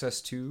get access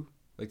to.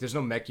 Like, there's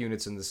no mech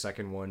units in the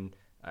second one.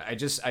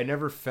 I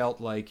never felt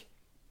like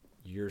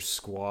your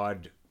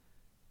squad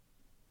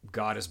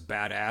got as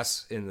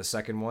badass in the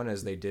second one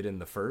as they did in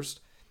the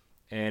first.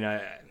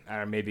 And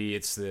maybe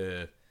it's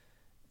the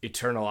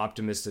eternal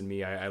optimist in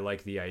me. I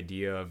like the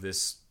idea of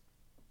this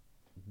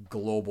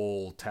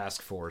global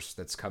task force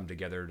that's come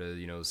together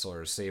to,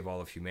 sort of save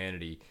all of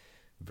humanity,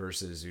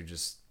 versus you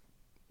just,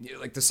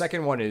 like, the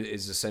second one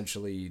is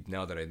essentially,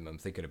 now that I'm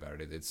thinking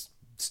about it, it's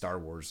Star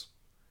Wars.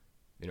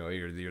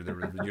 You're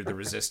the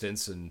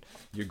Resistance, and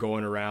you're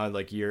going around,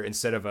 like, you're,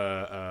 instead of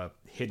a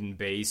hidden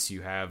base,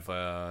 you have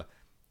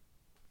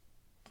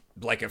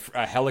like a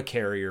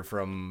helicarrier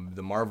from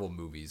the Marvel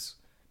movies.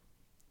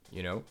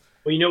 Well,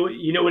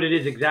 you know what it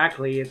is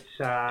exactly. It's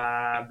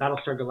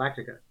Battlestar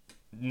Galactica.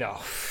 No,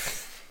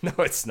 no,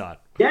 it's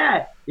not.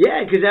 Yeah,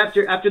 because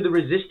after the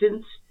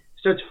Resistance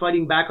starts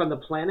fighting back on the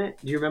planet,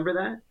 do you remember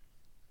that?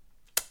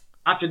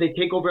 After they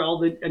take over all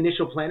the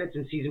initial planets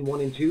in season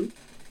 1 and 2,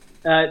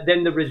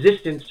 then the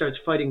Resistance starts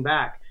fighting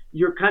back.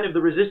 You're kind of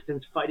the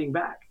Resistance fighting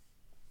back.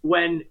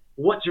 When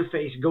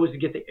What's-Her-Face goes to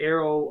get the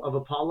arrow of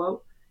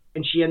Apollo,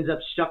 and she ends up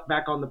stuck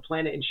back on the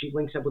planet, and she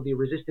links up with the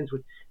Resistance,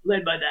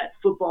 led by that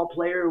football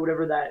player, or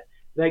whatever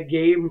that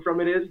game from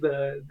it is,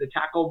 the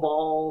tackle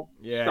ball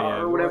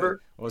star or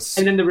whatever. Well,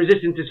 and then the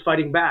Resistance is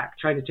fighting back,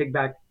 trying to take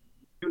back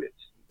units.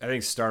 I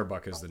think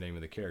Starbuck is the name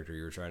of the character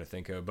you were trying to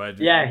think of, but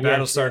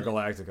Battlestar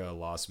Galactica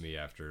lost me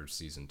after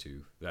season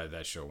 2.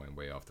 That show went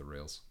way off the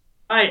rails.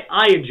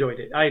 I enjoyed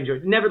it.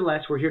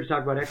 Nevertheless, we're here to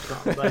talk about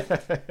XCOM,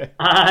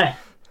 but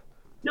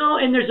no,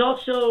 and there's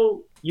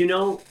also,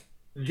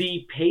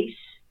 the pace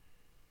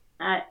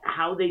at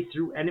how they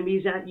threw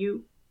enemies at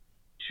you.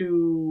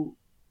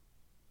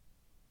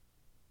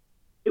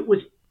 It was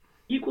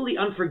equally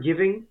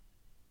unforgiving,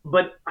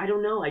 but I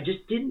don't know. I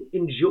just didn't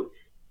enjoy.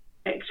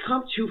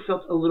 XCOM 2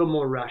 felt a little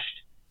more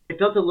rushed. It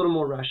felt a little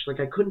more rushed.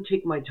 Like, I couldn't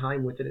take my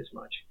time with it as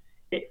much.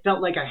 It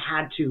felt like I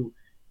had to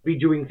be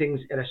doing things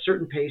at a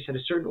certain pace, at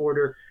a certain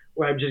order,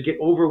 where I'd just get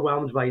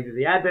overwhelmed by either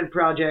the Advent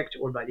Project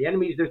or by the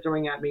enemies they're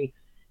throwing at me.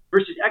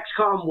 Versus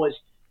XCOM was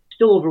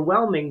still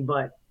overwhelming,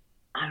 but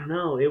I don't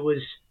know. It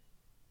was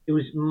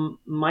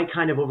my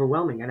kind of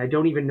overwhelming, and I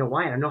don't even know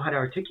why. I don't know how to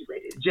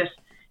articulate it.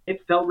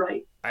 It felt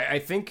right. I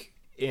think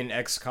in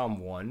XCOM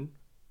 1,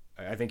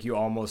 I think you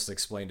almost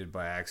explained it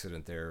by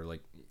accident there.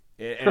 Like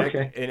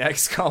Okay. in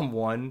XCOM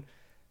 1,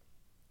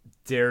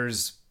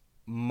 there's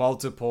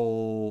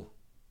multiple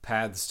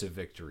paths to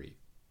victory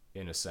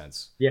in a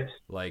sense. Yes.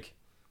 Like,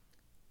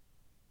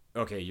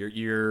 okay,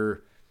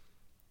 you're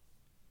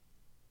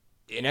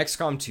in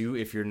XCOM 2,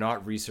 if you're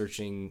not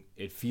researching,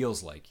 it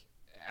feels like,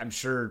 I'm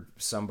sure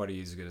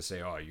somebody's going to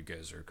say, oh, you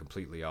guys are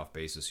completely off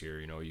basis here.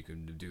 You know, you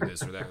can do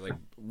this or that. Like,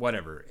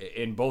 whatever.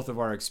 In both of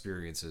our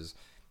experiences,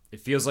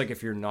 it feels like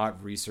if you're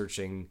not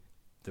researching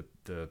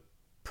the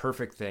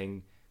perfect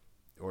thing,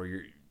 or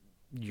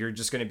you're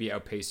just going to be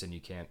outpaced and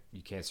you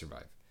can't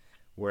survive.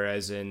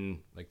 Whereas in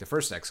like the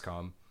first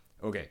XCOM,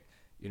 okay,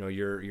 you know,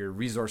 your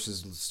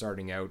resources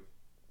starting out,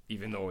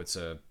 even though it's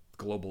a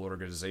global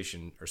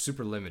organization, are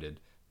super limited,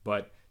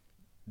 but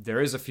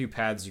there is a few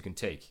paths you can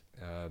take.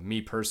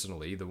 Me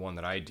personally, the one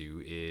that I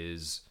do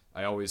is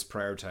I always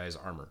prioritize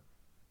armor.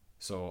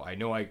 So I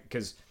know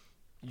because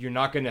you're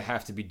not going to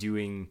have to be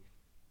doing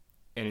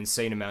an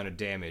insane amount of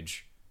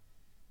damage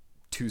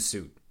to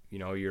suit. You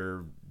know,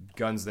 your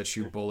guns that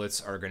shoot bullets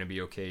are going to be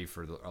okay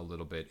for a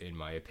little bit, in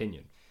my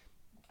opinion.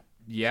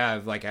 Yeah,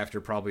 like after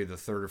probably the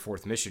third or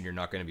fourth mission, you're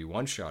not going to be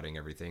one-shotting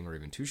everything or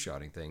even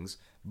two-shotting things,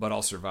 but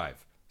I'll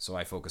survive. So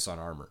I focus on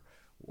armor.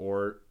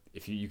 Or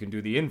if you can do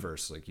the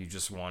inverse, like you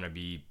just want to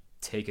be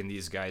taking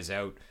these guys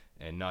out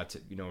and not,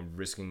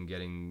 risking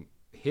getting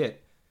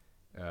hit,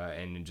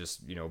 and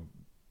just,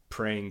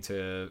 praying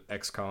to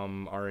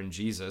XCOM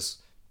RNGesus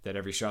that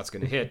every shot's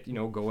going to hit,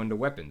 go into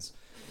weapons.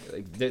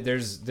 Like,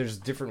 there's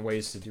different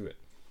ways to do it.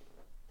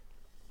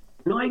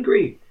 No, I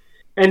agree.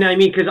 And I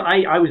mean, because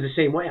I was the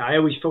same way. I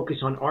always focus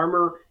on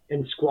armor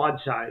and squad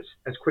size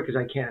as quick as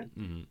I can.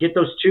 Mm-hmm. Get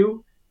those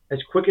two as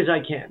quick as I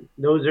can.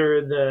 Those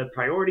are the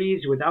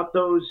priorities. Without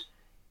those,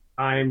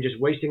 I'm just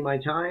wasting my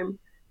time,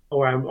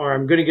 or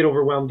I'm going to get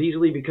overwhelmed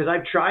easily, because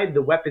I've tried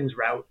the weapons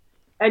route.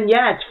 And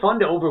yeah, it's fun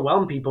to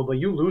overwhelm people, but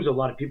you lose a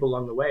lot of people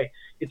along the way.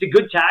 It's a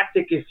good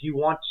tactic if you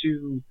want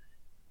to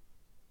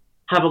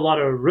have a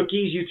lot of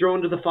rookies you throw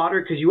into the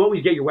fodder, because you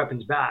always get your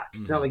weapons back.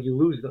 It's not like you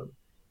lose them.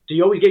 So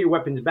you always get your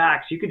weapons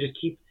back, so you could just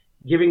keep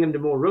giving them to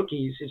more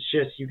rookies. It's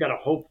just you got to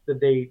hope that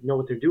they know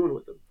what they're doing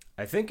with them.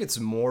 I think it's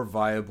more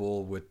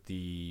viable with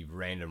the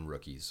random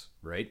rookies,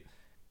 right?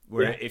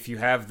 Where if you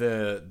have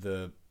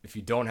if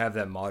you don't have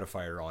that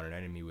modifier on an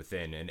enemy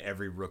within, and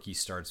every rookie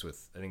starts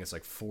with, I think it's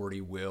like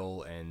 40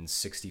 will and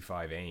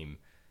 65 aim,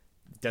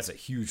 that's a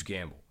huge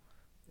gamble.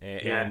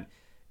 And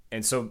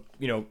so,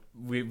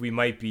 we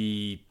might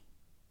be,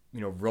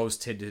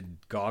 rose-tinted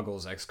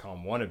goggles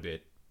XCOM 1 a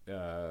bit,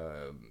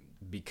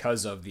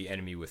 because of the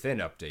enemy within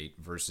update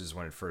versus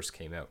when it first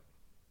came out.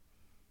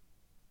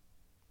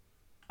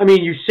 I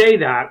mean, you say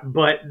that,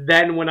 but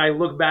then when I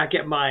look back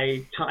at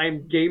my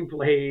time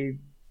gameplay,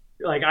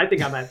 like I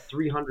think I'm at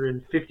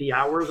 350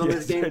 hours on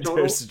this game total.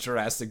 There's a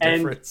drastic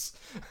difference.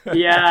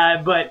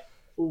 Yeah, but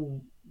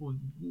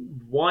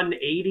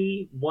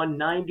 180,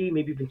 190,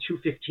 maybe even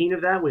 215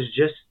 of that was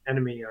just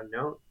enemy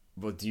unknown.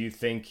 Well, do you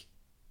think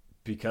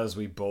because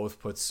we both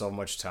put so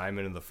much time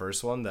into the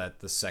first one that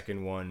the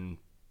second one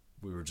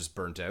we were just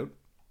burnt out?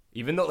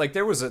 Even though like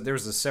there was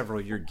a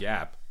several year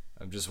gap,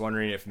 I'm just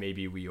wondering if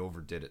maybe we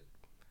overdid it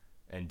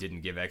and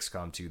didn't give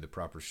XCOM 2 the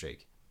proper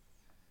shake.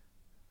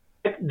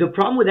 The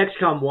problem with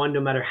XCOM 1,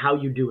 no matter how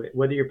you do it,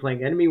 whether you're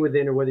playing enemy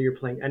within or whether you're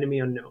playing enemy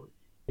unknown,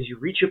 is you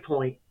reach a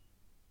point,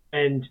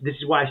 and this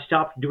is why I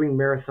stopped doing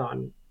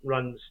marathon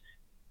runs.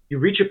 You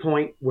reach a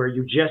point where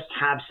you just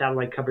have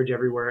satellite coverage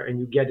everywhere, and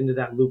you get into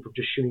that loop of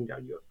just shooting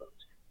down UFOs.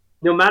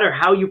 No matter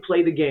how you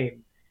play the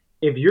game,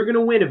 if you're going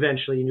to win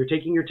eventually and you're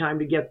taking your time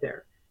to get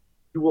there,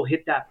 you will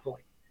hit that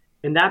point.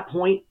 And that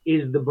point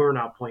is the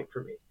burnout point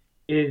for me.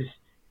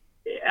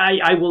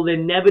 I will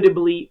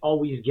inevitably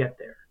always get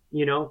there,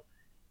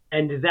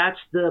 And that's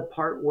the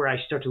part where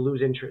I start to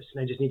lose interest,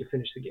 and I just need to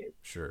finish the game.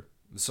 Sure.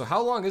 So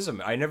how long is it?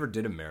 I never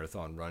did a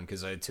marathon run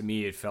because to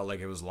me it felt like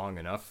it was long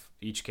enough.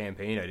 Each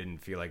campaign, I didn't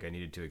feel like I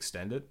needed to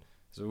extend it.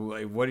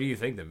 So what do you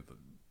think the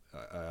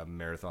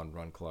marathon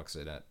run clocks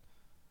it at?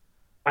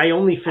 I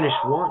only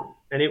finished one,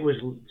 and it was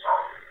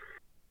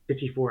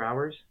 54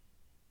 hours.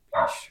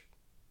 Eesh.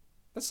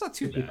 That's not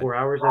too 54 bad.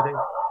 hours, I think.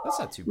 That's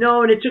not too bad.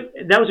 No, and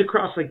that was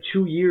across like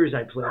 2 years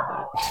I played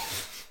that.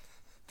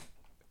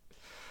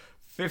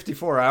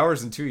 54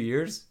 hours in 2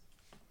 years?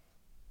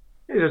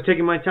 I was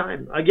taking my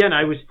time. Again,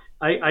 I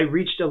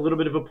reached a little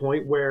bit of a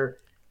point where,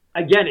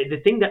 again, the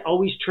thing that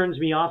always turns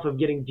me off of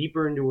getting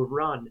deeper into a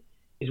run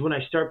is when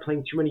I start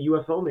playing too many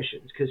UFO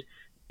missions,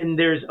 and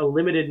there's a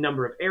limited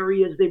number of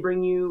areas they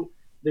bring you.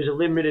 There's a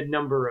limited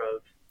number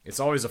of... It's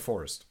always a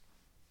forest.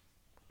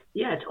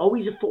 Yeah, it's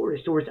always a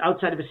forest, or it's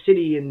outside of a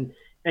city, and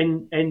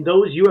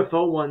those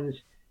UFO ones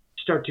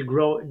start to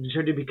grow,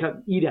 start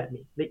to eat at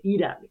me. They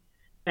eat at me.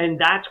 And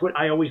that's what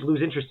I always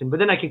lose interest in. But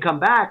then I can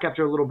come back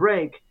after a little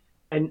break,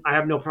 and I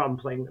have no problem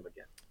playing them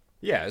again.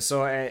 Yeah,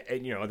 so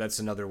that's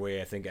another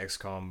way I think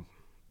XCOM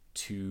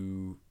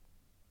 2...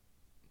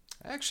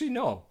 Actually,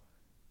 no.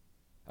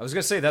 I was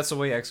going to say that's the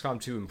way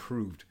XCOM 2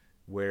 improved,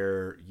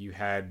 where you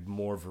had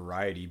more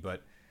variety,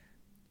 but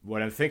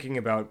when I'm thinking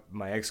about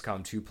my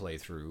XCOM 2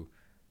 playthrough,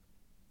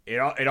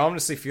 it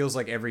honestly feels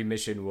like every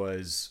mission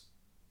was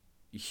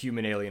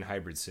human alien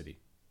hybrid city.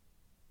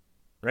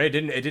 Right?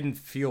 It didn't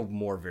feel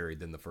more varied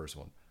than the first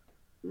one.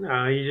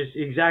 No, you just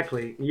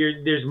exactly.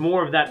 There's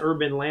more of that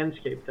urban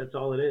landscape. That's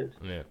all it is.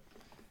 Yeah.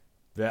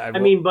 I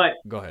mean, but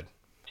go ahead.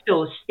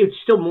 still, it's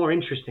still more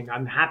interesting.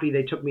 I'm happy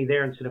they took me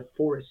there instead of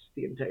forests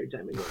the entire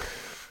time.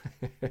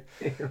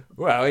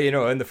 Well,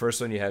 in the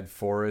first one you had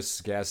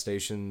forests, gas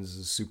stations,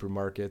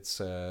 supermarkets,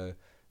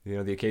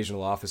 the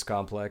occasional office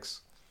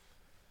complex.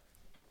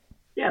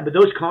 Yeah, but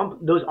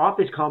those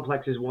office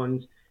complexes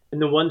ones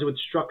and the ones with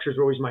structures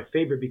are always my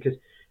favorite because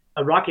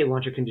a rocket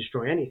launcher can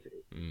destroy anything.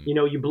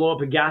 You blow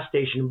up a gas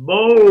station,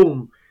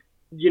 boom,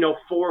 4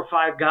 or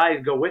 5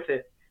 guys go with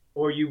it.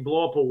 Or you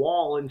blow up a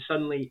wall and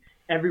suddenly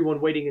everyone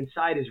waiting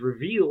inside is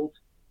revealed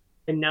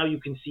and now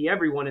you can see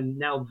everyone and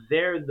now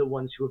they're the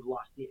ones who have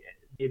lost the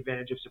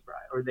advantage of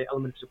surprise or the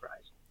element of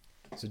surprise.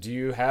 So do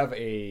you have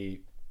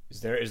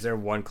is there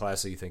one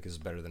class that you think is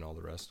better than all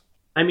the rest?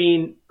 I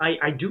mean,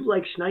 I do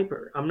like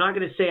Sniper. I'm not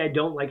going to say I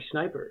don't like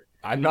Sniper.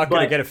 I'm not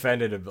going to get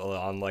offended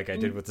on like I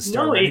did with the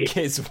Star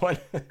Renegades one.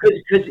 Because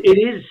it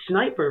is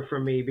Sniper for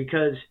me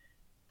because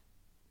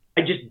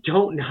I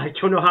don't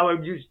know how I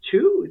would use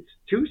 2.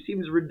 2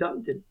 seems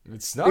redundant.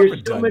 It's not There's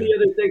redundant. So many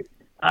other things.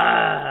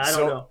 I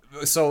don't know.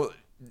 So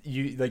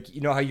you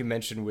how you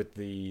mentioned with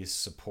the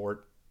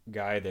support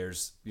guy,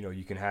 there's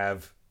you can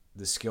have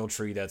the skill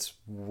tree that's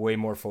way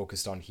more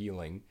focused on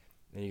healing,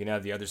 and you can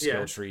have the other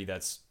skill tree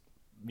that's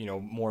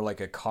more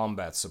like a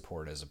combat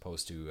support as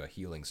opposed to a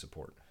healing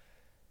support.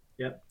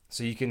 Yep.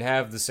 So you can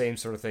have the same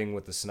sort of thing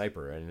with the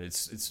sniper, and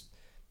it's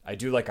I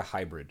do like a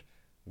hybrid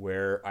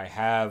where I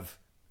have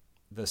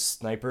the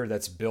sniper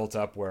that's built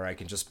up where I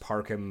can just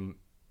park him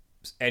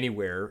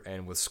anywhere,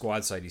 and with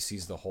squad sight he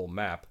sees the whole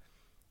map.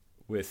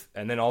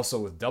 And then also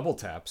with double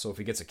tap, so if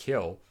he gets a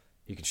kill,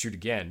 he can shoot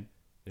again.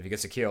 If he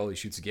gets a kill, he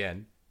shoots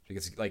again. If he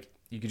gets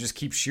you can just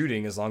keep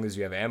shooting as long as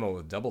you have ammo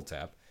with double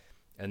tap.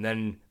 And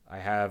then I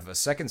have a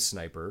second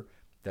sniper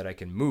that I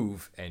can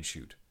move and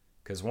shoot.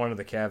 Because one of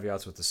the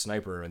caveats with the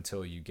sniper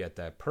until you get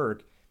that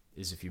perk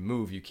is if you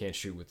move, you can't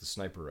shoot with the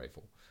sniper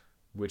rifle.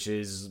 Which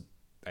is,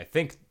 I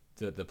think,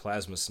 the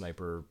plasma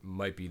sniper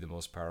might be the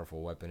most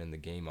powerful weapon in the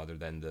game other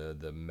than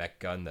the mech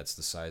gun that's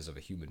the size of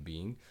a human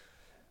being.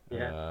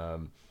 Yeah.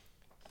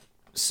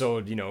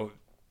 So,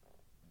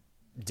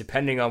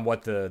 depending on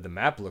what the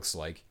map looks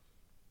like,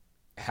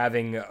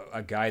 having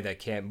a guy that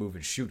can't move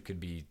and shoot could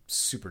be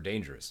super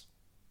dangerous.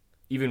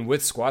 Even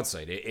with squad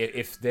sight,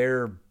 if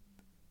they're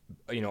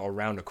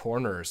around a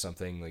corner or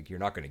something, like you're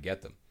not going to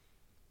get them.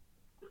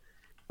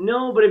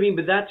 No, but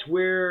that's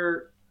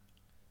where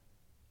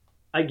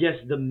I guess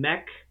the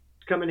mech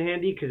come in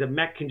handy because a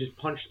mech can just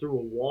punch through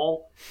a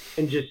wall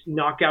and just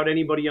knock out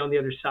anybody on the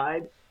other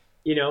side,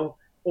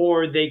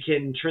 or they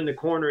can turn the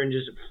corner and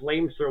just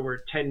flamethrower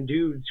 10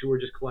 dudes who are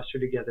just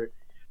clustered together.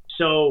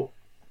 So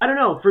I don't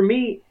know. For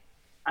me,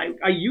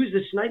 I use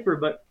the sniper,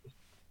 but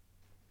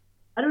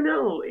I don't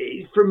know.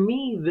 For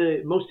me,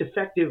 the most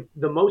effective,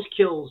 the most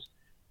kills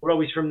were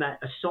always from that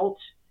assault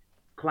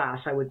class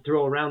I would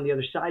throw around the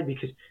other side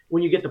because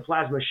when you get the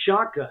plasma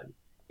shotgun,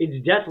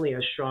 it's definitely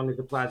as strong as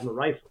the plasma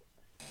rifle.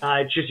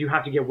 It's just you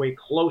have to get way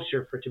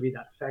closer for it to be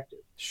that effective.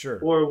 Sure.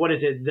 Or what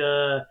is it?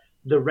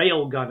 The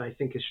rail gun, I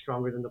think, is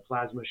stronger than the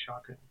plasma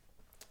shotgun.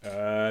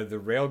 The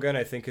rail gun,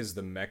 I think, is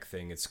the mech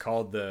thing. It's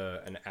called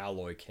an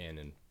alloy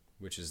cannon,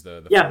 which is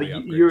the yeah, but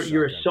your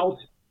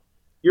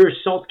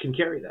assault can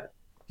carry that.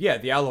 Yeah,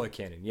 the alloy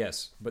cannon,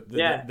 yes. But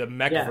the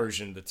mech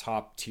version, the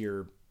top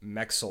tier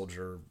mech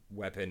soldier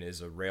weapon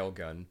is a rail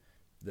gun.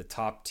 The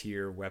top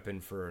tier weapon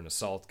for an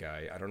assault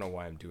guy, I don't know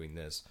why I'm doing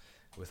this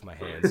with my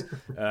hands.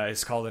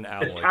 It's called an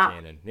alloy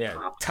cannon.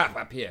 Yeah, top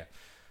up here.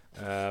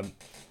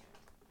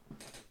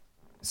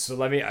 So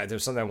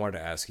there's something I wanted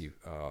to ask you.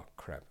 Oh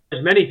crap.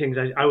 There's many things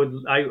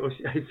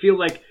I feel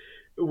like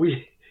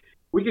we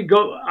could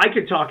go. I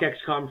could talk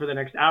XCOM for the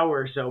next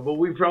hour or so, but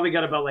we've probably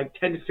got about like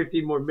 10 to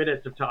 15 more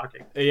minutes of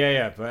talking.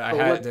 Yeah.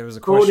 But there was a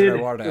question I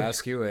wanted to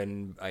ask you,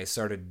 and I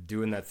started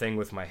doing that thing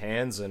with my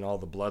hands, and all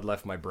the blood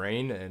left my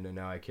brain, and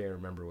now I can't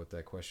remember what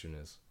that question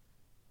is.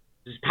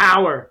 Just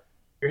power.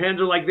 Your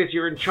hands are like this.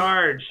 You're in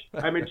charge.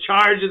 I'm in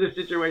charge of the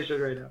situation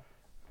right now.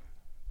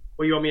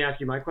 Well, you want me to ask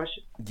you my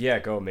question? Yeah,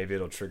 go. Maybe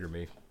it'll trigger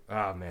me.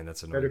 Oh man,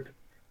 that's annoying.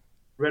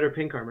 Red or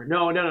pink armor?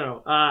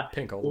 No.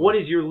 Pink. What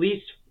is your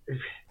least?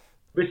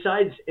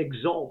 Besides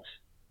Exalt,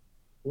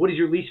 what is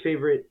your least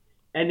favorite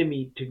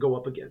enemy to go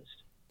up against?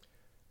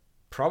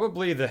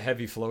 Probably the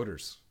heavy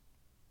floaters.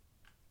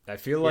 I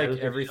feel like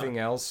everything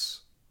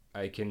else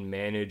I can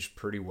manage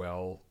pretty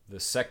well. The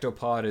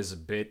sectopod is a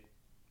bit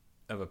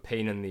of a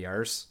pain in the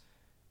arse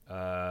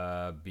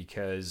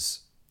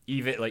because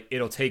even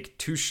it'll take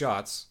 2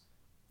 shots,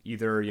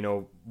 either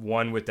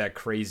one with that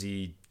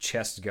crazy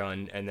chest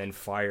gun and then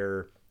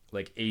fire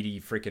like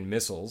 80 freaking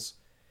missiles,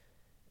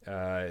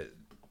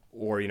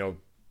 or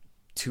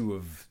two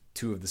of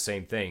the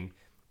same thing,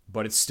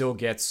 but it still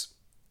gets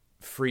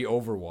free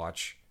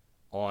Overwatch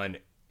on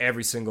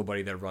every single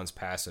buddy that runs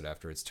past it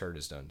after its turn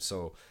is done.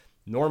 So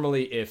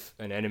normally if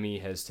an enemy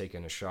has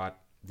taken a shot,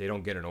 they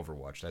don't get an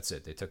Overwatch. That's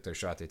it. They took their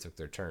shot, they took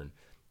their turn.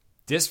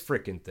 This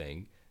freaking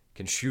thing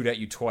can shoot at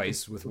you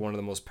twice with one of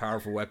the most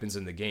powerful weapons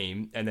in the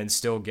game and then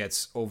still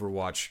gets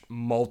Overwatch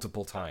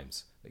multiple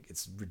times. Like,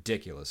 it's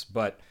ridiculous.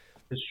 But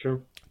it's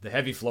true. The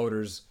heavy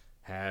floaters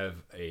have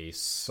a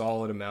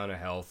solid amount of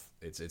health.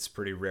 It's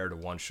pretty rare to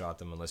one-shot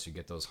them unless you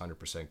get those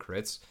 100%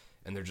 crits,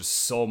 and they're just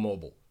so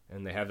mobile.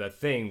 And they have that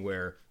thing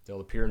where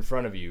they'll appear in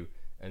front of you,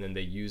 and then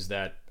they use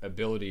that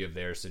ability of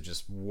theirs to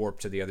just warp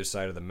to the other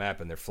side of the map,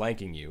 and they're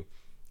flanking you.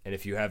 And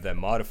if you have that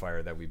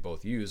modifier that we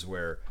both use,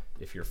 where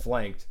if you're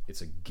flanked,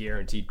 it's a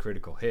guaranteed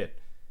critical hit,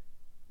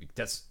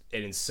 that's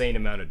an insane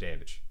amount of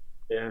damage.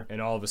 Yeah.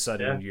 And all of a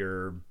sudden,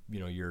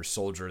 your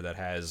soldier that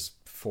has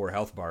 4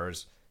 health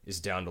bars is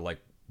down to like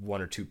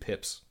 1 or 2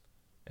 pips,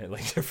 and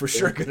like they're for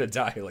sure gonna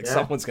die. Like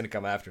someone's gonna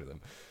come after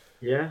them.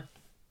 Yeah.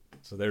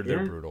 So they're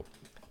brutal.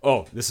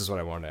 Oh, this is what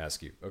I wanted to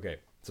ask you. Okay,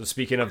 so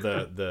speaking of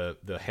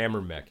the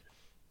hammer mech,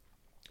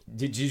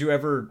 did you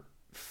ever?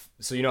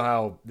 So you know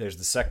how there's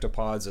the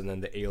sectopods, and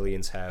then the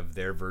aliens have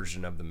their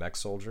version of the mech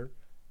soldier.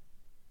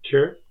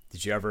 Sure.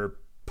 Did you ever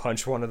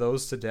punch one of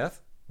those to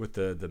death with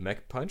the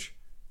mech punch?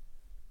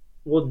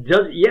 Well,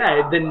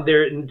 then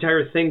their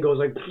entire thing goes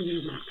like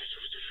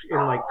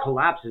and like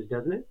collapses,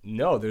 doesn't it?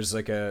 No, there's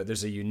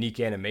a unique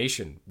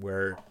animation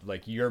where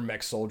like your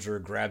mech soldier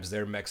grabs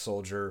their mech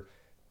soldier,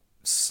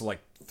 like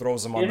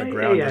throws them on the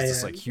ground. It's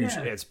this like huge.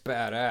 Yeah. It's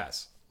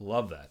badass.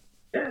 Love that.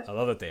 Yeah. I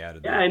love that they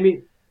added that. Yeah, I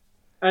mean,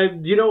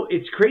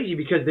 it's crazy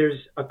because there's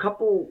a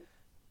couple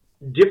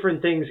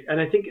different things, and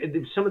I think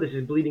some of this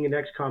is bleeding in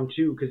XCOM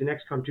 2, because in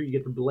XCOM 2 you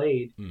get the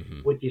blade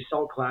with the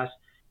assault class.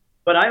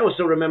 But I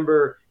also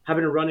remember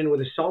having to run in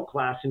with assault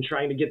class and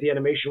trying to get the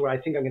animation where I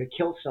think I'm going to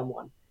kill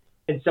someone,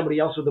 and somebody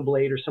else with a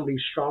blade or somebody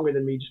stronger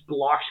than me just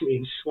blocks me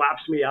and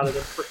slaps me out of the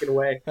freaking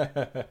way.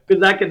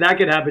 Because that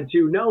could happen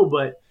too. No,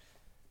 but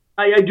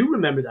I do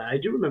remember that. I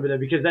do remember that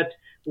because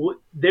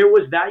there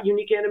was that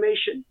unique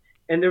animation,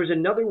 and there was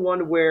another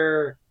one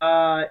where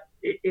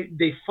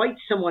they fight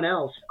someone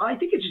else. I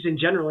think it's just in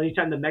general,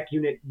 anytime the mech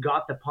unit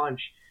got the punch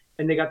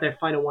and they got that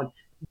final one,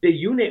 the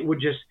unit would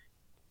just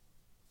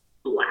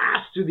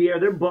blast through the air.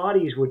 Their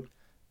bodies would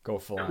go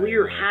flying,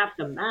 clear half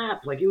the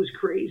map. Like, it was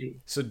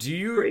crazy. So do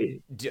you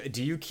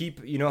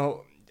keep,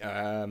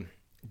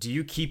 do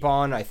you keep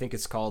on, I think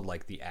it's called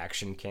like the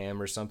action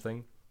cam or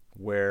something,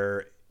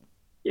 where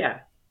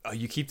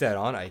you keep that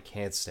on? I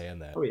can't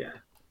stand that. Oh yeah.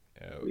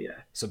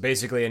 So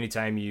basically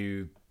anytime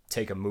you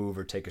take a move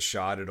or take a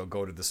shot, it'll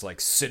go to this like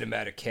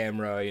cinematic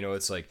camera,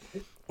 it's like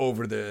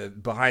over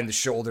behind the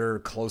shoulder,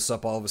 close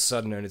up all of a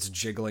sudden, and it's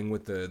jiggling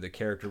with the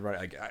character.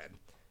 Right, it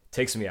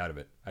takes me out of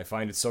it. I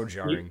find it so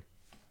jarring.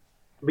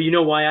 But you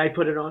know why I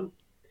put it on?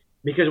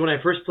 Because when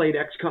I first played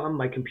XCOM,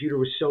 my computer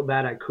was so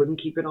bad I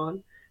couldn't keep it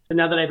on. And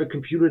now that I have a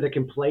computer that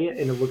can play it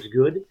and it looks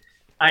good,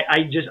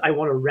 I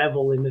want to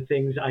revel in the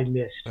things I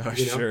missed. Oh,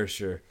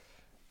 sure.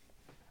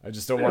 I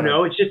just don't want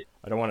to.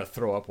 I don't want to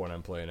throw up when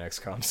I'm playing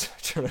XCOM. So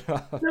turn it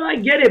off. No, I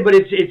get it, but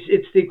it's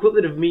the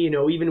equivalent of me.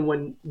 Even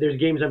when there's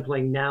games I'm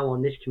playing now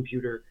on this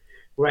computer,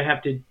 where I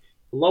have to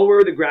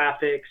lower the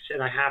graphics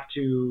and I have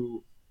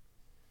to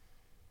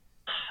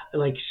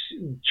like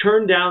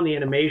turn down the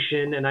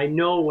animation, and I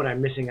know what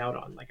I'm missing out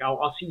on. Like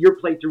I'll see your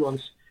playthrough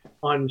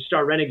on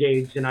Star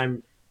Renegades, and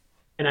I'm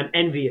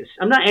envious.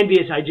 I'm not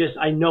envious.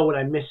 I know what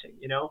I'm missing,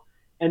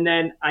 And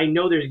then I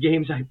know there's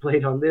games I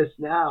played on this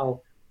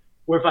now,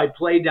 where if I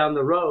play down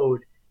the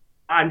road,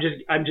 I'm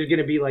just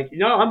gonna be like,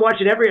 no, I'm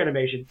watching every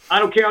animation. I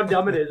don't care how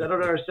dumb it is. I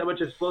don't understand how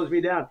much it slows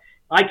me down.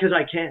 Because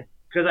I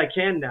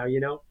can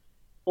now,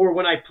 Or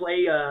when I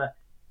play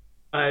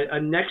a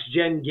next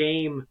gen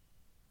game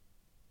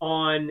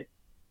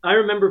I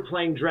remember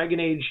playing Dragon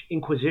Age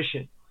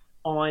Inquisition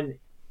on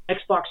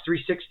Xbox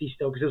 360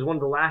 still, because it was one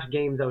of the last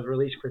games that was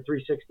released for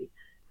 360,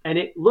 and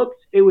it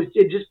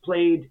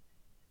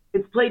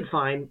played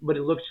fine, but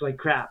it looked like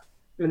crap.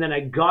 And then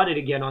I got it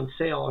again on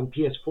sale on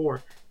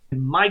PS4,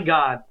 and my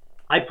God,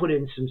 I put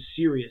in some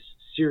serious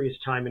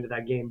time into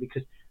that game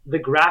because the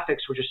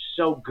graphics were just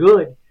so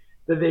good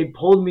that they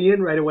pulled me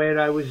in right away, and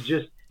I was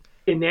just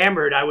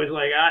enamored. I was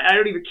like, I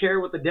don't even care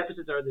what the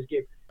deficits are in this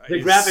game. The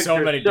graphics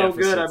are so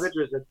good. I'm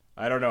interested.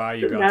 I don't know how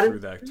you got through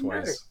that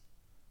twice.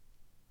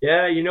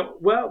 Yeah,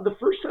 well, the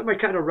first time I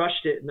kind of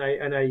rushed it, and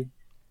I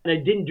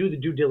didn't do the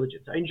due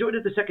diligence. I enjoyed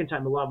it the second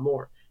time a lot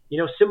more.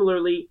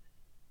 Similarly,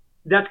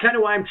 that's kind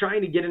of why I'm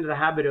trying to get into the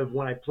habit of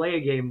when I play a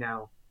game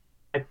now,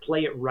 I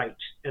play it right,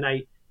 and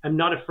I'm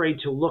not afraid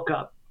to look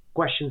up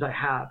questions I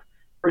have.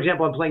 For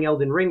example, I'm playing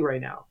Elden Ring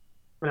right now,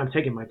 and I'm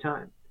taking my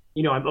time.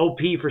 I'm OP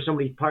for so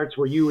many parts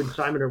where you and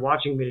Simon are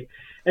watching me,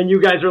 and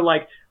you guys are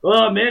like,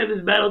 oh man,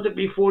 this battle took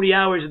me 40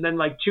 hours, and then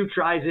like 2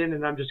 tries in,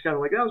 and I'm just kind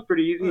of like, that was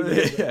pretty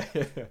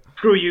easy.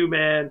 Screw you,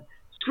 man.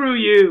 Screw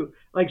you.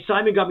 Like,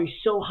 Simon got me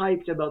so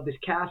hyped about this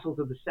castle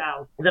to the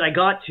south that I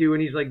got to,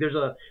 and he's like, you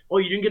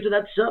didn't get to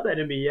that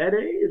sub-enemy yet,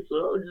 eh?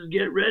 So just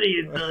get ready,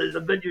 and I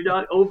bet you're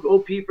not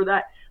OP for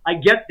that. I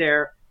get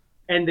there,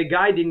 and the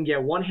guy didn't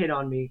get one hit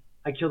on me,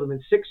 I killed him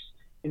in six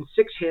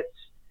hits,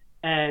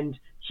 and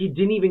he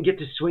didn't even get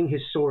to swing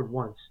his sword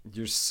once.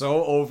 You're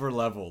so over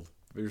leveled.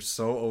 You're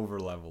so over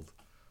leveled.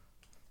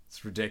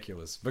 It's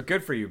ridiculous, but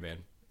good for you, man.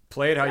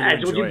 Play it how you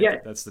enjoy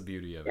it. That's the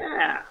beauty of it.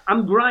 Yeah,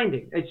 I'm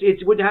grinding.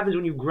 It's what happens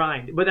when you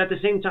grind. But at the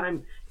same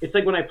time, it's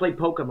like when I play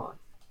Pokemon.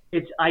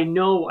 I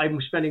know I'm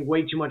spending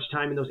way too much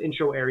time in those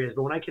intro areas,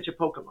 but when I catch a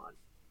Pokemon,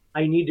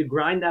 I need to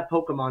grind that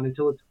Pokemon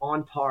until it's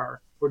on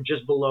par or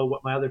just below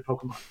what my other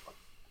Pokemon are.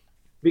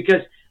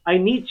 Because I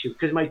need to,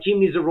 because my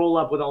team needs to roll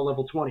up with all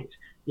level 20s.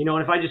 You know,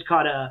 and if I just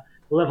caught a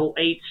level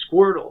 8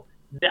 Squirtle,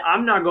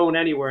 I'm not going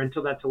anywhere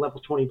until that's a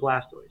level 20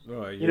 Blastoise.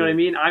 Oh, you know what I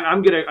mean?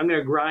 I'm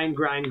gonna grind.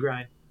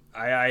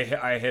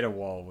 I hit a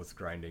wall with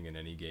grinding in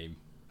any game.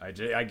 I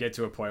get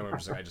to a point where I'm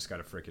just like,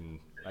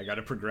 I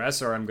gotta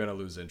progress or I'm gonna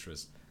lose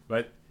interest.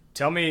 But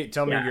tell me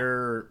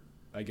your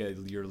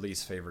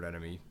least favorite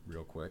enemy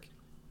real quick.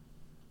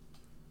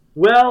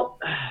 Well,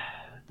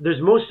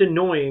 there's most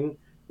annoying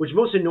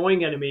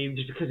enemy,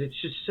 just because it's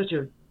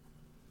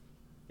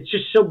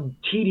just so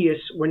tedious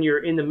when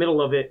you're in the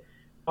middle of it.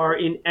 Are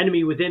in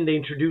Enemy Within, they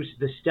introduce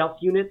the stealth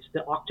units,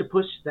 the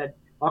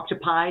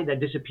octopi that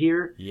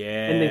disappear,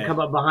 and then come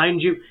up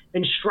behind you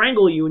and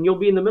strangle you, and you'll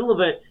be in the middle of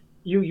it.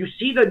 You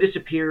see them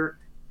disappear,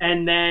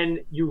 and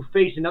then you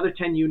face another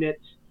 10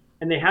 units,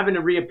 and they haven't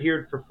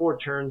reappeared for 4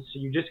 turns, so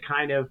you just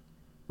kind of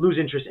lose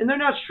interest. And they're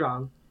not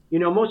strong. You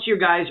know, most of your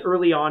guys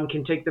early on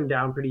can take them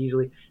down pretty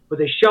easily, but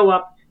they show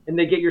up and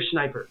they get your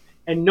sniper,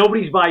 and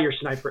nobody's by your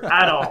sniper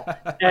at all,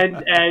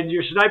 and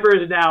your sniper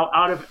is now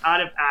out of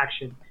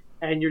action.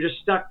 And you're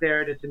just stuck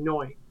there, and it's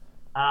annoying.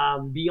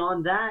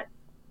 Beyond that,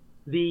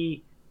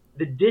 the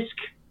disc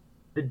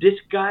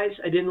guys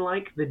I didn't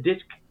like, the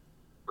disc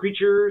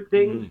creature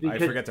things,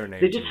 because I forget their names.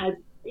 They just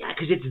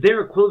because it's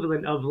their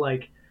equivalent of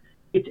like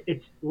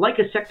it's like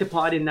a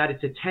sectopod in that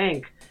it's a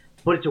tank,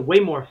 but it's a way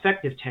more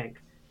effective tank.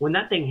 When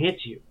that thing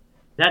hits you,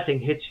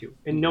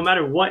 and no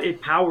matter what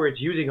power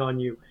it's using on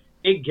you,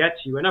 it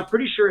gets you. And I'm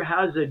pretty sure it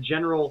has a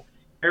general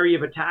area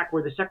of attack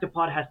where the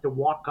sectopod has to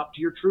walk up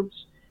to your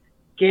troops,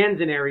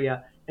 scans an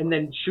area, and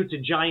then shoots a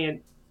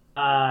giant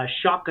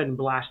shotgun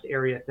blast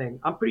area thing.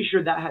 I'm pretty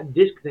sure that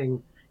disc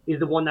thing is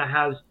the one that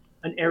has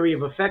an area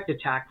of effect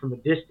attack from a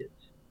distance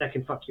that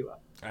can fuck you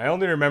up. I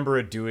only remember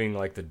it doing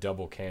like the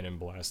double cannon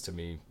blast to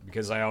me,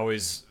 because I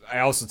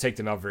also take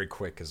them out very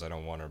quick because I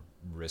don't want to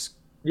risk.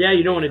 Yeah,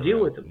 you don't want to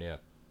deal with them. Yeah.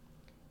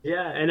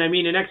 Yeah, and I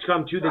mean in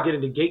XCOM 2 they get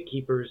into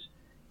gatekeepers,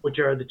 which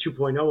are the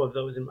 2.0 of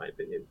those in my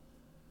opinion.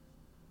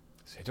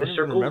 See, I don't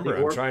even remember.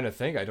 I'm trying to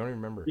think. I don't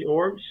even remember. The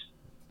orbs?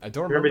 I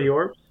don't remember the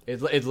orbs.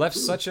 It left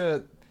such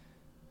a.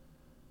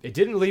 It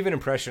didn't leave an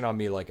impression on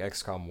me like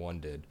XCOM 1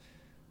 did,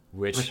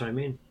 which. That's what I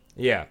mean.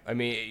 Yeah, I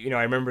mean, you know,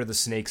 I remember the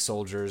snake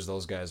soldiers;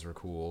 those guys were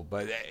cool.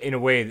 But in a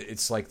way,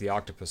 it's like the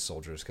octopus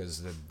soldiers,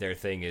 because their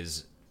thing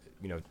is,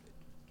 you know,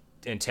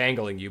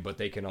 entangling you, but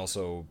they can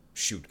also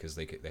shoot because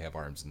they have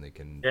arms and they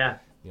can. Yeah.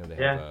 You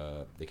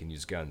know, they can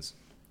use guns.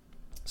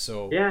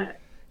 So.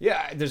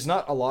 Yeah. There's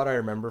not a lot I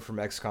remember from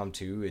XCOM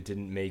 2. It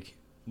didn't make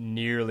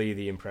nearly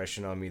the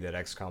impression on me that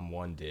XCOM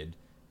 1 did,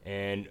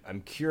 and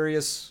I'm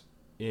curious,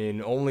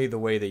 in only the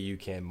way that you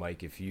can,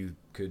 Mike, if you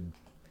could,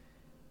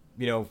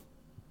 you know,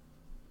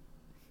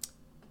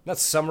 not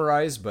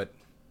summarize, but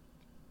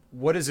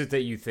what is it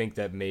that you think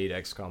that made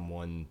XCOM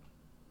 1,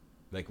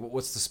 like,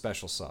 what's the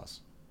special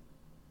sauce?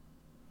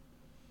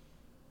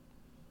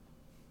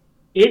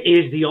 It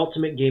is the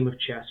ultimate game of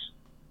chess.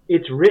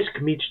 It's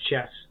Risk meets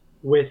chess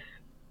with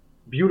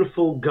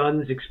beautiful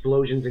guns,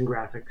 explosions, and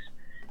graphics.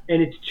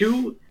 And it's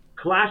 2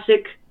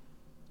 classic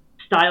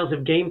styles of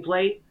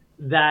gameplay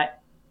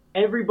that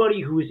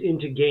everybody who is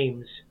into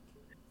games,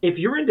 if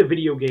you're into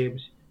video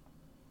games,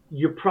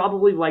 you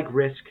probably like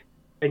Risk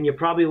and you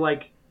probably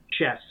like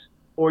chess.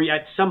 Or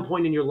at some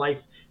point in your life,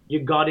 you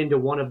got into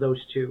one of those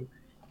 2.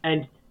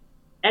 And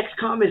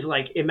XCOM is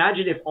like,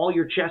 imagine if all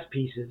your chess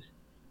pieces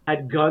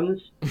had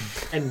guns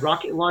and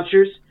rocket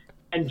launchers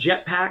and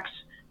jetpacks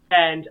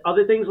and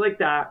other things like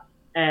that,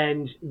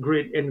 and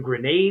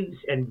grenades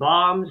and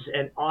bombs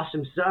and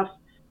awesome stuff.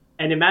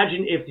 And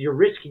imagine if your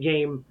Risk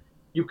game,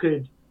 you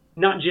could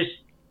not just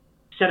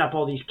set up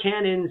all these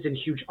cannons and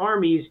huge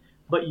armies,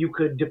 but you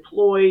could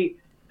deploy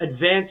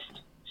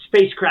advanced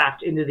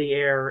spacecraft into the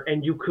air,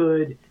 and you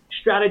could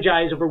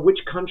strategize over which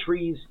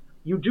countries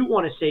you do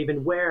want to save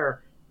and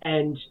where,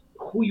 and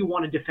who you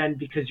want to defend,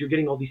 because you're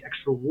getting all these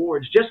extra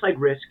rewards, just like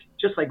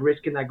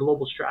Risk in that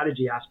global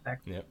strategy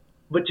aspect. Yep.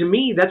 But to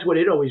me, that's what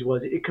it always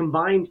was. It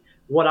combined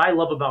what I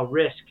love about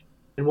Risk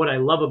and what I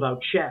love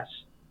about chess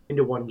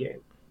into one game.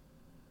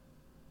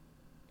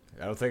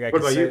 I don't think I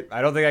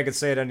could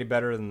say it any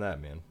better than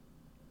that, man.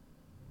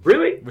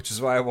 Really? Which is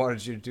why I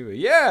wanted you to do it.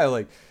 Yeah,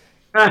 like,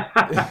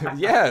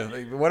 yeah.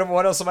 Like,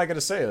 what else am I gonna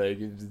say? Like,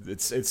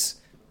 it's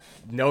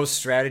no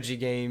strategy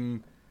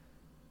game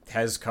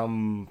has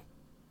come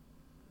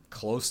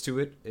close to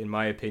it, in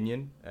my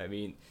opinion. I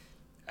mean,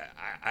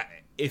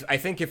 I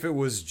think if it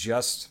was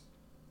just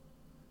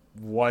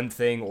one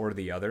thing or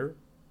the other,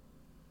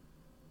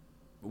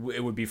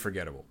 it would be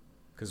forgettable,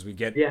 because you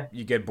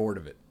get bored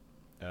of it.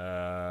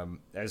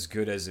 as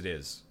good as it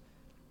is.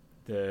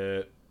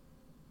 The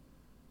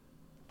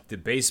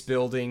base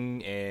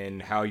building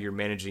and how you're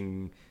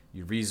managing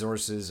your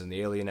resources and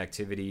the alien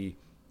activity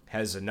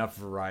has enough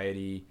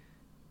variety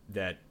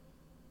that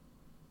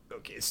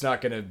okay, it's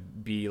not going to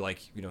be like,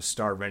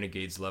 Star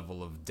Renegades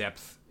level of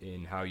depth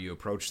in how you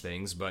approach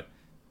things, but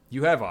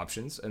you have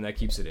options, and that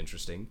keeps it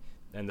interesting.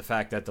 And the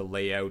fact that the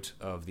layout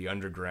of the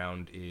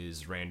underground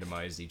is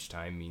randomized each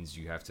time means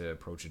you have to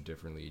approach it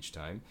differently each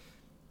time.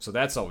 So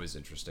that's always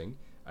interesting.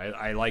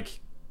 I like,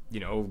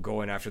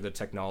 going after the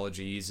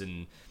technologies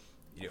and,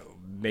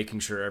 making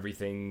sure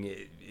everything,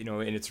 in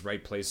its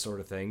right place sort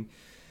of thing.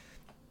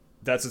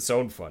 That's its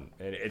own fun.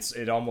 And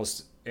it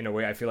almost, in a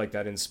way, I feel like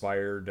that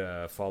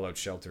inspired Fallout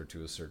Shelter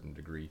to a certain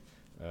degree.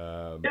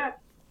 Yeah.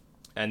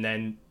 And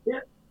then,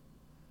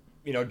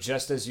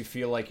 just as you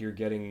feel like you're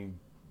getting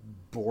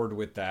bored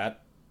with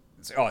that,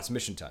 it's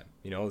mission time.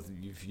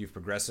 You've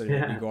progressed it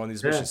and you go on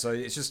these missions. So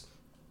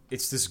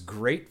it's this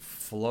great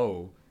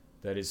flow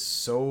that is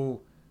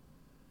so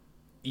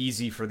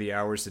easy for the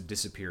hours to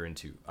disappear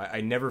into.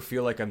 I never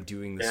feel like I'm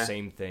doing the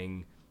same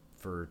thing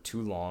for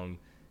too long,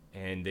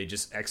 and they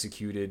just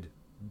executed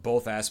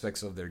both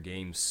aspects of their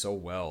game so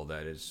well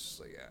that it's just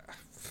like,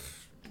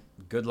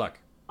 good luck.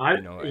 I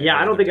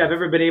don't think I've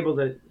ever been able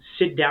to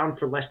sit down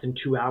for less than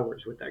 2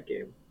 hours with that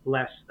game.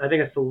 I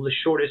think that's the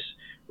shortest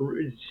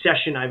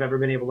session I've ever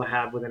been able to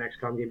have with an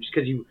XCOM game, just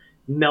because you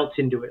melt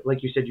into it.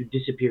 Like you said, you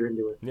disappear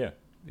into it.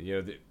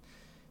 Yeah.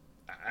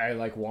 I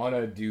want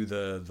to do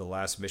the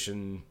last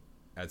mission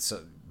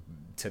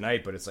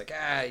tonight, but it's like,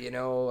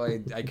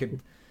 I could,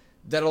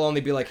 that'll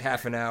only be like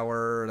half an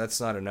hour. That's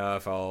not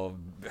enough. I'll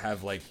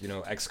have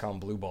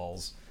XCOM blue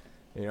balls.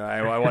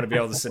 I want to be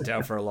able to sit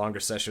down for a longer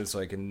session so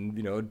I can,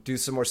 do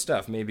some more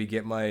stuff. Maybe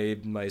get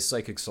my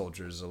psychic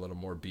soldiers a little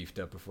more beefed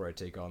up before I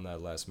take on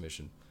that last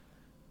mission.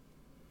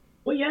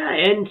 Well, yeah,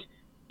 and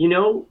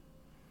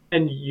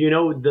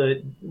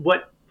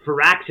what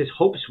Firax's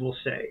hopes will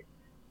say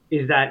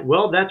is that,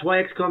 well, that's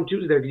why XCOM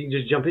 2 is there, because you can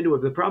just jump into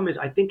it. But the problem is,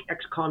 I think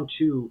XCOM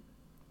 2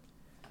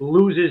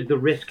 loses the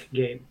risk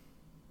game.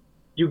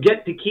 You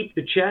get to keep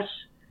the chess,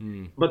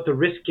 but the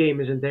risk game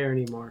isn't there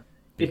anymore.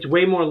 It's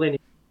way more linear.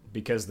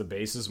 Because the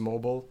base is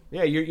mobile?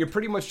 Yeah, you're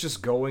pretty much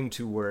just going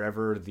to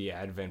wherever the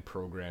Advent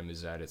program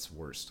is at its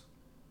worst.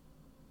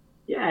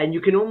 Yeah, and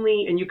you can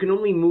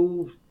only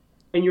move,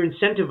 and you're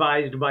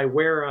incentivized by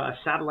where a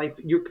satellite.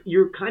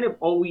 You're kind of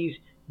always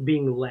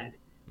being led.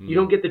 You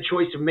don't get the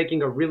choice of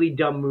making a really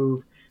dumb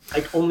move,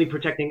 like only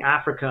protecting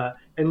Africa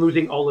and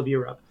losing all of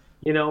Europe.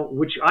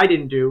 Which I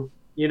didn't do.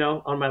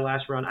 On my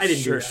last run, I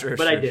didn't do that,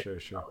 but I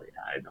did. Sure. Oh,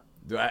 yeah, I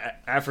know.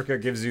 Africa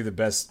gives you the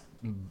best,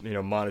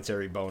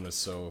 monetary bonus.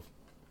 So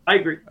I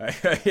agree.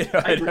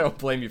 I don't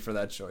blame you for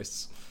that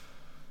choice.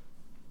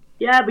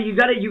 Yeah, but you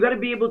gotta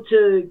be able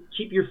to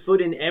keep your foot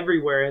in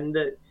everywhere, and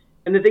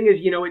the thing is,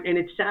 and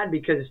it's sad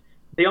because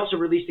they also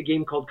released a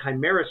game called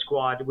Chimera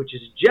Squad, which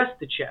is just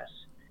the chess.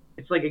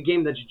 It's like a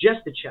game that's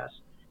just the chess,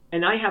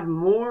 and I have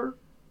more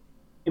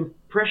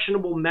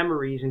impressionable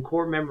memories and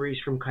core memories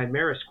from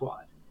Chimera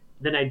Squad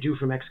than I do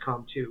from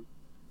XCOM 2,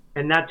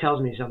 and that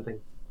tells me something.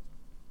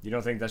 You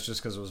don't think that's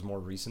just because it was more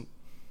recent?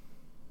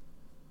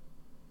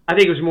 I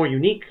think it was more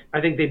unique. I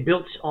think they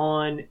built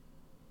on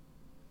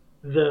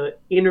the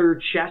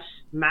inner chess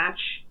match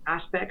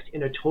aspect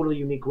in a totally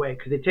unique way,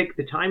 because they take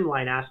the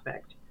timeline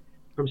aspect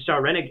from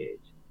Star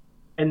Renegades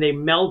and they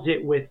meld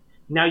it with,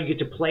 now you get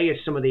to play as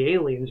some of the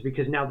aliens,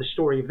 because now the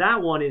story of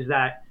that one is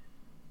that,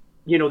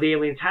 the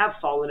aliens have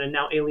fallen, and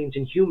now aliens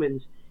and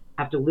humans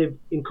have to live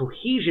in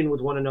cohesion with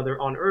one another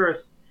on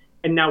Earth.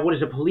 And now what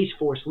does a police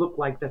force look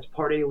like that's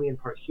part alien,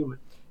 part human?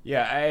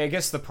 Yeah, I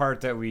guess the part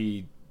that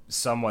we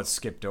somewhat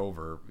skipped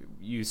over,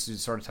 you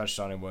sort of touched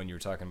on it when you were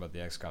talking about the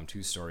XCOM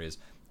 2 story, is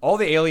all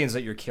the aliens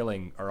that you're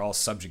killing are all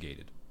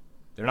subjugated.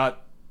 They're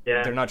not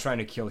trying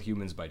to kill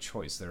humans by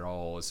choice. They're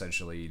all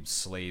essentially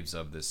slaves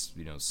of this,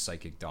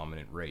 psychic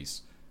dominant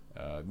race,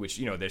 which,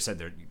 they said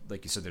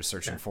they're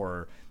searching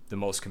for the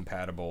most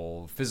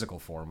compatible physical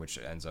form, which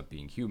ends up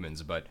being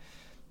humans. But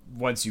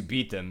once you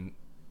beat them,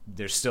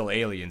 there's still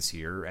aliens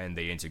here, and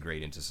they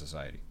integrate into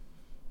society.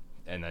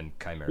 And then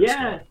Chimera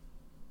Squad.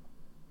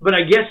 But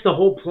I guess the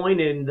whole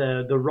point in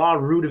the raw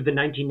root of the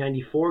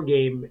 1994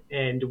 game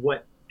and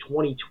what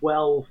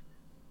 2012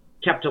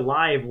 kept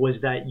alive was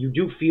that you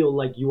do feel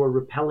like you are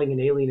repelling an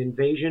alien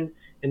invasion,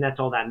 and that's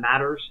all that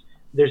matters.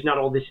 There's not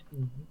all this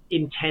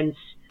intense,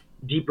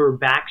 deeper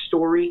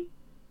backstory,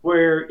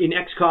 where in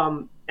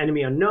XCOM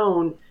Enemy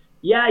Unknown,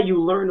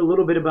 you learn a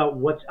little bit about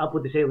what's up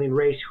with this alien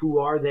race, who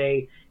are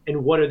they,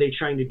 and what are they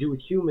trying to do with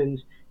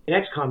humans. In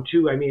XCOM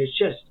 2, it's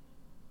just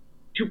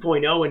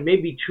 2.0 and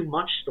maybe too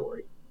much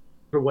story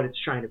for what it's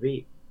trying to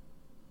be.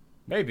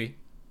 Maybe.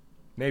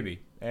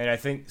 And I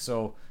think,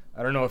 so,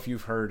 I don't know if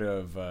you've heard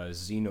of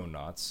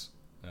Xenonauts,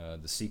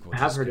 the sequel. I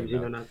have heard of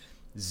Xenonauts.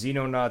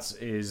 Xenonauts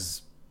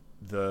is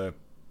the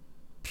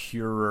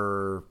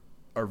purer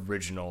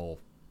original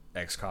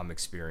XCOM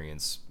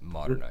experience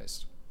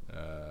modernized.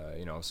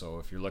 So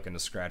if you're looking to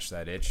scratch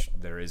that itch,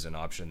 there is an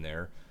option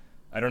there.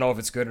 I don't know if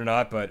it's good or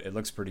not, but it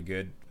looks pretty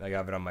good. I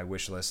have it on my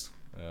wish list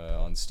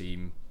on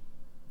Steam.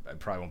 I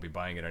probably won't be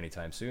buying it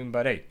anytime soon,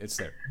 but hey, it's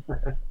there.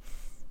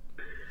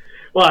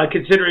 Well,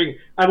 considering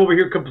I'm over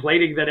here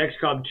complaining that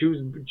XCOM 2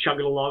 is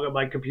chugging along on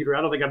my computer,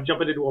 I don't think I'm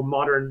jumping into a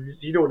modern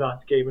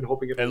Xenonauts game and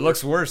hoping it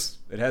looks worse.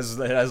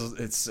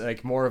 It's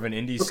like more of an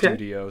indie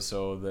studio,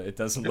 so it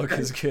doesn't look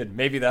as good.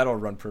 Maybe that'll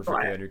run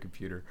perfectly on your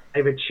computer. I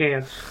have a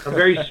chance, a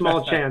very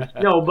small chance.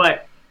 No,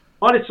 but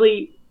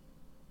honestly,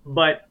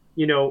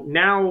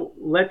 now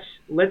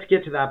let's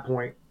get to that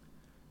point.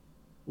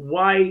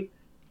 Why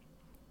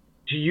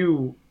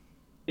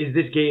is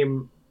this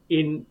game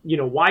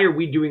why are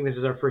we doing this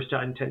as our first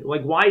time?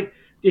 Like, why,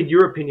 in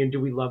your opinion, do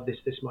we love this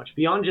much?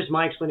 Beyond just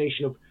my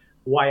explanation of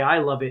why I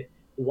love it,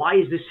 why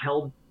is this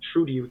held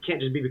true to you? It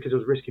can't just be because it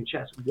was Risk and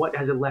Chess. What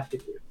has it left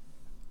in you?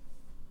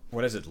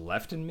 What has it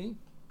left in me?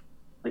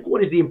 Like,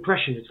 what is the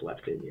impression it's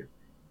left in you?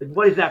 Like,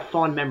 what is that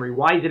fond memory?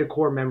 Why is it a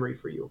core memory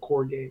for you, a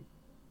core game?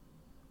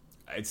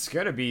 It's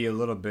got to be a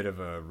little bit of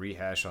a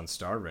rehash on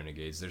Star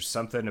Renegades. There's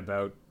something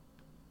about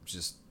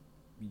just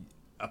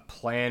a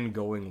plan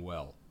going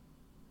well.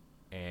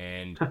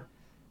 And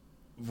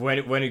when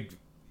it,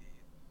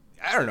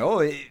 I don't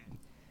know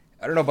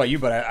about you,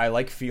 but I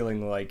like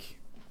feeling like,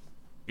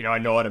 I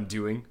know what I'm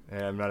doing,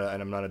 and I'm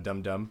not a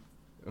dum-dum,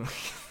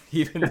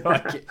 even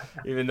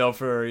though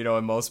for,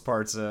 in most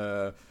parts,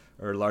 or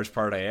a large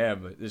part I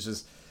am, but it's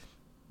just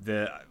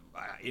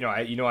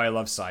I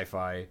love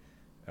sci-fi,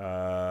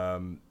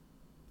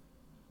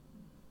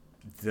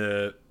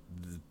 the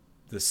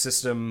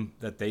system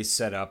that they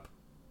set up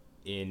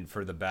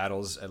for the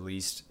battles, at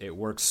least, it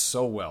works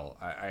so well.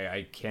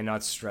 I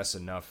cannot stress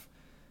enough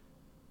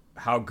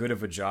how good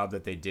of a job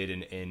that they did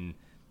in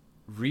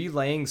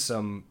relaying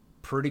some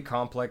pretty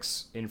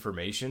complex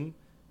information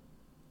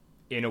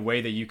in a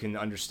way that you can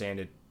understand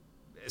it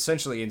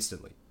essentially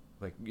instantly.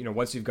 Like,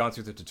 once you've gone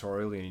through the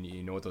tutorial and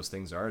you know what those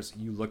things are,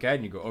 you look at it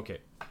and you go, okay,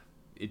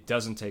 it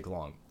doesn't take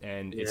long,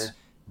 and it's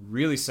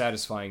really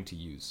satisfying to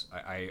use.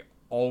 I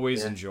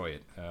always enjoy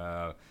it,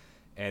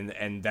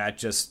 and that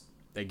just,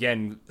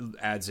 again,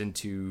 adds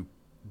into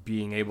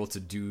being able to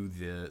do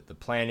the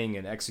planning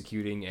and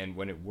executing, and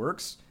when it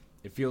works,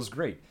 it feels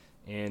great.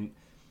 And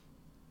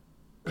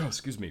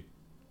excuse me,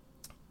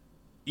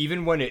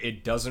 even when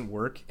it doesn't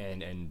work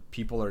and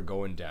people are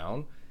going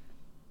down,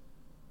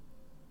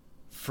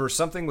 for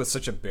something with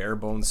such a bare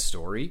bones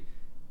story,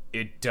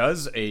 it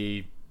does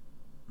a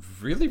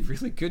really,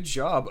 really good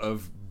job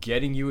of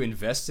getting you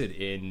invested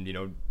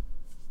in,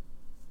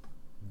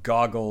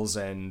 Goggles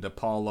and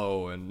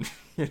Apollo and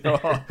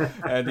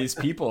and these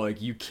people. Like,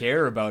 you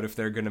care about if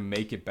they're gonna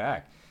make it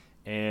back,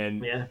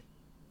 and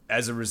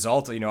as a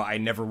result, I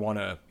never want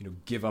to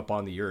give up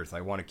on the earth.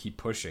 I want to keep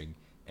pushing,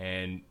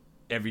 and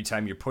every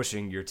time you're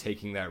pushing, you're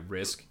taking that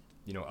risk,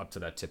 up to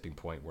that tipping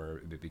point where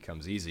it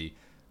becomes easy,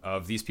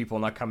 of these people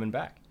not coming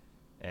back,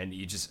 and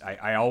you just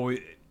I always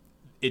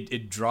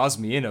it draws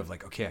me in of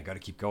like, okay, I got to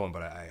keep going,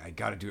 but I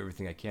got to do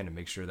everything I can to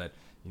make sure that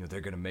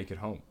they're gonna make it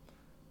home.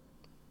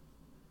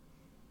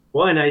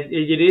 Well, and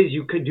it is,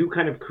 you could do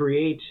kind of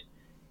create,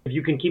 if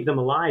you can keep them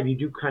alive, you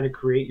do kind of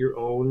create your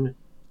own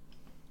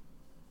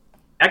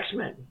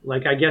X-Men.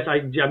 Like, I guess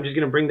I'm just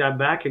going to bring that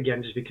back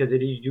again, just because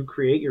you do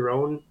create your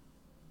own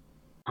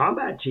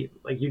combat team.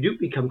 Like, you do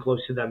become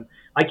close to them.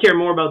 I care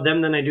more about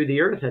them than I do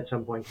the Earth at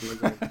some point in the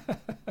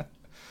game.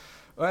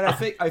 Well,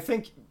 I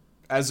think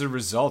as a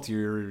result,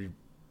 you're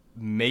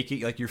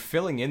making, like, you're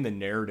filling in the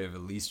narrative,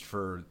 at least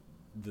for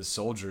the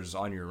soldiers,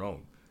 on your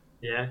own.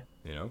 Yeah.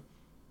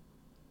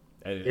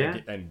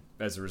 And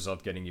as a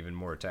result, getting even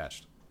more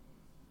attached.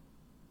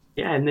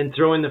 Yeah, and then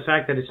throw in the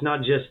fact that it's not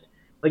just,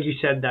 like you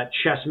said, that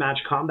chess match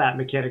combat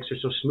mechanics are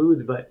so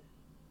smooth, but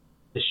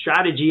the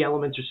strategy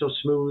elements are so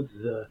smooth,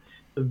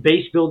 the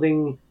base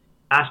building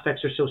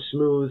aspects are so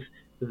smooth,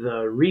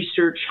 the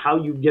research, how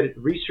you get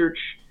research,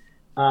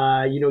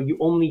 you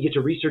only get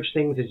to research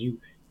things as you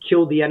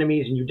kill the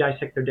enemies and you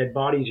dissect their dead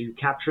bodies, or you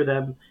capture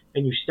them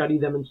and you study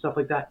them and stuff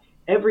like that.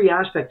 Every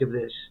aspect of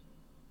this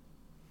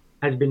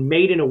has been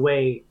made in a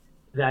way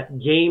that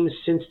games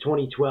since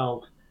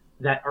 2012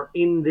 that are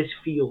in this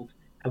field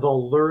have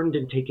all learned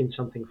and taken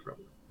something from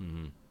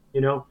them.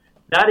 Mm-hmm.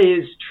 That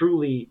is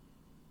truly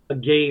a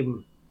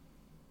game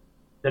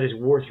that is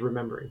worth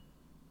remembering.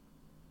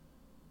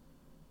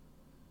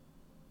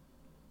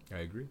 I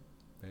agree.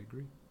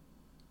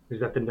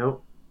 Is that the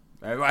note?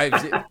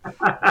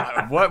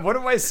 What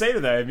do I say to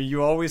that? I mean,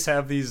 you always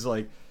have these,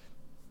 like,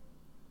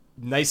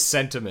 nice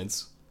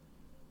sentiments.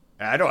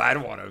 I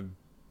don't want to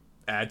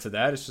add to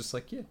that. It's just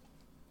like, yeah,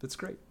 that's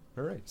great.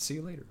 All right, see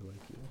you later. Like,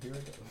 here I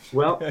go.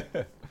 Well,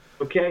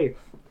 okay.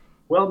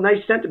 Well,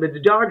 nice sentiment. The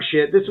dog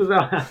shit. This was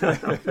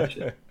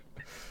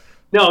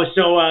no.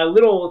 So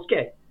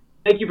okay.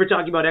 Thank you for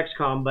talking about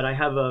XCOM, but I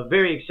have a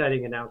very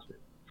exciting announcement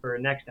for our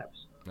next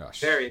episode. Oh,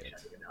 very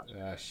exciting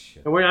announcement. Oh,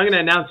 shit. And I'm going to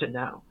announce it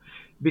now,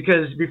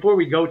 because before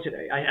we go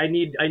today, I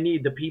need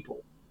the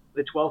people,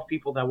 the 12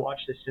 people that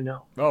watch this, to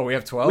know. Oh, we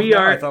have 12?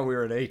 I thought we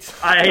were at 8.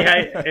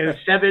 It was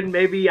 7,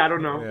 maybe. I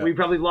don't know. Yeah. We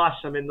probably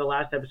lost some in the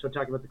last episode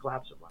talking about the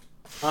collapse of one.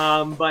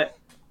 But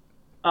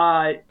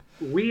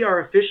We are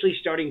officially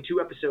starting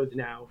 2 episodes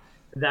now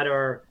that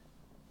are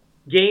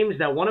games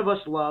that one of us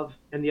love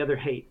and the other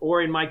hate,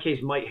 or in my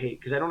case might hate,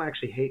 because I don't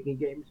actually hate any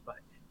games, but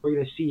we're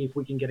going to see if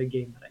we can get a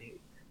game that I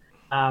hate.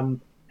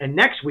 And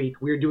next week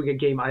we're doing a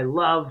game I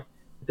love,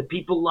 that the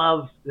people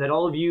love, that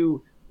all of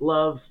you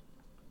love,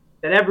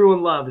 that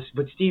everyone loves,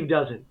 but Steve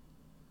doesn't.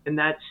 And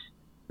that's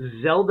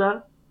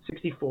Zelda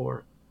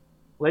 64,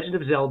 Legend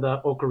of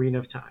Zelda, Ocarina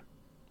of Time.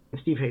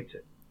 And Steve hates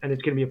it. And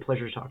it's going to be a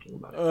pleasure talking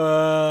about it.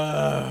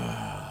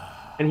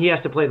 And he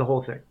has to play the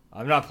whole thing.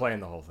 I'm not playing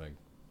the whole thing.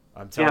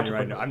 I'm telling you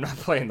right now, I'm not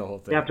playing the whole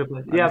thing. You have to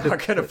play. I'm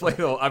not going to play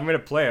the whole. I'm going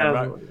to play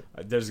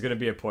it. There's going to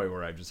be a point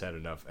where I've just had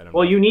enough. And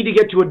you need to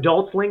get to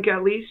Adult Link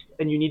at least,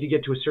 and you need to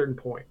get to a certain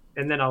point,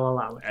 and then I'll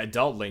allow it.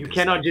 Adult Link. You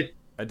cannot just.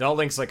 Adult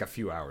Link's like a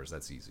few hours.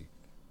 That's easy.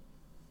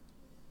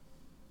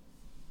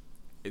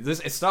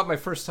 It's not my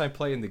first time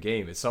playing the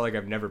game. It's not like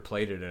I've never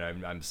played it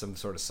and I'm some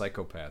sort of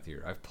psychopath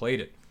here. I've played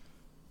it,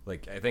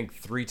 like, I think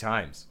 3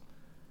 times.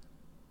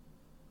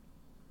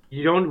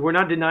 We're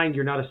not denying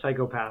you're not a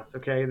psychopath,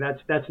 okay?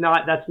 That's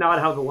not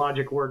how the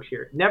logic works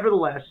here.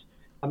 Nevertheless,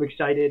 I'm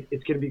excited.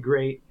 It's going to be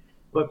great.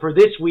 But for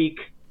this week,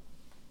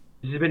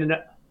 this has been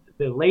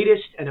the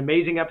latest and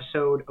amazing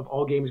episode of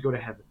All Games Go to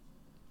Heaven.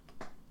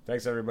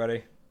 Thanks,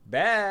 everybody.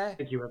 Bye.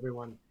 Thank you,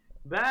 everyone.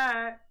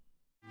 Bye.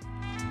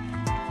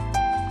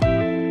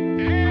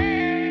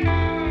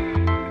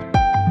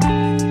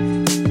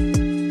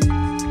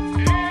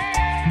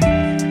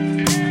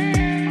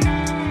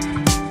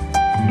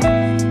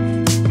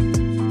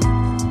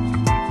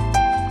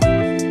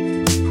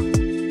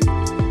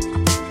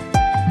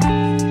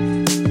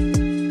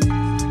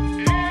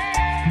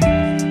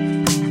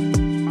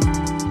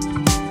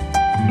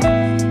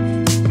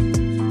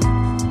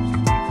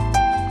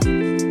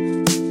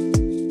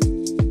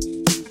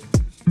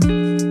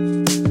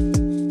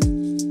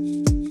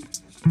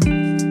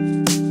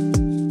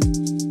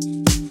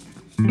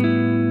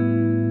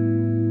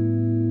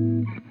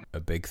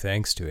 Big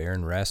thanks to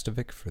Aaron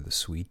Rastovic for the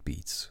sweet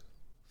beats.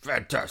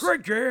 Fantastic.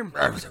 Great game.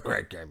 That was a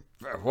great game.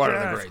 One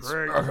of the greats.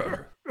 Great.